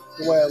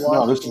 The Way I Walk.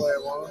 No, this the Way I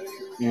Walk.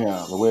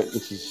 Yeah,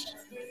 this is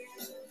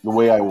The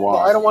Way I Walk.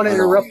 Well, I don't want to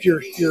interrupt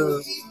your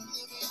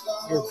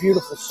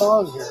beautiful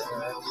song here,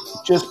 Eric.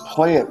 Just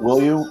play it,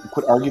 will you?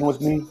 Quit arguing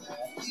with me.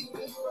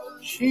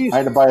 Jesus I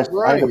had to buy a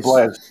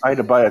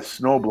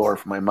snowblower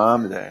for my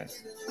mom today.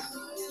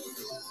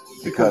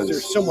 Because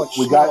there's so much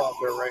snow out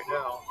there right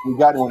now. We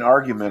got into an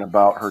argument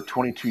about her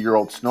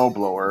 22-year-old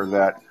snowblower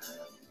that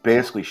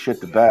basically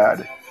shit the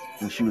bed,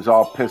 and she was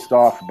all pissed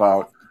off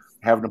about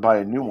having to buy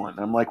a new one.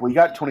 And I'm like, well, you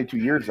got 22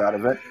 years out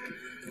of it.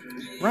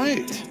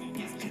 Right.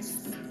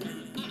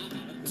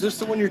 Is this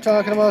the one you're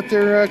talking about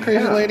there,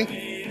 Crazy Lady?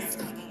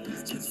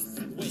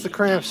 It's the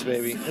Cramps,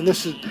 baby. And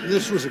this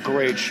was a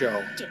great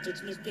show.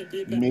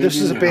 Maybe this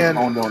is a band,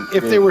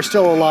 if they were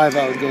still alive,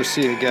 I would go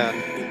see again.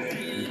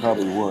 You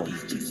probably would.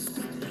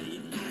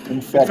 In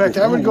fact,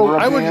 I would go.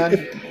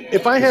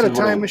 If I had a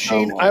time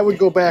machine, I would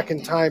go back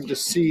in time to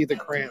see the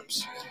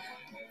Cramps,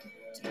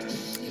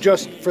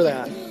 just for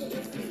that.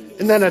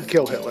 And then I'd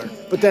kill Hitler.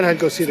 But then I'd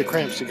go see the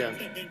Cramps again.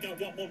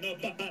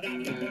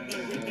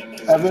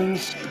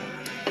 Evans,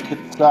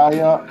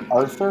 Keziah,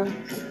 Arthur,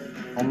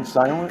 and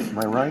Silent. Am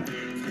I right?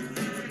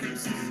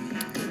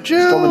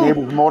 Jill. Still the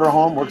neighbor's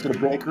motorhome. Works at a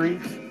bakery.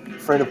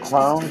 Afraid of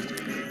clowns.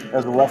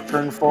 Has a left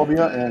turn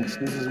phobia and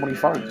sneezes when he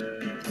farts.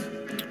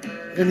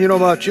 And you know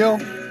about Jill?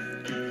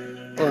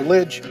 Or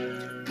Lidge,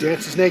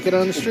 dances naked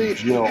on the street.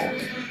 Jill.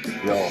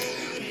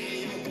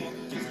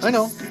 I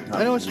know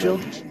it's Jill.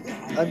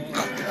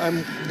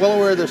 I'm well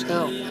aware of this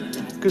now,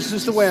 because this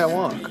is the way I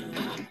walk.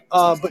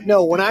 But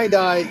no, when I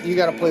die, you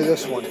got to play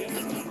this one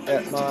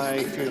at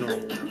my funeral.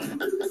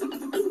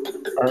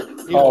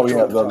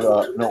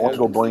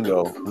 Oingo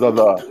Boingo.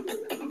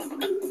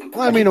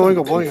 Well, I mean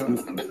Oingo Boingo.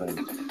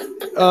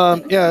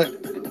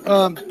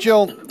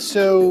 Jill.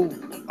 So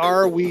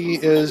we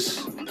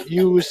is.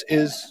 Use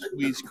is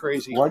we's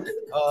crazy. What?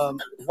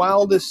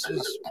 While this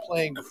is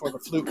playing before the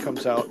flute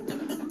comes out,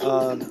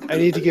 I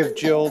need to give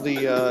Jill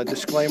the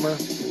disclaimer.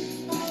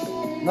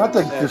 Not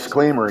the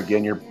disclaimer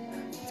again.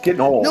 It's getting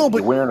old. No, but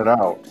you're wearing it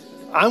out.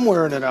 I'm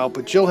wearing it out,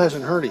 but Jill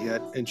hasn't heard it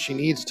yet, and she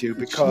needs to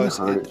because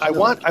I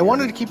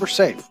wanted to keep her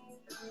safe.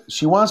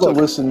 She wants to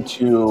listen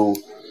to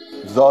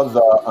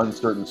the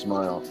Uncertain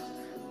Smile.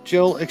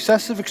 Jill,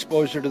 excessive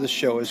exposure to the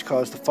show has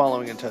caused the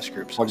following in test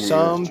groups.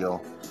 Jill.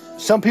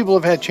 Some people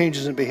have had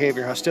changes in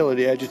behavior,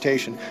 hostility,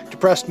 agitation,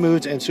 depressed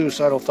moods, and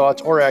suicidal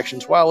thoughts or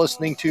actions while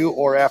listening to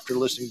or after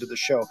listening to the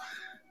show.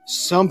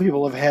 Some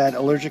people have had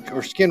allergic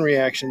or skin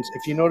reactions.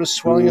 If you notice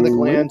swelling of the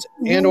glands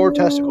and or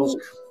testicles,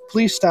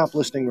 please stop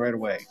listening right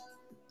away.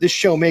 This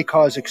show may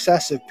cause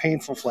excessive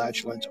painful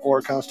flatulence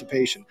or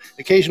constipation.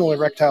 Occasional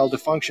erectile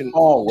dysfunction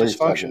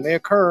may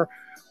occur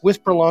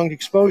with prolonged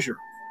exposure.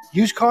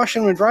 Use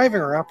caution when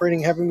driving or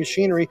operating heavy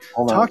machinery.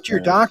 Talk to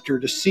your doctor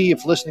to see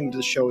if listening to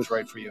the show is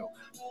right for you.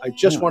 I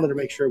just wanted to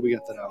make sure we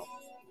get that out.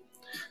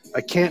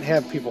 I can't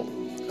have people.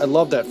 I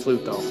love that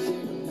flute, though.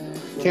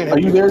 Are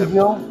you there,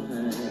 Jill?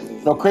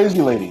 No, Crazy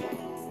Lady.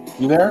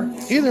 You there?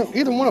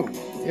 Either one of them.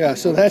 Yeah,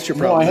 so that's your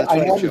problem. No, I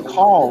had the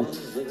calls.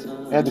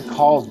 I had the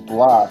calls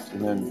blocked,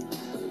 and then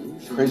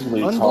Crazy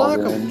Lady called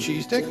in. Unblock them,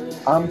 cheese dick.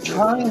 I'm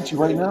trying to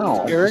right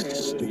now. Eric,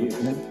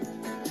 do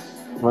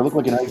I look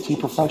like an IT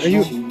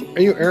professional?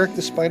 Are you Eric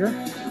the Spider?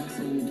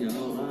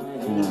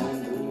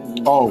 No.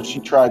 Oh, she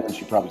tried and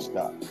she probably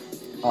stopped.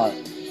 All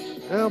right.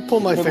 I'll pull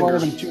my finger. Longer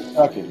than 2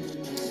 seconds.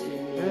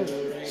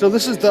 So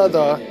this is the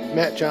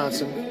Matt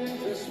Johnson,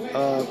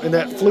 and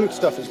that flute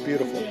stuff is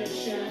beautiful.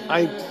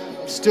 I'm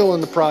still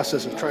in the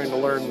process of trying to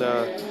learn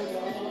the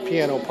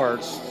piano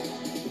parts,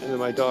 and then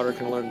my daughter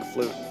can learn the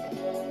flute.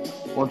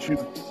 Won't you?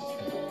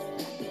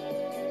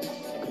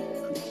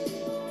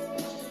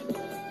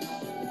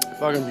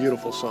 Fucking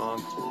beautiful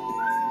song.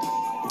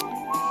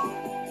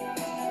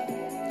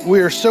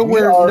 We're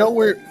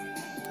nowhere.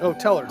 Oh,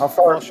 tell her. How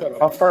far? I'll shut up.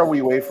 How far are we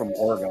away from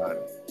Oregon?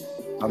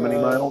 How many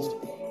miles?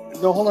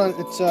 No, hold on.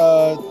 It's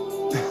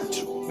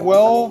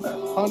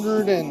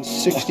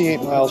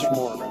 1,268 miles from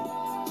Oregon.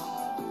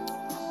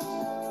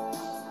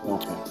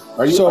 Okay.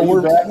 Are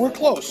you back? We're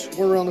close.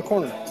 We're around the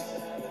corner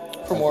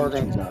from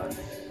Oregon.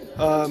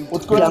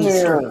 What's going on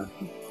there?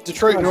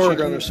 Detroit and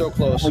Oregon are so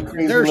close.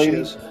 There she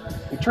is.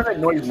 You turn that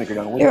noise maker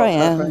down. Here I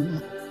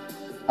am.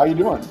 How you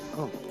doing?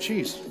 Oh,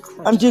 jeez.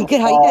 I'm doing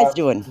good. How you guys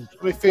doing?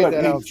 Let me fade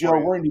that out. Joe,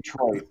 we're in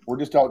Detroit. We're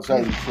just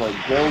outside Detroit.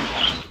 Go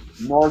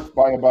north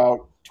by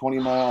about 20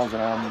 miles,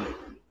 and I'm,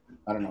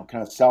 I don't know,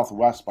 kind of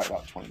southwest by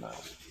about 20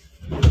 miles.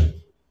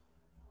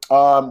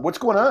 What's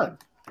going on?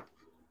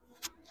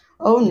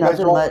 Oh,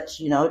 nothing much.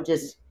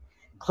 Just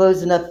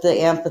closing up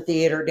the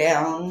amphitheater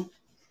down.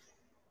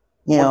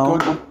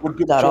 What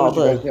good shows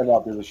you guys have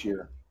out there this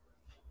year?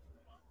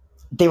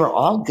 They were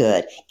all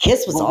good.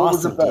 Kiss was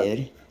awesome,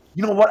 dude.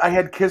 You know what? I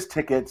had Kiss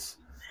tickets.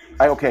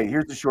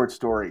 Here's the short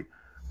story.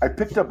 I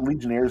picked up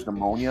Legionnaire's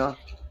pneumonia,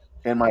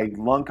 and my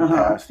lung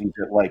capacity is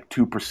at like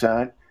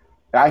 2%.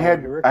 I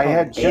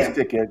had Kiss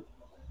ticket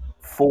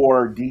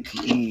for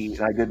DTE,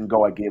 and I didn't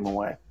go. I gave them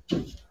away.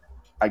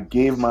 I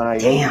gave my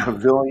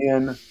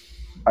pavilion.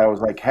 I was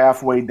like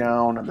halfway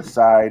down on the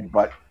side,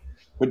 but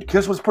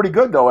Kiss was pretty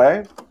good though,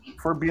 eh?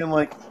 For being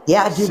like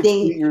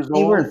 68 years old.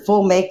 They were in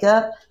full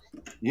makeup.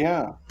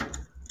 Yeah.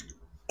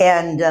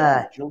 And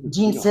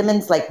Gene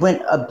Simmons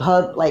went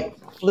above,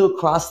 flew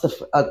across the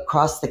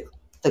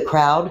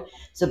crowd.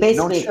 So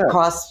basically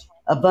across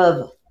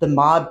above the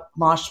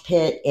mosh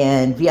pit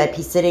and VIP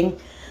sitting.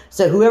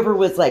 So whoever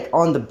was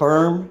on the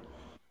berm,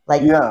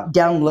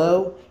 down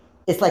low,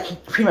 it's like he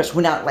pretty much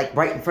went out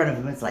right in front of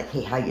him. It's like,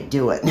 hey, how you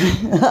doing?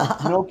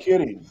 No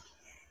kidding.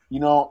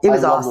 It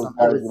was awesome.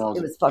 It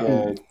was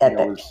fucking epic.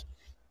 It was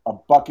a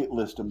bucket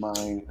list of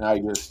mine,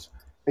 and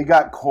it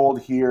got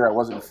cold here. I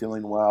wasn't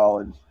feeling well,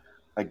 and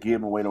I gave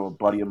him away to a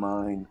buddy of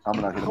mine. I'm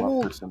gonna hit him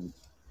up for some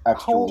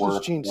extra work. How old is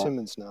Gene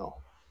Simmons now?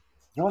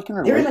 They're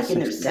in their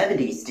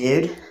 70s,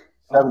 dude.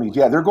 70s,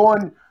 yeah. They're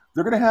gonna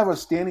have a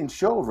standing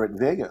show over at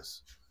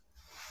Vegas.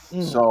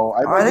 So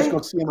I might just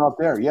go see him out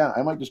there. Yeah,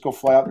 I might just go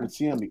fly out there and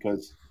see him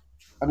because,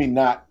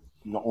 not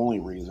the only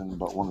reason,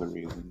 but one of the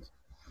reasons.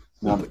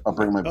 I'll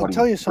bring my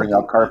buddy, bring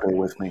out Carpe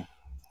with me.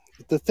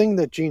 The thing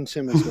that Gene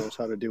Simmons knows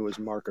how to do is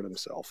market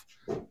himself.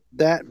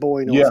 That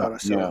boy knows how to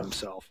sell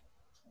himself.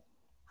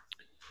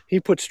 He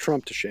puts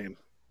Trump to shame.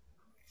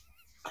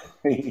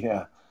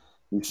 Yeah,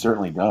 he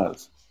certainly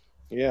does.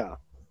 Yeah.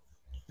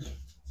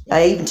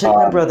 I even took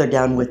my brother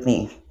down with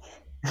me.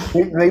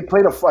 They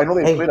played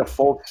played a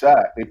full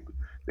set.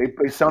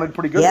 They sounded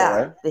pretty good,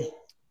 though,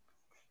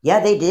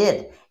 right? They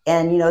did.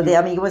 And,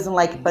 it wasn't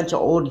like a bunch of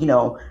old,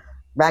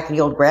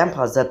 rackety old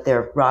grandpas up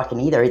there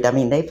rocking either. It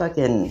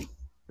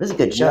was a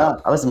good show. Yeah.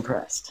 I was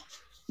impressed.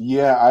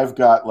 Yeah, I've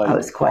got I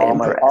was quite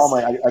impressed.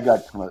 I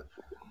got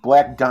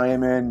Black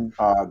Diamond,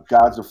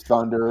 Gods of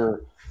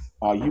Thunder,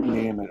 you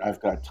name it. I've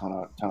got a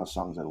ton of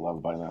songs I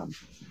love by them.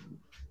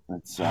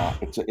 It's a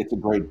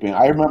great band.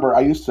 I remember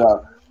I used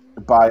to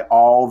buy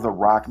all the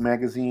rock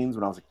magazines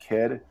when I was a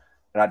kid,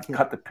 and I'd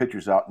cut the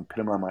pictures out and put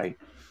them on my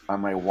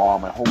wall.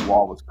 My whole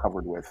wall was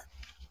covered with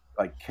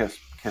Kiss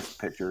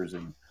pictures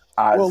and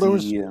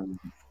Ozzy and.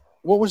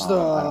 What was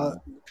the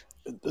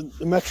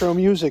Metro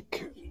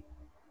Music?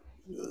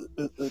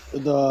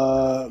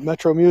 The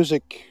Metro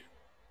Music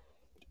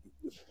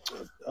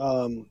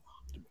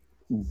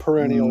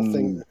perennial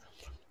thing,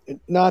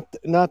 not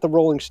the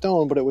Rolling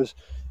Stone, but it was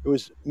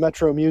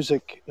Metro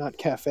Music, not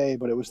Cafe,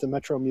 but it was the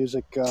Metro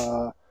Music.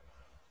 You're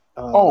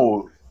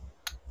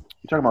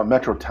talking about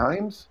Metro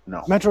Times?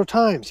 No, Metro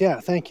Times. Yeah,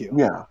 thank you.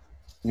 Yeah.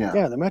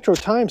 The Metro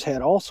Times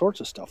had all sorts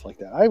of stuff like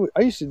that.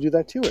 I used to do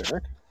that too,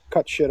 Eric.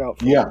 Cut shit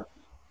out. Yeah.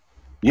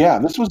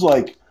 This was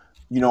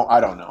I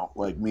don't know,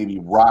 maybe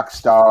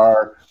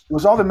Rockstar. It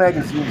was all the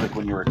magazines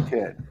when you were a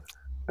kid,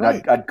 and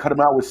I'd cut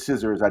them out with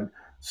scissors. I'd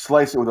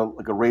slice it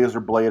with a razor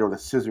blade or the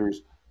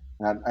scissors,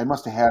 and I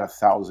must have had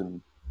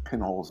 1,000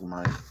 pinholes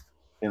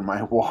in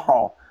my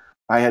wall.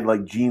 I had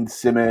Gene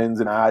Simmons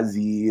and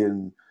Ozzy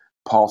and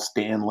Paul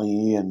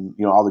Stanley and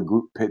all the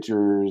group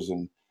pictures.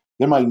 And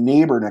then my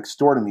neighbor next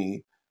door to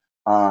me,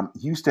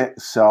 he used to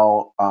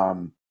sell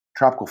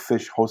Tropical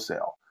Fish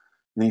wholesale,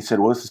 and he said,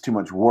 "Well, this is too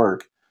much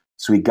work,"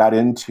 so he got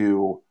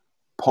into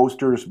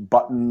posters,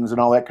 buttons,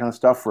 and all that kind of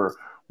stuff for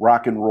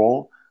rock and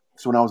roll.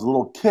 So when I was a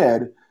little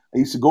kid, I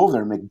used to go over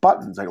there and make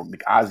buttons. I would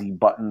make Ozzy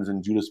buttons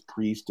and Judas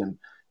Priest, and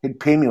he'd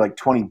pay me like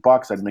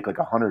 $20. I'd make like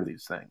 100 of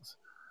these things.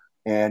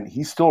 And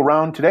he's still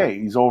around today.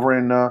 He's over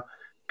in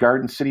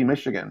Garden City,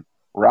 Michigan.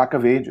 Rock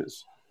of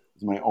Ages.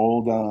 It's my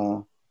old.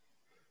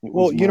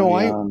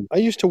 I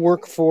used to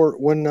work for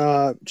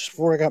just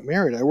before I got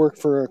married. I worked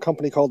for a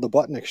company called the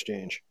Button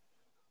Exchange,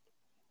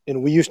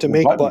 and we used to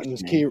make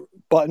buttons,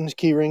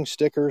 key rings,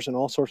 stickers, and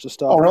all sorts of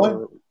stuff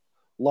for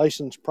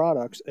licensed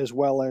products as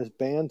well as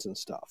bands and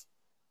stuff.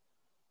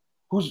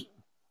 Who's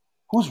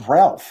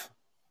Ralph?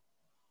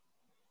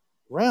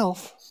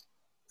 Ralph,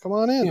 come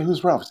on in. Yeah,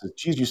 who's Ralph?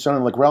 Geez, you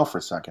sounded like Ralph for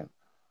a second.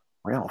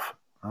 Ralph.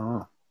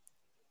 Oh.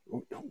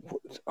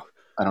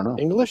 I don't know.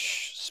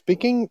 English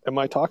speaking? Am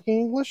I talking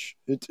English?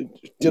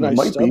 Did I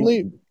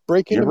suddenly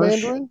break into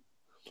Mandarin?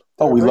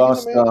 Oh, we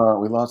lost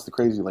the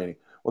crazy lady.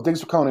 Well, thanks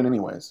for calling in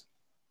anyways.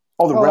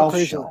 Oh, the Ralph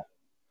show.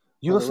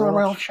 You listen to the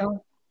Ralph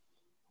show?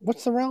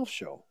 What's the Ralph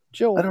show?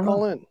 Jill,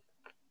 call in.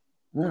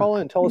 Yeah. Call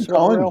in. Tell us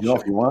about the Ralph show.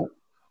 If you want.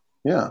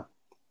 Yeah.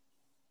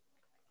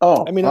 Oh,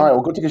 all right.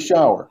 We'll go take a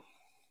shower.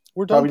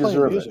 We're done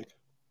playing music.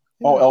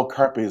 Yeah. Oh, El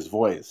Carpe's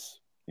voice.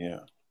 Yeah.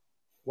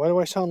 Why do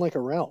I sound like a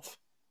Ralph?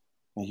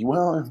 Well,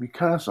 you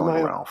kind of sound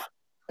like a Ralph.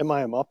 Am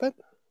I a Muppet?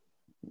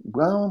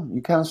 Well,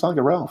 you kind of sound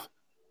like a Ralph.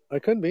 I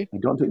could be.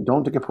 Don't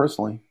take it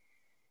personally.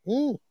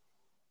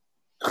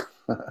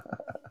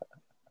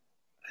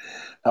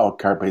 El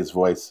Carpe's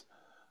voice.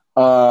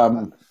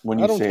 When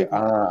you say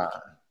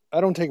I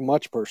don't take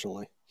much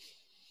personally.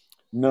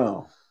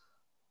 No.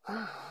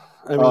 I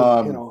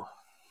mean,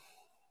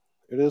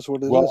 it is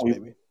what it is,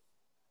 baby.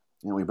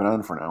 We've been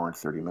on for an hour and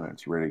 30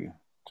 minutes. You ready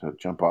to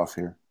jump off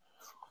here?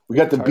 We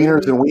got the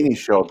Beaners and Weenies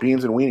show.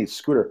 Beans and Weenies.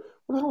 Scooter.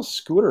 What the hell is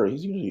Scooter?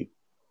 He's usually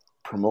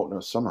promoting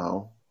us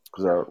somehow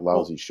because our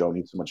lousy show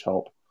needs so much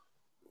help.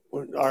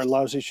 Our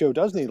lousy show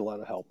does need a lot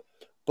of help.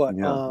 But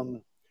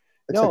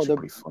it's actually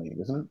pretty funny,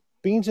 isn't it?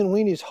 Beans and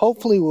Weenies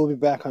hopefully will be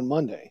back on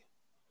Monday.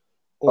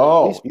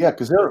 Because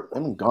they've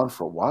been gone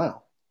for a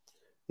while.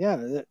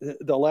 Yeah,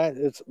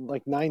 it's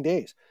like 9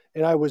 days,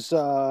 and I was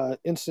I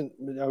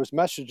was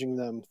messaging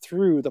them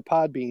through the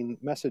Podbean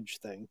message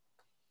thing.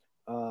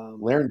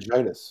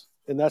 Laryngitis,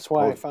 and that's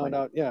why I found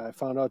out. Yeah, I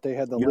found out they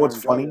had the. You know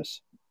what's funny?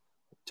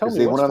 Tell me,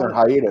 they went on their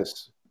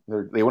hiatus.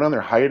 They went on their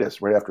hiatus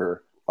right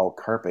after El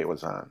Carpe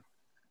was on.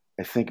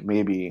 I think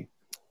maybe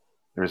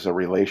there's a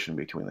relation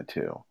between the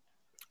two.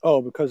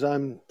 Oh, because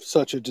I'm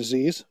such a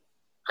disease.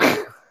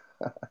 I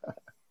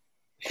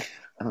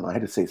don't know. I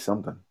had to say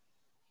something.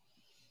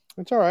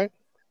 It's all right.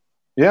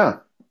 Yeah.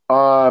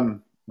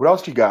 What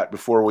else you got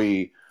before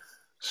we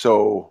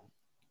so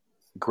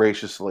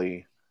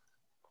graciously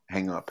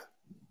hang up?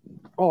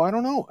 Oh, I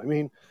don't know. I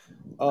mean,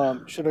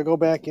 should I go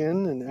back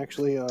in and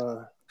actually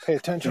pay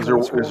attention? Is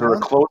there a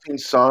closing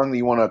song that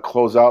you want to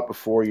close out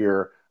before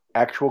your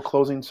actual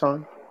closing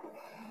song?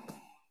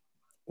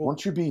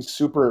 Won't you be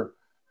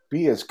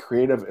as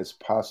creative as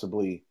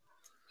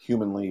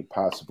humanly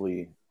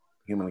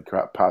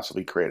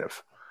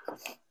creative?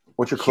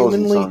 What's your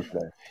closing song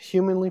today?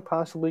 Humanly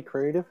possibly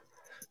creative?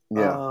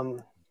 Yeah.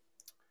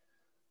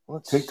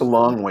 Let's Take the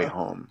Long Way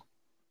Home.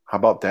 How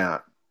about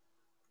that?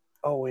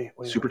 Oh, wait.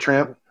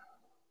 Supertramp?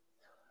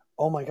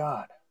 Oh, my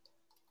God.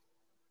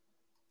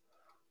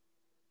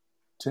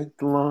 Take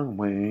the Long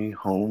Way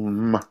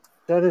Home.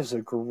 That is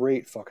a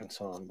great fucking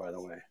song, by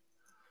the way.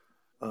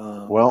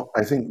 Well,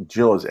 I think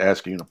Jill is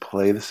asking you to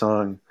play the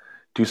song.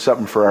 Do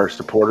something for our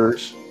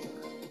supporters.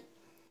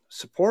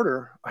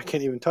 Supporter? I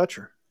can't even touch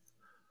her.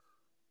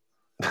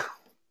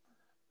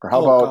 Or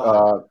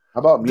how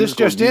about this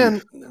just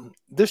in?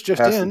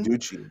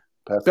 Passaducci.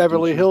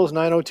 Beverly Hills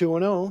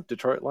 90210,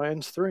 Detroit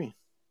Lions 3.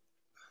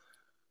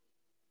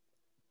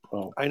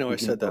 Oh, I know I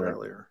said that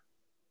earlier.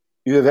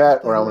 Either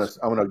that, or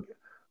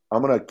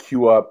I'm gonna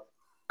cue up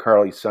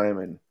Carly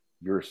Simon.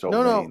 You're so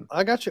lame. No,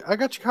 I got you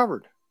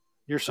covered.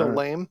 You're so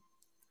lame.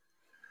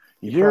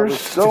 You're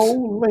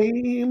so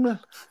lame.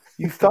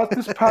 You thought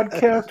this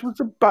podcast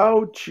was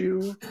about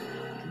you.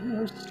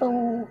 You're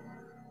so.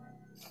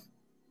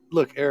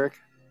 Look, Eric,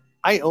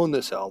 I own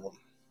this album.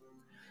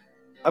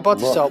 I bought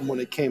this album when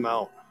it came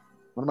out.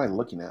 What am I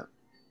looking at?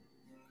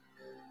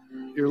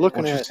 You're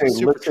looking at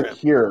Supertramp.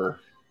 Here.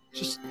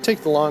 Just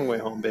take the long way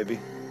home, baby.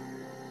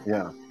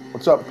 Yeah.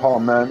 What's up, Paul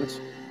Menz?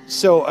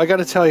 So I got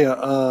to tell you,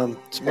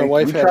 my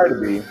wife had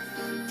her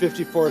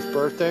 54th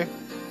birthday.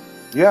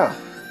 Yeah.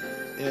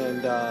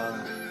 And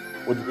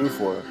what'd you do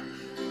for her?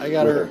 I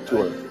got her,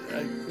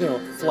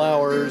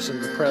 flowers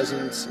and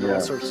presents and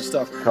all sorts of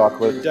stuff,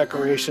 chocolate,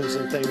 decorations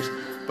and things.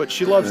 But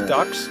she loves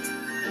ducks.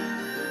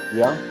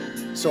 Yeah.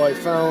 So I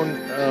found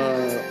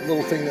a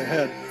little thing that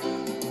had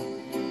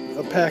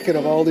a packet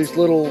of all these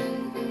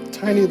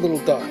tiny little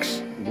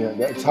ducks. Yeah,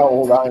 that's how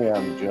old I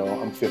am, Joe.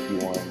 I'm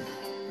 51.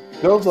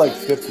 Bill's like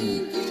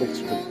 56,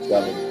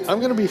 57. I'm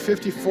going to be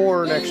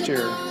 54 next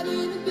year.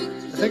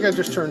 I think I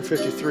just turned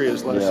 53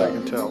 as last I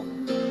can tell.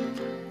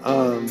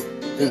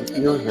 His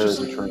ear hairs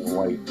are turning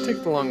white.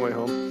 Take the long way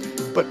home.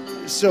 But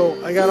so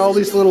I got all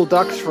these little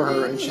ducks for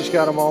her, and she's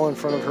got them all in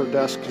front of her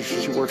desk because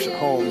she works at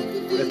home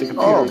at the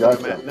computer that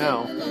I'm at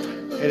now.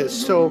 It is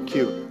so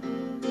cute.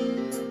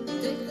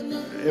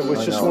 It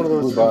was just one of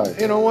those.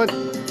 You know what?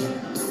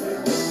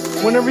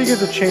 Whenever you get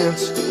the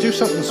chance, do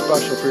something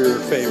special for your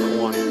favorite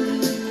one.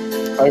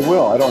 I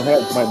will. I don't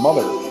have my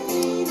mother.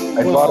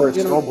 I bought her a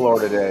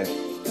snowblower today.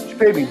 She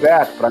paid me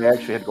back, but I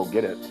actually had to go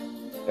get it.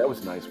 That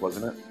was nice,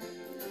 wasn't it?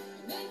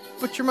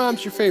 But your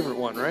mom's your favorite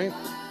one, right?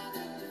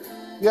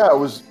 Yeah, it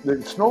was. The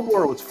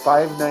snowblower was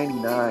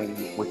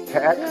 $5.99 with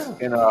tax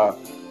and a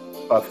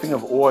thing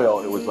of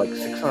oil. It was like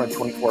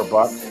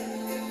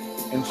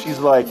 $624. And she's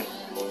like,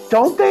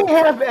 "Don't they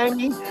have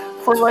any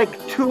for like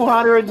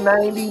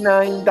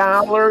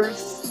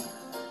 $299?"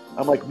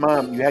 I'm like,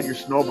 "Mom, you had your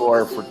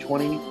snowblower for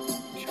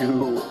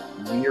 22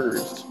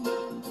 years.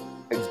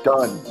 It's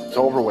done. It's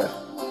over with.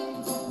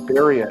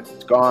 Bury it.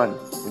 It's gone.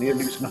 We need a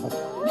new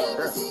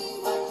snowblower."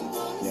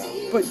 Yeah,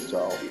 but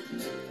so.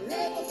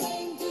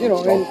 You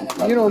know,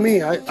 and you know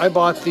me, I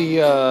bought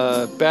the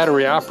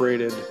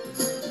battery-operated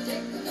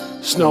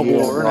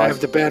snowblower, and I have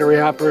the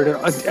battery-operated.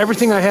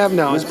 Everything I have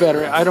now is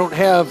battery. I don't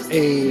have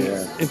a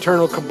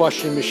internal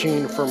combustion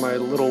machine for my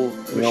little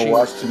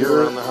machines to do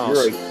around the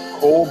house. You're a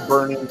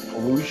coal-burning,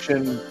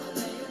 pollution,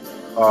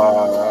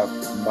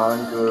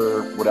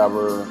 monger,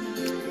 whatever.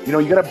 You know,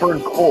 you got to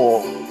burn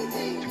coal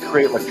to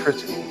create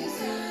electricity.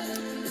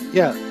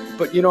 Yeah,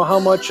 but you know how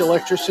much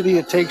electricity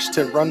it takes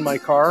to run my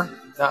car?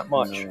 Not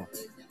much. No.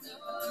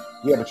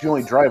 Yeah, but you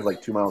only drive like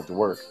 2 miles to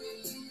work.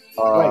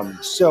 Right.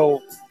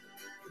 So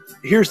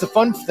here's the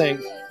fun thing.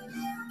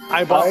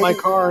 I bought my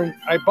car in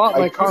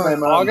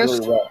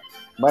August. Really well.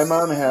 My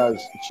mom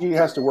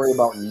has to worry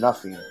about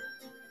nothing.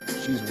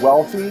 She's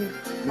wealthy,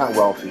 not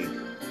wealthy.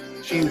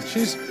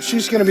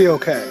 She's going to be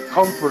okay.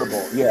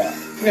 Comfortable, yeah.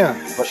 Yeah,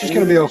 but she's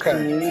going to be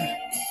okay.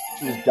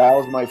 She just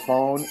dials my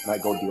phone and I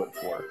go do it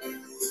for her.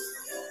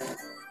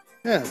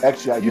 Yeah.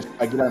 Actually,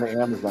 I get on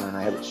Amazon and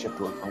I have it shipped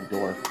to her front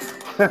door.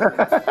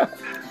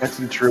 That's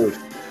the truth.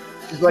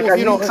 She's like, I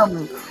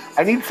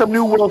need some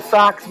new wool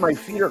socks. My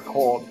feet are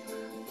cold.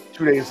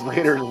 2 days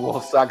later, the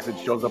wool socks, it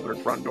shows up at her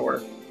front door.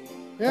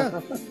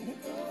 Yeah.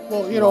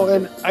 Well, you know,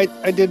 and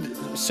I did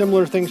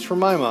similar things for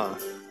my mom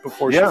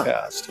before she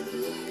passed.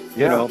 Yeah.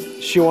 You know,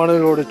 she wanted to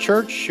go to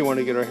church. She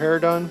wanted to get her hair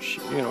done. She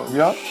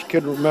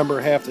could remember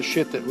half the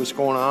shit that was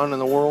going on in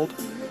the world.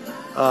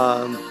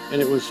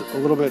 And it was a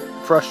little bit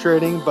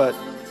frustrating, but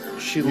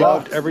she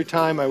loved every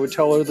time I would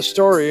tell her the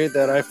story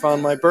that I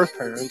found my birth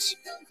parents.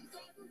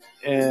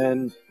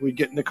 And we'd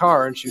get in the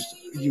car and she's,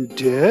 "You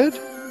did?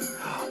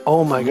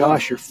 Oh my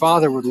gosh, your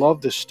father would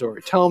love this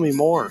story. Tell me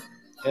more."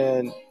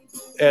 And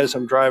as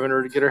I'm driving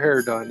her to get her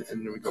hair done,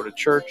 and then we go to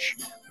church,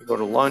 we go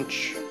to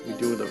lunch, we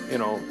do the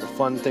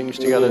fun things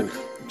together.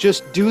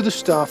 Just do the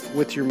stuff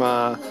with your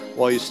ma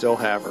while you still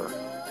have her.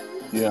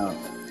 Yeah.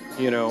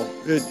 You know,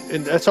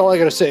 and that's all I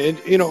got to say. And,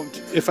 you know,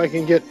 if I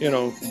can get,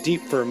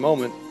 deep for a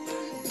moment,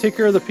 take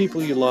care of the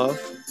people you love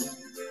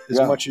as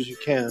much as you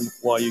can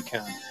while you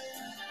can.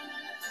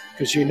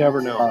 Because you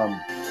never know.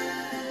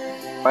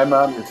 My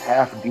mom is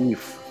half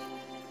beef.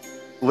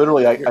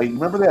 Literally, I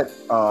remember that,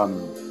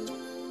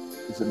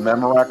 is it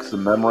Memorex? The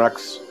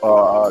Memorex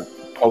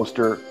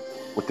poster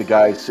with the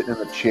guy sitting in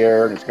the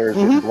chair and his hair is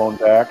getting blown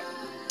back.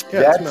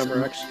 Yeah, that's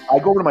Memorex. I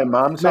go over to my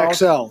mom's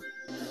house.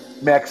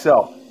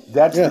 Maxell.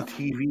 That's the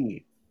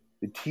TV.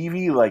 The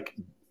TV, like,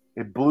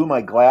 it blew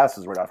my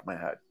glasses right off my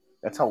head.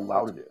 That's how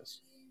loud it is.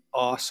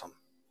 Awesome.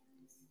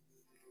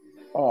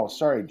 Oh,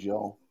 sorry,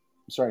 Jill.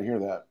 I'm sorry to hear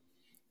that.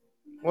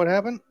 What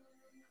happened?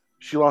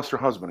 She lost her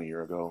husband a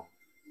year ago.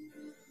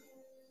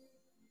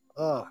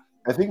 I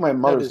think my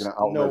mother's going to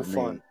outlive me.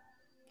 No fun.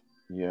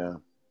 Yeah.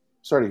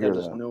 Sorry to hear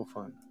that. That is no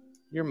fun.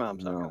 Your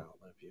mom's not going to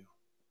outlive you.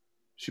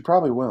 She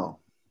probably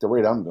will. The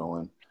rate I'm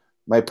going.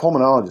 My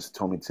pulmonologist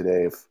told me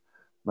today if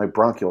my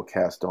bronchial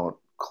casts don't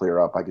clear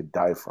up, I could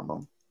die from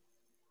them.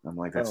 I'm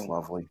like, that's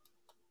lovely.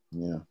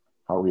 Yeah.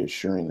 How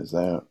reassuring is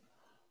that?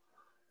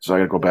 So I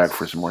got to go back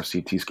for some more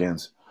CT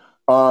scans.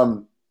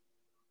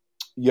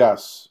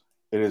 Yes,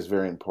 it is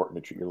very important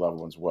to treat your loved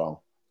ones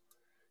well.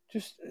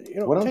 Just,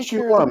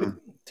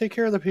 take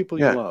care of the people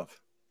you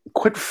love.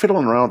 Quit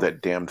fiddling around with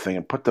that damn thing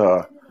and put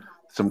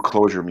some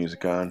closure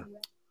music on.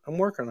 I'm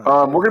working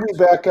on it. We're going to be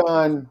back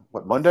on,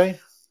 Monday?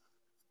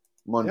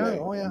 Monday.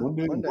 Yeah, oh yeah.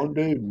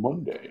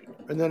 Monday.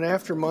 And then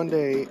after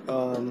Monday,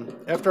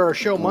 after our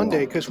show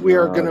Monday, because we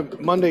are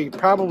Monday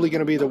probably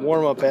going to be the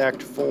warm-up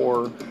act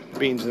for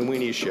Beans and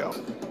Weenies show.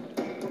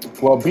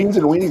 Well, Beans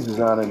and Weenies is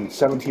on in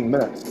 17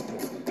 minutes.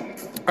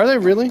 Are they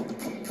really?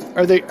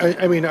 Are they?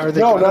 I mean, are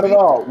they? No, not at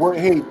all.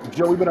 Hey,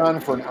 Joe, we've been on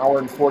for an hour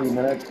and 40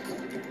 minutes,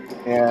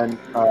 and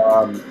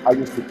I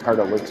just get tired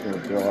of listening to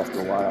Bill after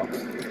a while.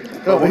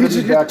 No, he's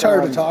just getting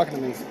tired of talking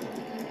to me.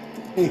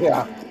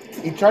 Yeah.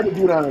 He tried to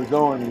do it on his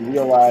own and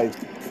realized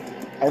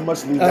I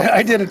must leave.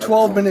 I did a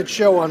 12-minute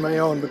show on my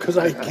own because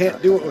I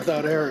can't do it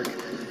without Eric.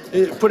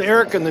 Put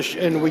Eric in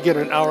and we get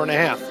an hour and a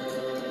half.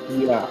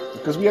 Yeah,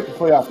 because we have to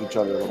play off each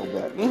other a little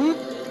bit. Mm-hmm.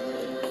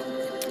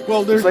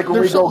 Well, it's like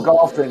when we go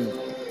golfing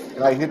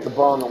and I hit the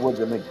ball in the woods,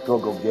 I make go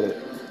get it.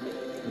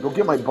 Go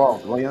get my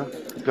balls, will you,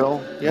 Bill?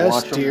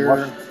 Yes,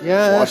 dear.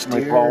 Wash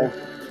my balls.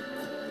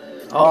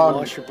 I'll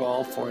wash your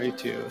ball for you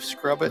too.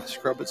 Scrub it.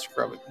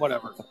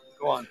 Whatever.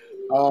 Go on.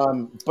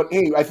 But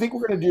hey, I think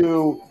we're gonna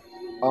do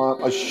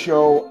a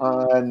show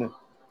on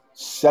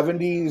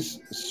 70s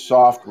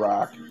soft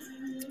rock.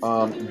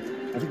 I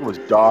think it was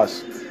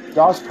Doss.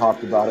 Doss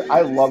talked about it.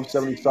 I love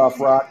 70s soft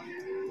rock.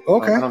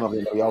 Okay. I don't know if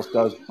anybody else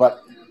does,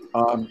 but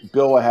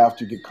Bill will have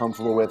to get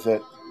comfortable with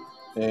it.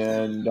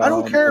 And I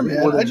don't care,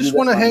 man. I just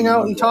want to hang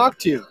out and talk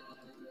to you.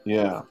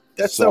 Yeah.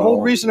 That's the whole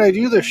reason I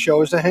do this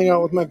show, is to hang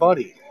out with my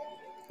buddy.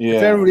 Yeah.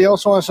 If everybody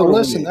else wants to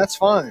listen, that's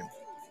fine.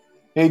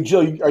 Hey,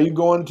 Jill, are you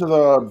going to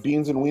the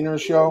Beans and Wieners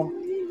show?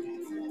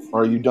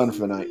 Or are you done for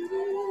the night?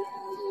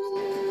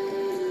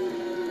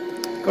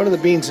 Go to the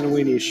Beans and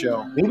Weenies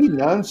show. Maybe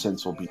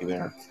Nonsense will be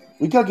there.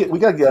 We gotta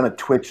get on a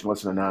Twitch and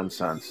listen to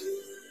Nonsense.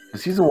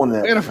 Because he's the one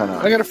that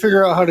I gotta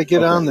figure out how to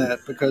get on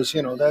that, because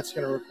that's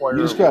gonna require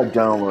you just gotta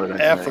download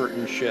it. Effort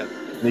and shit.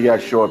 You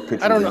gotta show a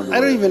picture. I don't know. I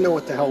don't even know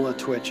what the hell a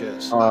Twitch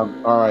is. All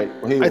right.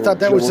 Well, hey, I thought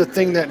that was the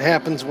thing that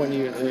happens when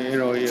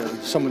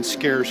someone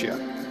scares you.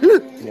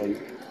 Yeah.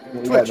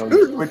 Twitch.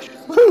 Twitch.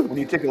 When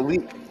you take a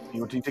leak,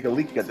 you got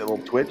that little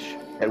twitch.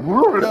 And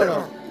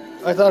no.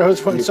 I thought it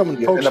was when someone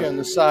pokes you on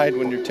the side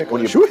when you're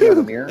tickling. When you put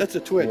the mirror. That's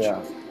a twitch.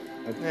 Yeah.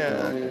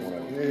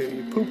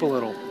 You poop a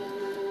little.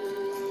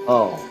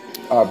 Oh.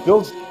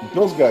 Bill's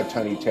got a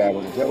tiny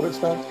tavern. Is that what it's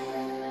called?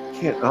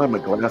 I don't have my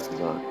glasses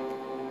on.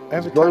 I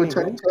have a tiny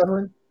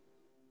tavern.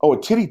 Oh,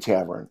 a titty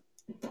tavern.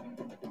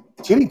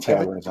 Titty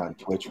tavern is on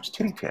Twitch. It's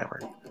Titty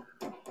Tavern.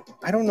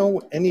 I don't know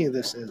what any of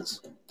this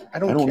is. I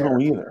don't know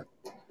either.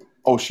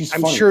 Oh, she's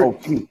funny. Sure.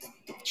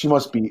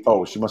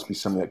 Oh, she must be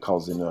somebody that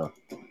calls in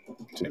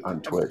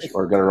on Twitch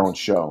or got her own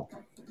show.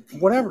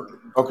 Whatever.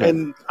 Okay.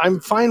 And I'm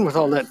fine with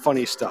all that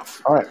funny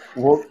stuff. All right.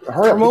 Well,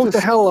 promote the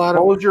hell out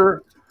of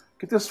Closure.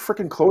 Get this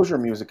freaking Closure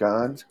music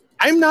on.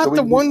 I'm not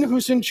the one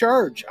who's in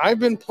charge. I've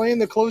been playing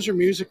the Closure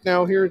music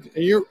now here.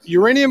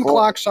 Uranium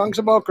Clock, Songs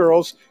About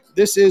Girls.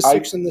 This is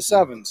 6 and the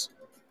 7s.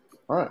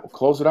 All right. We'll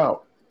close it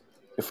out.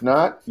 If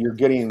not, you're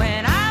getting...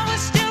 When I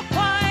was still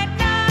quite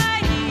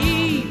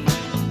naive,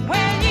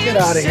 when you get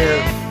out of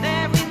here.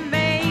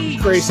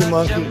 Crazy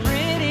monkey.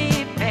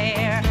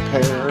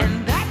 Pair.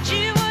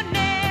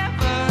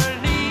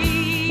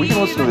 We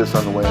can listen to this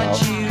on the way out.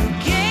 See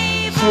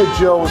you,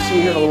 Jill. We'll see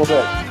you here in a little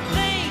bit.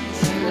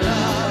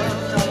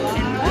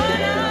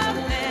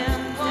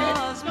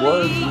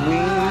 Was me.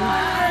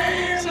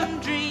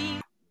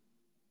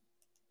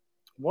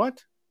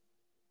 What?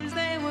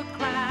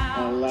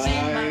 Alive.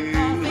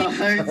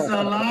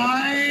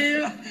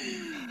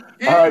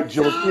 All right,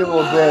 Jill. See you in a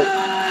little bit.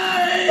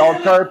 El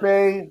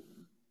Carpe.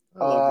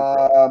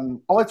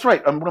 Oh, that's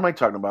right. What am I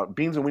talking about?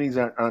 Beans and Weenies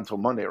aren't until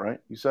Monday,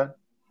 right? You said?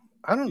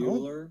 I don't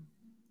know.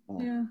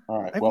 Yeah.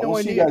 All right. Well,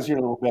 we'll see you guys here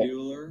in a little bit.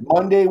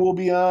 Monday we'll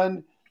be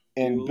on,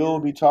 and Bill will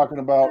be talking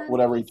about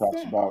whatever he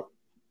talks about.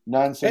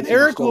 Nonsense. And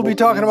Eric will be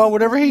talking about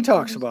whatever he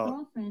talks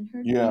about.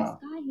 Yeah.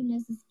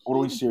 What are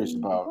we serious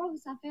about?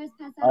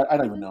 I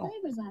don't even know.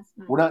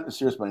 We're not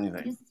serious about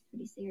anything.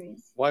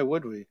 Why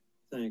would we?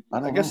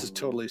 I guess it's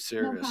totally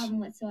serious.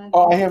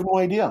 Oh, I have no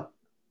idea.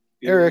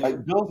 Eric,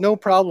 no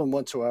problem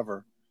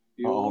whatsoever.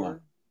 Hold on.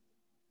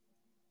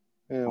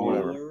 Yeah,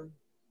 whatever.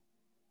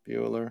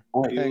 Bueller.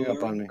 Hang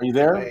up on me. Are you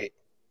there?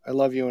 I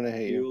love you and I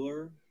hate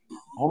you.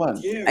 Hold on.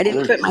 I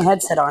didn't put my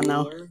headset on,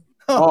 though.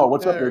 Oh,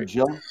 what's up there,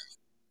 Jill?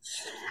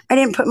 I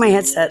didn't put my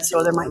headset,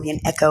 so there might be an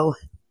echo.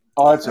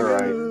 Oh, that's all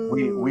right.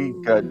 We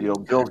got a deal.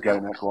 Bill's got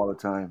an echo all the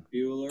time.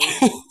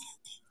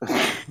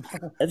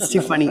 That's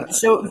too funny.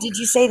 So, did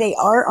you say they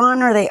are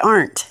on or they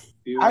aren't?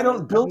 I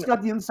don't. Bill's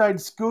got the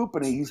inside scoop,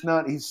 and he's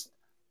not. He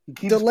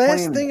keeps the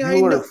last playing thing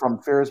Bueller I know from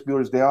Ferris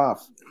Bueller's Day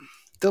Off.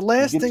 The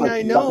last thing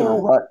I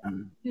know.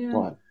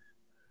 Go ahead.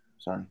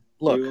 Sorry.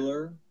 Look.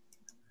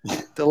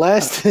 The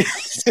last thing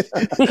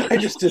I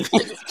just did.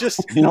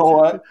 Just you know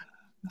what?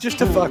 Just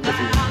to fuck with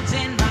you.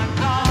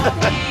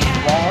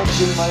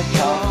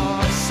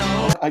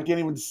 I can't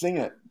even sing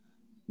it.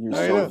 You're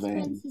so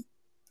vain.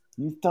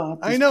 You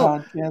thought this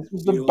podcast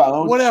was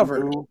about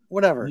you.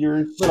 Whatever.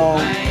 You're so...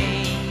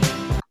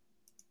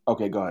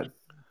 Okay, go ahead.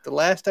 The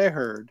last I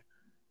heard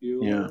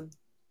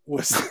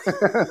was...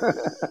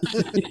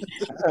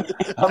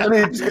 I'm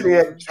going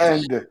to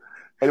end,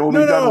 and we'll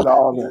be done with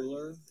all of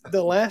it.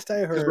 The last I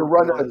heard... Because we're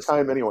running out of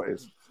time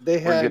anyways. They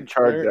had get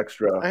charged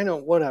extra. I know,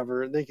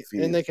 whatever. They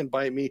can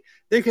bite me.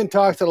 They can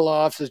talk to the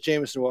law offices,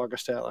 Jameson, Walker,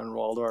 Statler, and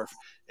Waldorf,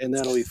 and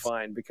that'll be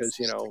fine because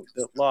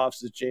the law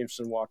offices,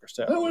 Jameson, Walker,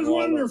 Statler. That was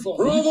wonderful.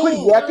 Bravo. Quit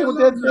yakking with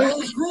that thing. That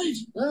was great.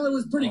 Well, it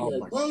was pretty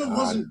good. Well, it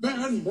wasn't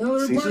bad. Well,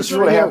 see, this is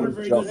what happens,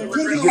 Joe.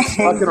 You get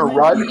stuck in a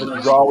rut and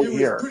it's all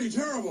here. Pretty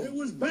terrible. It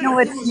was bad. No,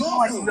 it was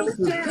awful. really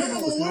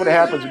this is what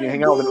happens when you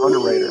hang out with an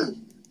underrater.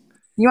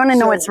 You want to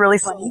know what's really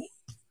funny?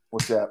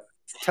 What's that?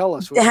 Tell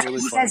us what's really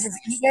funny.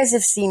 You guys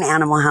have seen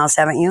Animal House,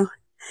 haven't you?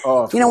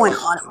 Oh, you know when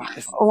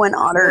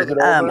Otter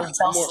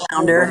tells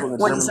Flounder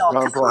when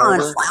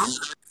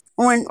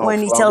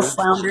he tells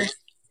Flounder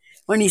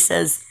when he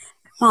says,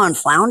 "Come on,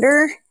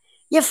 Flounder,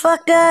 you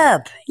fucked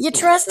up. You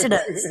trusted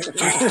us."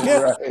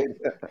 Right.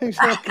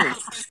 Exactly.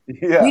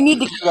 Yeah. You need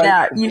to do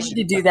that. You need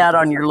to do that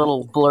on your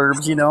little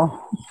blurbs,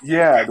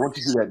 Yeah. Don't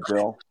you do that,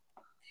 Bill?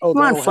 Oh,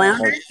 Come on, that'll happen.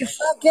 Flounder, you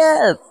fucked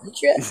up. You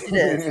trusted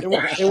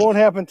us. It won't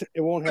happen.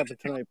 It won't happen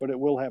tonight, but it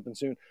will happen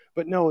soon.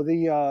 But no,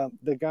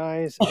 the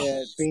guys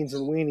at Beans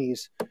and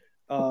Weenies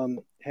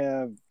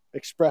have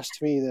expressed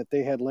to me that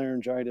they had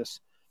laryngitis,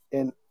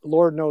 and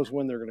Lord knows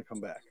when they're going to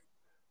come back.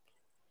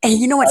 And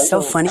you know what's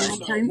so funny?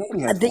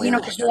 Because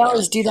they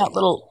always do that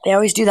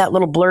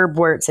little blurb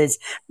where it says,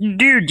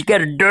 "Dude, you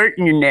got a dart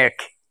in your neck."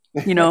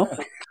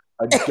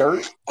 A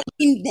dirt?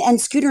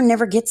 And Scooter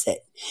never gets it.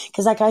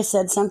 Because like I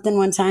said something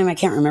one time, I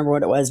can't remember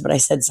what it was, but I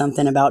said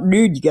something about,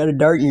 "Dude, you got a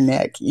dart in your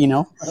neck,"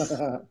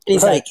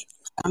 He's like,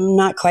 "I'm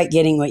not quite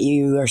getting what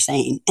you are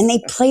saying." And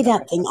they play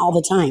that thing all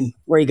the time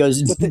where he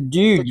goes,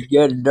 "Dude, you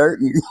got a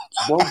dart in your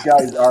neck." Those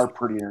guys are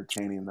pretty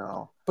entertaining,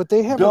 though. But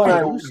they have Bill and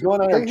I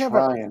are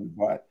trying,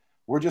 but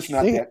we're just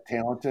not that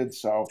talented,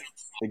 so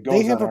it goes.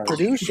 They have a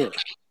producer.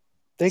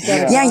 They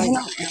got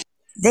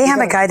they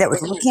have a guy that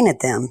was looking at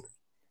them.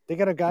 They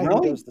got a guy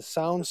who does the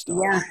sound stuff.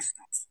 Yeah.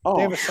 Oh,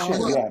 they have a sound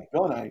yeah.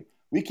 Bill and I,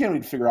 we can't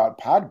even figure out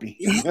Podbean.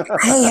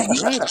 Hey,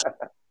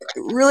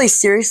 really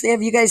seriously,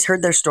 have you guys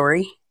heard their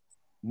story?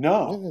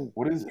 No.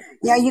 What is it?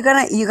 Yeah, you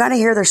gotta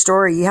hear their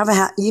story. You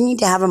need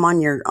to have them on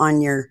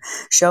your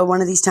show one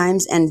of these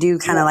times and do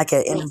kind of like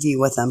an interview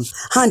with them.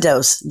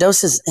 Dose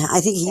is. I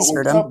think he's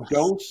heard them.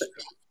 Dose?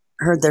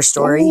 Heard their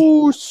story.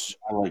 Dose.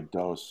 I like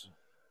Dose.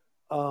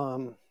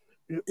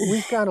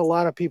 We've got a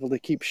lot of people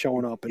that keep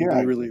showing up, and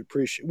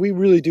we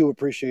really do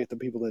appreciate the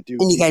people that do.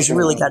 And you guys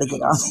really got to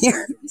get off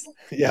here.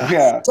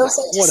 Yeah. Just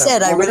like you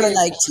said, I really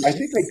liked you. I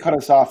think they cut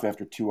us off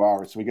after 2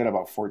 hours, so we got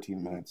about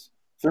 14 minutes,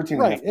 13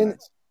 and a half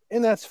minutes.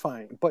 And that's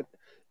fine. But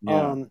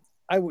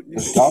I would.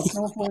 Is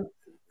Dawson on?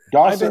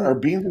 Dawson, are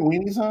Beans and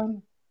Weenies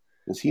on?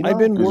 Is he? I've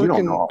been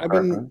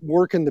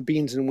working the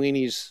Beans and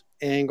Weenies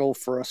angle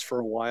for us for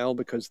a while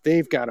because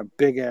they've got a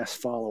big ass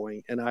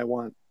following, and I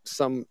want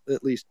some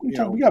at least. We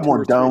got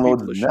more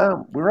downloads than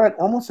them. We're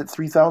almost at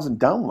 3,000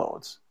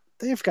 downloads.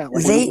 They've got.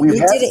 They did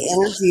an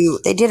interview.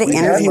 They did an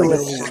interview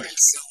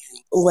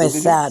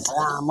with that.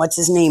 What's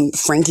his name?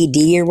 Frankie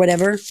D or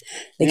whatever.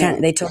 They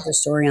told their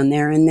story on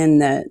there, and then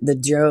the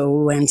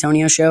Joe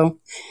Antonio show.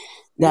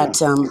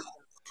 That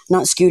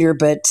not Scooter,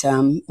 but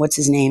what's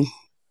his name?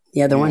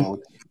 The other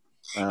one.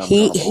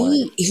 He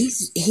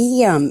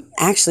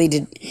actually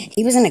did.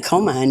 He was in a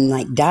coma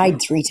and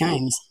died 3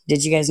 times.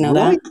 Did you guys know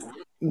that?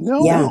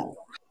 No.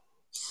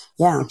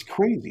 Yeah. It's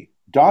crazy.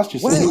 Doss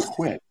just said they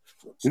quit.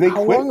 Did they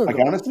quit? Like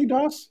honestly,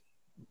 Doss?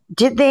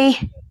 Did they?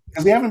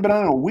 Because they haven't been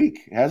on in a week,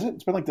 has it?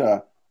 It's been like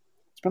the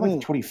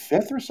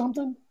 25th or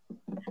something.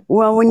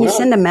 Well, when you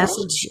send a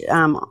message,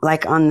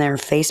 like on their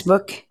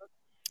Facebook,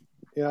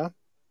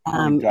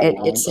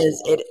 it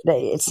says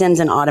it sends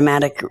an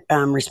automatic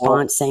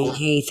response saying,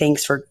 "Hey,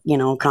 thanks for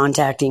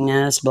contacting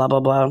us." Blah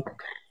blah blah.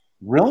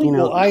 Really?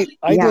 Well, I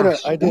did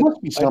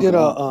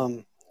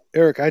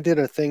Eric. I did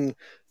a thing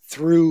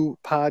through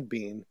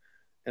Podbean,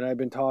 and I've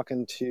been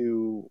talking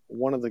to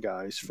one of the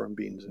guys from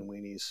Beans and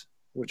Weenies,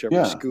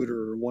 whichever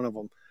Scooter or one of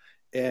them,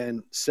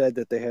 and said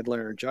that they had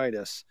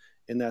laryngitis,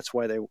 and that's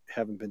why they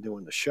haven't been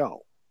doing the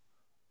show.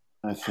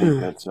 I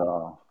think that's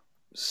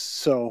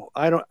So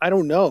I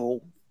don't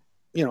know.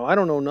 I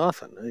don't know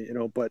nothing.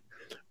 But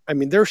I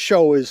mean, their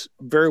show is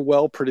very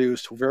well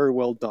produced, very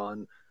well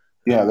done.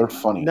 Yeah, they're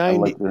funny.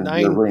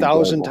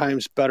 9,000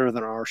 times better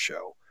than our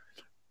show.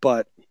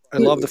 But I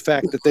love the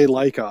fact that they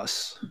like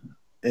us,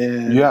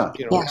 and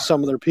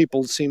some of their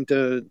people seem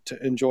to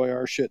enjoy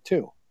our shit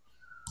too.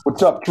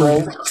 What's up,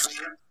 Trey? What's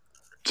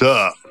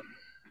up?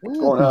 What's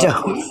going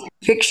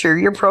on?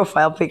 Your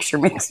profile picture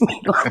makes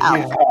me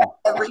laugh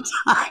every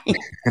time.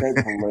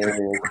 That's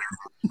hilarious.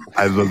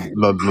 I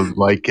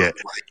like it.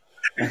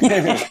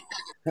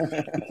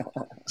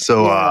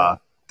 So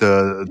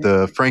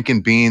the Frank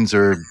and Beans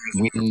or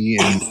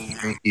Weenie and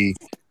Frankie,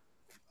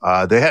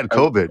 they had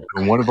COVID,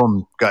 and one of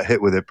them got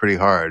hit with it pretty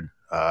hard.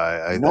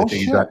 I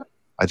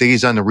think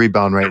he's on the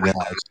rebound right now.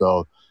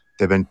 So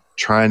they've been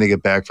trying to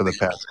get back for the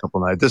past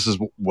couple nights. This is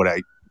what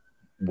I've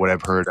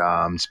heard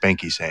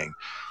Spanky saying.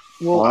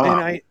 Well,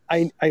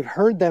 and I've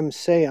heard them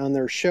say on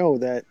their show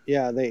that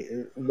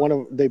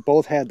they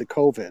both had the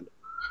COVID.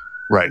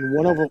 Right. And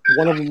one of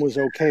them was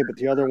okay, but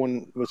the other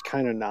one was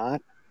kind of not.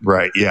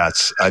 Right. Yeah.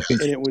 I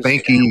think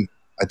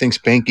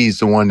Spanky's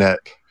the one that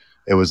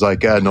it was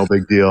like, no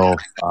big deal.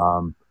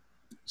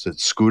 Is it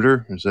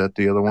Scooter? Is that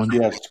the other one?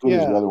 Yeah,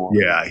 Scooter's the other one.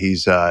 Yeah,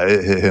 he's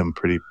it hit him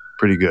pretty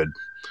good.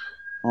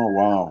 Oh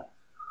wow,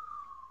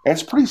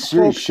 that's pretty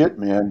serious shit,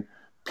 man.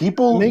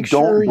 People make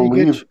don't sure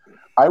believe.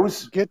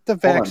 Get the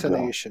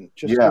vaccination.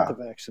 Get the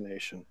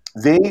vaccination.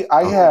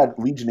 I had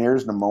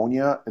Legionnaire's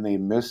pneumonia, and they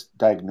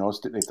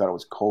misdiagnosed it. They thought it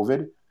was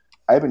COVID.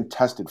 I've been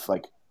tested for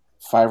like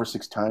 5 or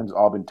 6 times.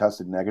 All been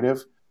tested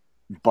negative.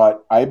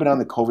 But I've been on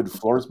the COVID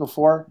floors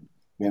before.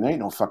 Man, there ain't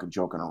no fucking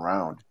joking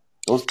around.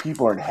 Those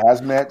people are in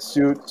hazmat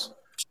suits.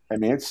 I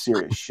mean, it's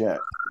serious shit.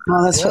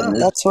 Well, that's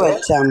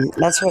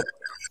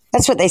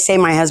what they say.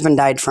 My husband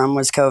died from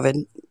was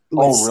COVID.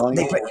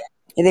 Really?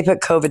 They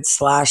put COVID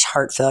 /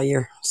 heart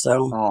failure.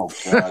 So. Oh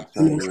God.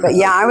 But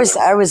yeah, I was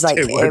like,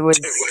 it was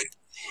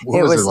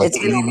like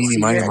eeny, meeny,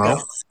 miny,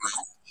 moe?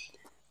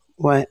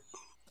 What?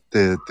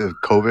 The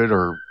COVID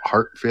or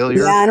heart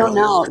failure? Yeah, I don't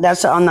know.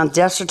 That's on the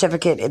death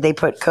certificate. They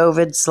put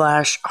COVID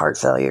 / heart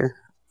failure.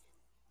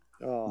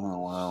 Oh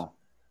wow.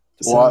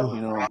 So,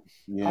 what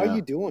Yeah. How are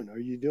you doing? Are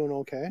you doing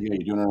okay? Yeah,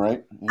 you doing all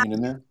right? Hanging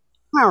in there?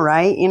 All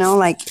right.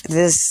 Like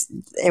this,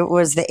 it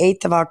was the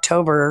 8th of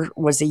October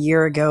was a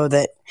year ago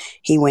that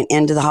he went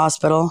into the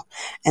hospital,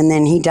 and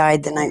then he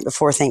died the night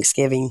before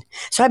Thanksgiving.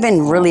 So I've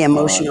been really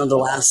emotional the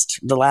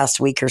last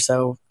week or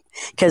so.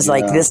 Because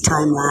like this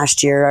time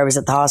last year, I was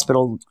at the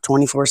hospital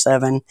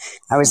 24/7.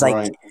 I was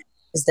like,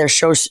 they're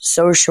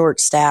so short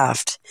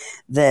staffed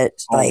that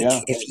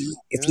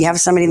if you have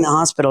somebody in the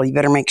hospital, you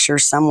better make sure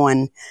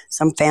some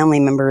family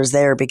member is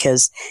there,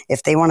 because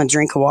if they want to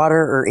drink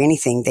water or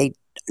anything, they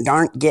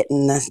aren't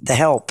getting the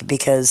help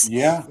because they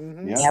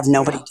have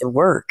nobody to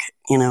work.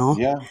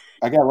 Yeah,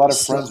 I got a lot of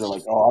friends that are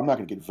like, "Oh, I'm not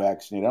going to get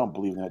vaccinated. I don't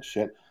believe in that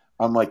shit."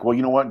 I'm like, "Well,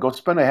 you know what? Go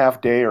spend a half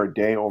day or a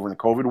day over in the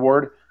COVID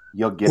ward.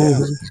 You'll get it."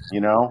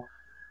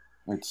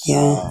 It's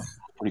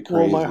pretty crazy.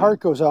 Well, my heart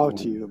goes out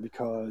to you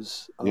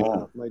because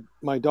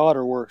my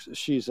daughter works.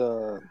 She's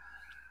a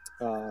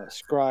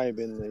scribe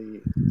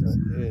in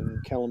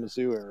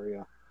Kalamazoo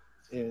area,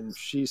 and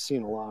she's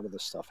seen a lot of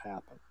this stuff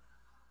happen.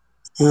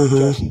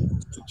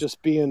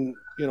 Just being,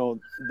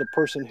 the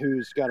person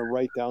who's got to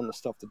write down the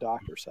stuff the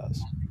doctor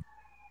says.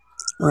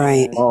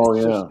 Right.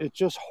 And it's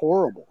just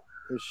horrible.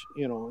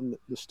 And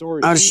the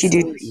story. Oh, does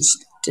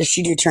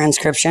she do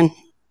transcription?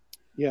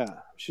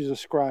 Yeah, she's a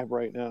scribe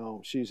right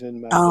now. She's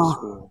in medical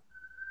school.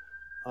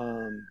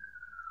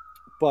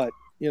 But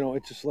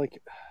it's just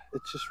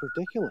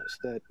ridiculous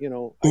that I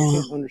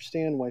can't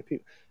understand why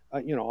people.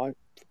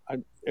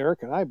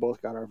 Eric and I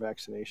both got our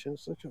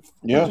vaccinations.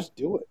 Just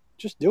do it.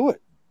 Just do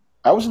it.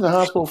 I was in the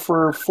hospital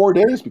for 4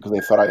 days because they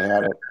thought I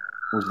had it.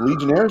 It was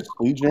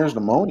Legionnaire's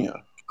pneumonia.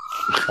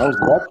 I was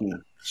lucky.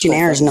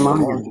 Legionnaire's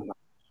pneumonia.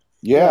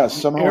 Yeah,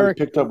 somehow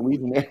Eric, I picked up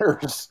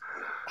Legionnaire's.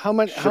 How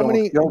many?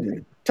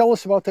 Tell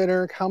us about that,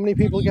 Eric. How many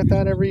people get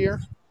that every year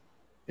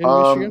in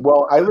Michigan?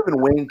 Well, I live in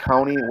Wayne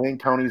County. Wayne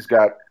County's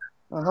got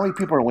how many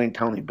people are in Wayne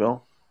County,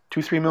 Bill?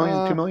 2-3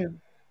 million? 2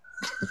 million?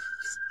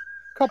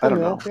 Couple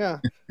mil, yeah.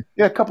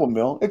 Yeah, a couple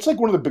mil. It's like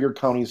one of the bigger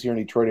counties here in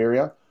the Detroit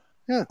area.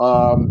 Yeah.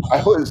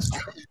 I was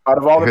out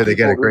of all the people, they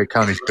get a great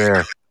county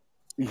fair.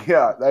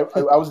 Yeah,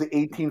 I was the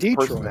 18th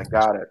person that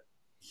got it.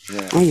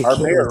 Yeah.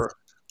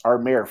 Our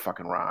mayor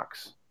fucking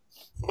rocks.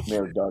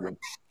 Mayor Duggan.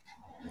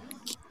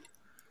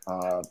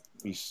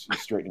 He's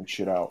straightening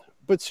shit out.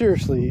 But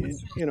seriously,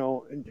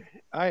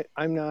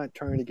 I'm not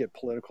trying to get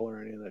political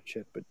or any of that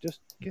shit, but just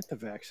get the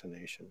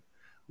vaccination.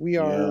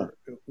 No,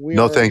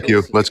 thank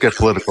you. Let's get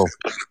political.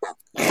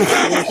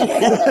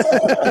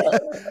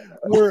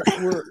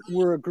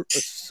 we're a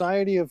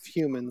society of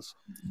humans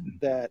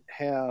that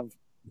have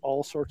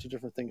all sorts of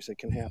different things that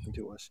can happen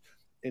to us,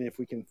 and if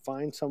we can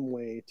find some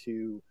way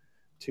to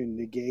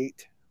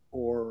negate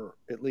or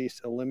at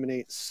least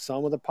eliminate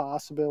some of the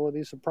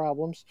possibilities of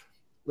problems,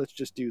 let's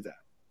just do that.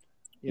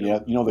 The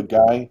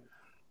guy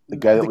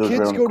that lives right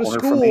around the corner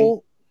from me,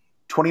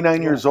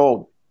 29 years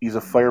old. He's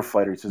a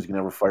firefighter. He says he can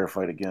never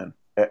firefight again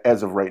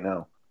as of right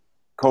now.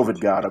 COVID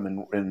got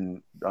him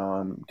and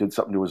did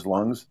something to his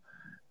lungs.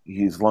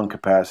 His lung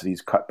capacity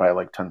is cut by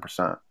like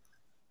 10%,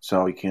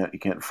 so he can't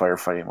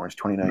firefight anymore. He's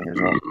 29 years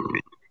old.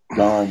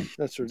 Gone.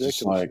 That's ridiculous.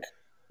 Just like,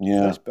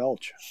 yeah, nice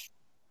belch.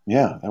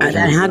 Yeah, that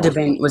had to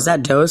be. Was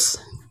that Dose?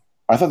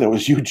 I thought that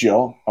was you,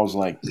 Jill. I was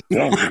like,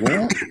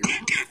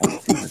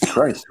 Jesus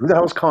Christ, who the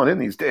hell's calling in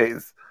these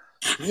days?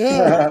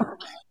 Yeah,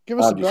 give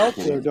us a belch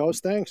there,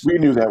 Dose. Thanks. We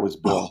knew that was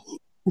Bill.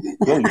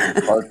 Bill, you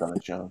can park on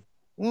it, John.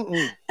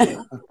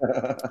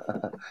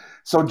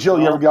 So, Jill,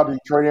 you ever got to the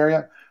Detroit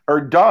area?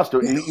 Or Dust?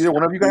 Either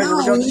one of you guys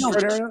ever got to the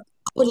Detroit area?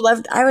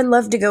 I would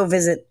love to go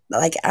visit.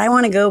 Like, I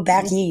want to go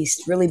back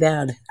east really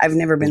bad. I've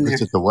never been there.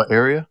 Visit the what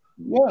area?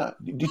 Yeah,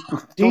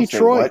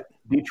 Detroit.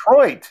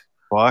 Detroit.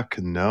 Fuck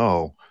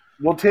no.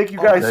 We'll take you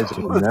guys.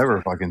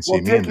 Never fucking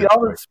see me. We'll take you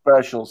all the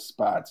special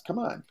spots. Come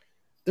on.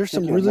 There's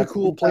some really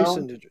cool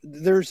places.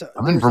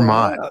 I'm in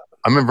Vermont.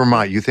 I'm in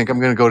Vermont. You think I'm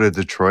going to go to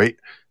Detroit?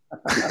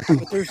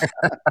 But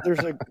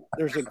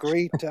there's a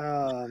great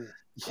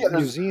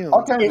museum.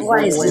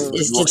 Why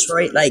is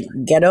Detroit like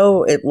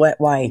ghetto?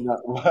 Why?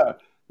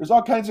 There's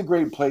all kinds of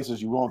great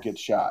places you won't get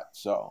shot.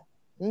 So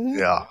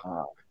yeah.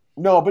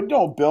 No,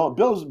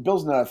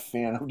 Bill's not a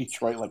fan of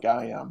Detroit like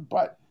I am,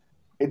 but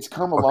it's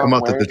come a long way. I'll come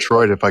out to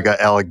Detroit if I got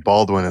Alec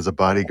Baldwin as a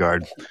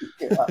bodyguard.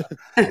 Him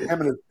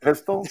and his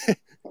pistol.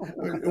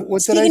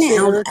 What did I say?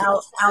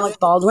 Alec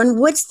Baldwin.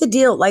 What's the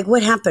deal? Like,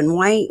 what happened?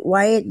 Why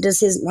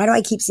do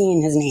I keep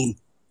seeing his name?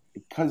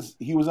 Because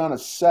he was on a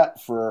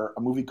set for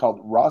a movie called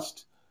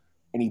Rust,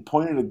 and he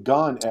pointed a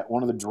gun at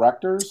one of the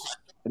directors,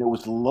 and it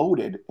was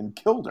loaded and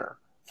killed her.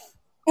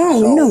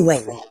 Oh, so, no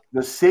way!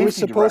 The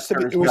safety it was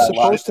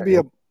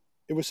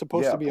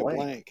supposed to be a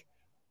blank.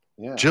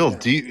 Yeah. Jill,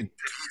 do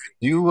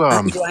you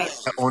own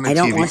a I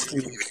don't TV? watch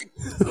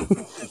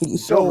TV.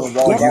 So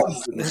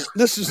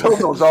this is Phil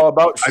knows all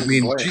about. I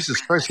mean, Jesus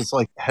Christ, it's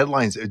like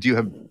headlines. Do you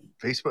have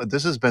Facebook?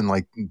 This has been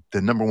like the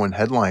 #1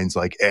 headlines,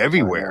 like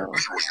everywhere.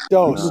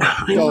 Dose.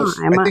 I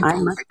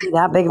must be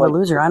that big of a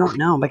loser. I don't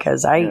know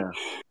because I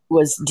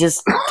was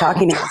just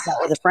talking about that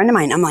with a friend of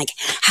mine. I'm like,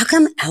 how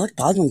come Alec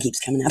Baldwin keeps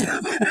coming up?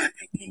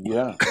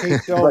 Yeah. Hey,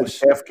 like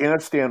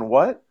Afghanistan,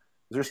 what?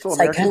 Is there still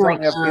Americans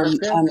in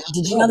Afghanistan?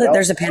 Did you know that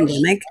there's a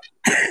pandemic?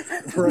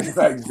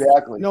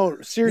 Exactly. No,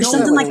 seriously. There's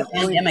something like a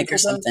pandemic or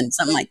something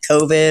like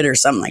COVID or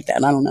something like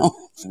that. I don't know.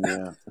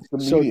 Yeah.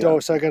 So,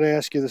 Dose, I got to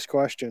ask you this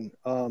question.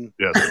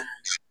 Yes.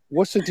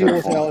 What's the deal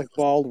with Alec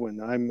Baldwin?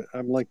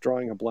 I'm like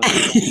drawing a blank.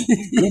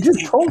 He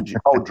just told you.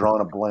 Oh, drawing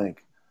a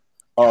blank.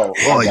 Oh,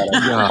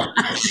 yeah.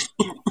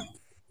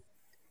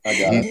 I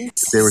got it.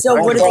 So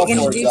what are they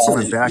going to do?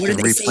 Coming back and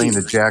replaying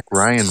the Jack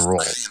Ryan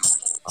role.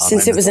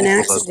 Since it was an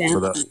accident. For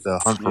the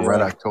Hunt for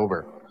Red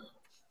October.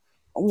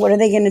 What are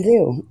they going to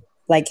do?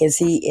 Like, is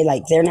he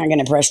like they're not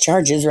going to press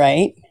charges,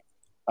 right?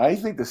 I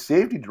think the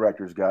safety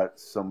director's got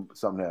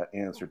something to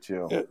answer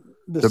to.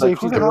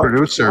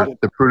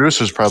 The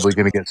producer's probably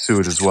going to get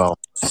sued as well.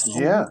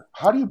 Yeah.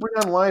 How do you bring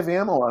on live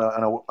ammo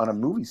on a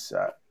movie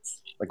set?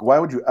 Like, why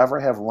would you ever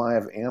have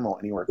live ammo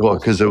anywhere? Well,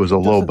 because it was a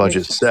low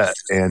budget set,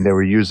 and they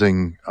were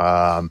using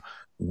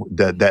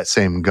that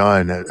same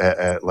gun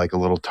at like a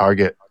little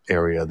Target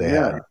area they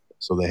had.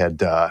 So they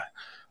had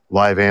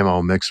live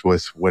ammo mixed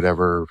with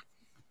whatever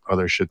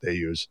other shit they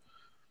use.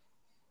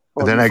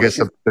 Well, and then I guess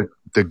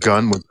the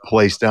gun was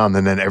placed down,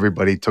 and then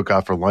everybody took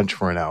off for lunch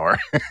for an hour.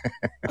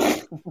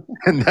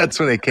 And that's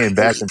when they came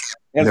back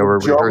and they were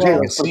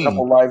rehearsing a scene. A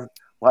couple live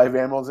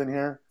ammos in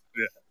here.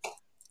 Yeah.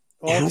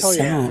 Well, I'll tell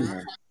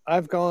you,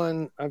 I've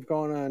gone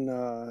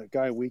on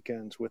guy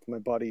weekends with my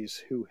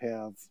buddies who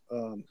have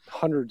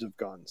hundreds of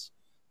guns.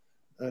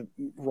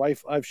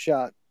 I've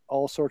shot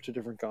all sorts of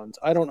different guns.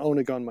 I don't own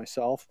a gun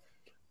myself.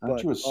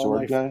 Aren't you a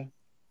sword guy?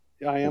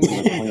 I am.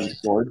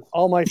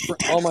 All my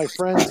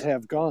friends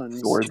have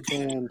guns.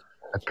 And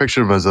I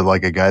picture him as a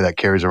guy that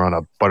carries around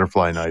a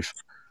butterfly knife.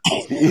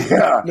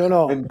 Yeah.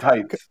 No. And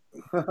tights.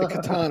 A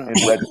katana.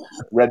 And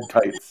red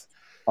tights.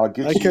 I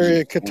carry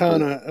a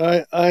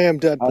katana. I am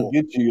Deadpool. I'll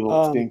get you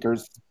little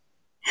stinkers.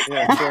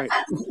 Yeah, that's right.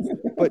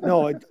 But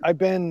no, I've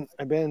been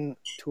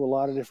to a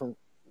lot of different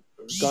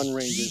gun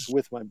ranges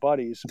with my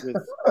buddies with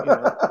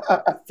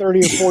 30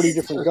 or 40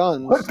 different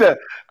guns. What the?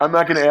 I'm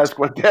not going to ask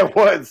what that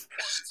was.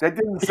 That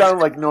didn't sound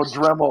like no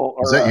Dremel.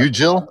 Is that you,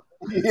 Jill?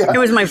 Yeah. It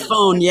was my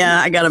phone.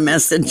 Yeah, I got a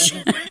message.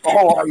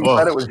 Oh, I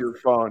thought it was your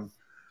phone.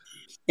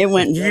 It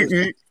went.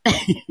 It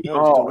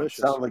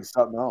sounded like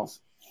something else.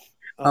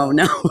 Oh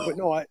no! But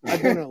no,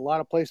 I've been in a lot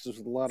of places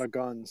with a lot of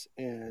guns,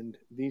 and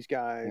these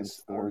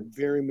guys are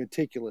very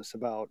meticulous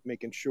about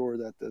making sure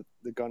that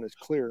the gun is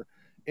clear.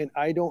 And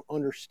I don't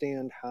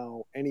understand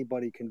how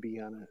anybody can be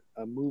on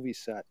a movie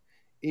set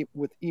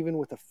even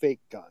with a fake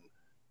gun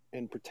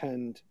and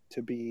pretend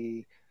to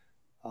be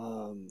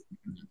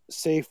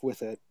safe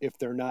with it if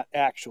they're not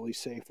actually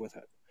safe with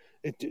it.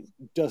 It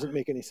doesn't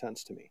make any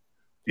sense to me.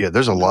 Yeah,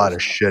 there's a lot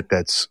of shit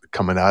that's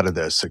coming out of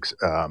this.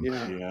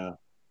 Yeah.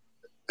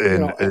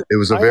 And it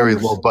was a very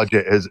low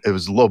budget. It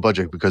was low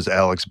budget because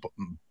Alec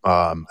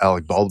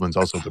Baldwin's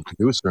also the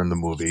producer in the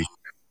movie.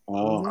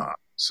 Oh.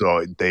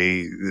 So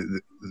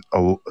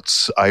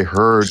I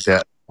heard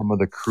that some of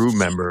the crew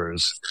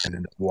members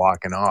ended up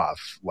walking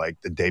off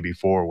like the day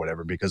before or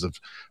whatever because of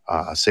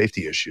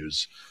safety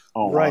issues.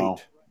 Oh, right. Wow.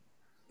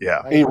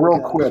 Yeah. Hey,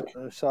 real quick.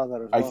 I saw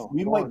that as well.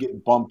 We might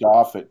get bumped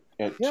off at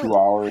 2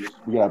 hours.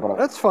 We got about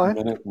That's fine.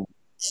 minute.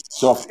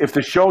 So if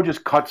the show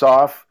just cuts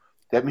off,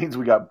 that means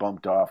we got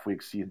bumped off. We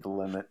exceeded the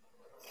limit.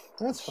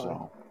 That's fine.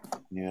 So,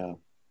 yeah.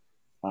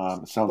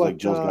 It sounds like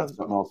Jill's got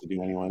something else to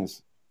do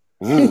anyways.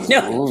 It's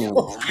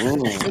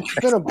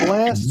been a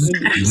blast.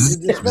 It's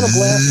been a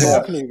blast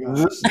talking to you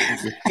guys.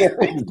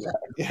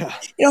 Yeah.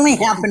 It only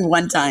happened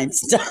one time.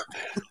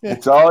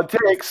 That's all it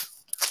takes.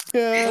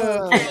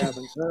 Yeah.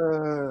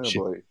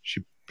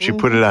 She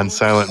put it on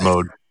silent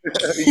mode.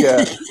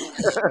 Yeah.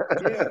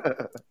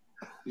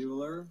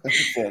 Bueller.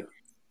 That's it.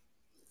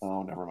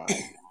 Oh, never mind.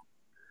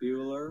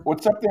 Bueller.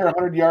 What's up there,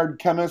 100-yard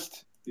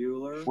chemist?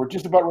 Bueller. We're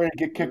just about ready to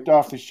get kicked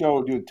off the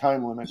show due to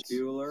time limits.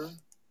 Bueller.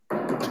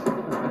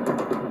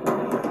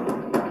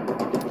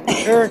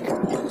 Eric, I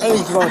think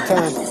it's about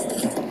time.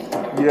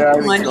 Yeah.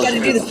 Come on, you got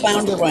to do the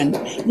flounder one.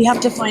 You have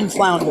to find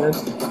flounder.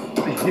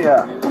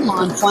 Yeah. Come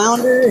on,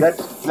 flounder.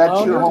 That's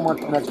your homework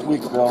for next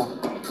week, Bill.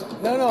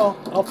 No,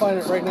 I'll find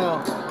it right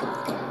now.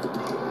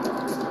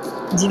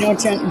 Do you know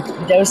what I'm talking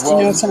about?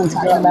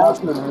 Less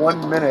than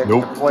 1 minute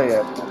to play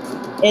it.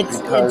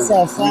 It's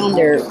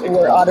Flounder,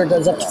 where Otter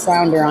goes up to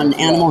Flounder on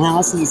Animal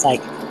House, and he's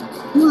like,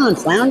 "Come on,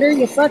 Flounder,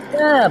 you fucked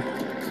up.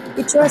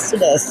 You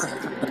trusted us."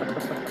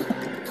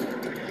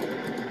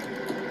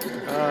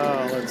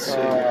 Let's see.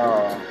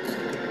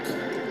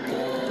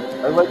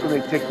 I like when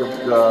they take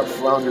the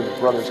Flounder's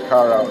brother's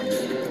car out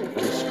and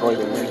destroy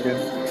the Lincoln.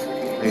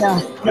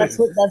 That's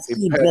what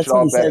he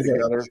says.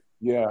 Together.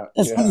 Yeah.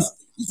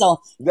 He's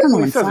all, that's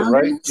what he says, it,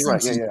 right? You're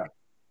right. Yeah.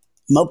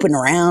 Moping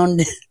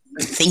around,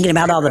 thinking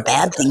about all the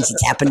bad things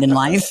that's happened in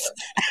life.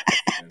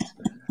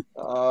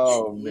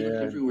 Oh, man. We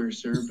look everywhere,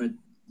 sir, but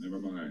never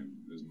mind.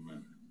 Doesn't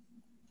matter.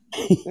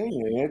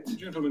 Dang it.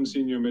 Gentlemen,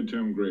 seen your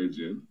midterm grades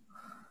yet?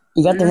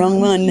 You got the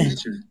wrong one.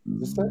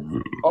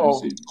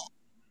 Oh,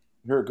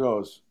 here it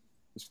goes.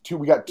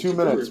 We got 2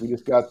 minutes. We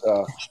just got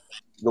the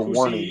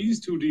warning.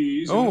 C's, 2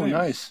 D's. Oh,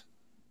 nice.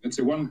 That's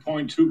a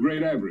 1.2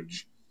 grade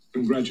average.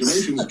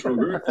 Congratulations,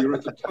 Troger. You're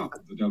at the top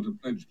of the Delta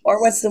Pledge.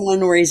 Or what's the one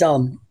where he's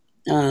all,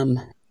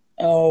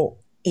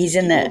 he's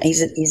in the,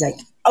 he's like,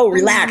 oh,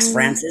 relax,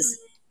 Francis.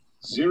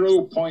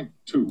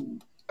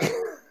 0.2.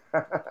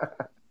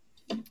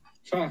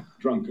 Fat,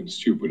 drunk, and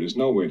stupid is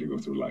no way to go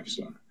through life,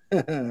 son.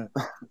 I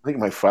think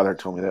my father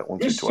told me that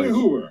once or Mr. twice.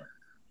 Hoover,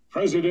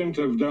 president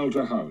of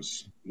Delta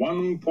House,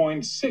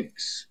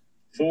 1.6,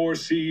 4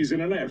 C's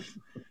and an F.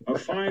 A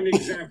fine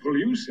example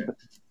you set.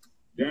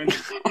 Then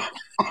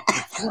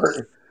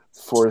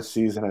 4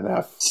 C's and an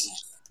F.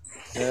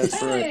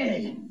 That's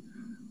right.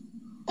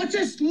 What's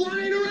this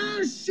lying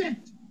around shit?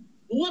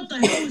 What the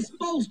hell is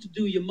supposed to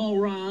do, you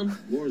moron?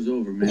 War's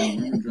over, man.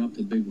 We're gonna drop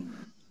the big one.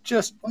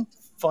 Just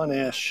fun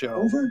ass show.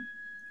 Over?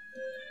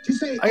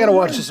 I gotta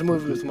watch this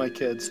movie with my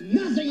kids.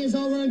 Nothing is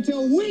over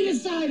until we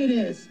decide it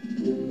is.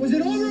 Was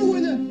it over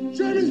when the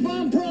Germans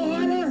bombed Pearl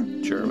Harbor?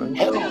 German.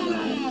 Hell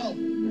no!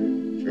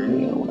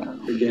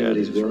 Forget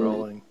he's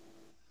rolling.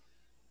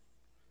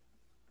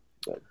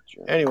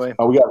 Anyway,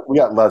 we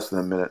got less than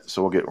a minute,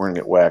 so we're gonna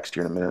get waxed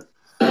here in a minute.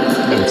 I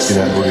haven't seen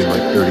that movie in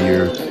like 30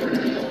 years.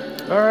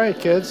 All right,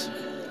 kids.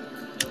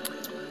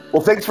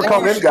 Well, thanks for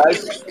coming in,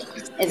 guys.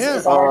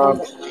 Yeah.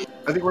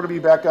 I think we're gonna be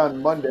back on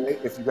Monday.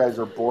 If you guys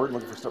are bored and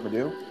looking for something to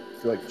do,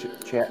 if you like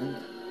chatting.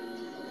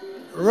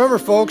 Remember,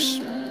 folks,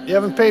 you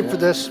haven't paid for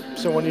this,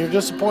 so when you're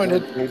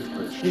disappointed,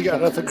 you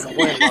got nothing to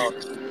complain about.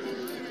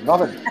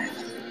 Nothing.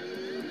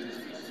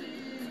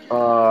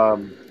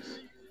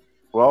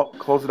 Well,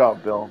 close it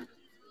out, Bill.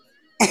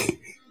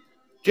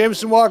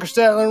 Jameson, Walker,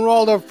 Statler, and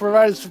Waldorf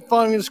provided some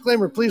following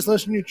disclaimer. Please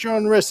listen to your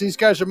own risk. These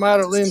guys are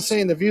moderately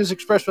insane. The views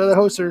expressed by the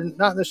hosts are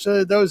not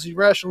necessarily those of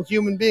rational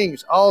human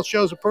beings. All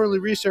shows are poorly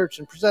researched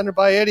and presented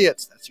by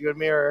idiots. That's you and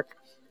me, Eric.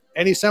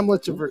 Any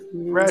semblance of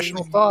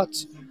rational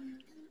thoughts,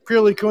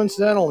 purely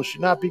coincidental, and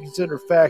should not be considered fact.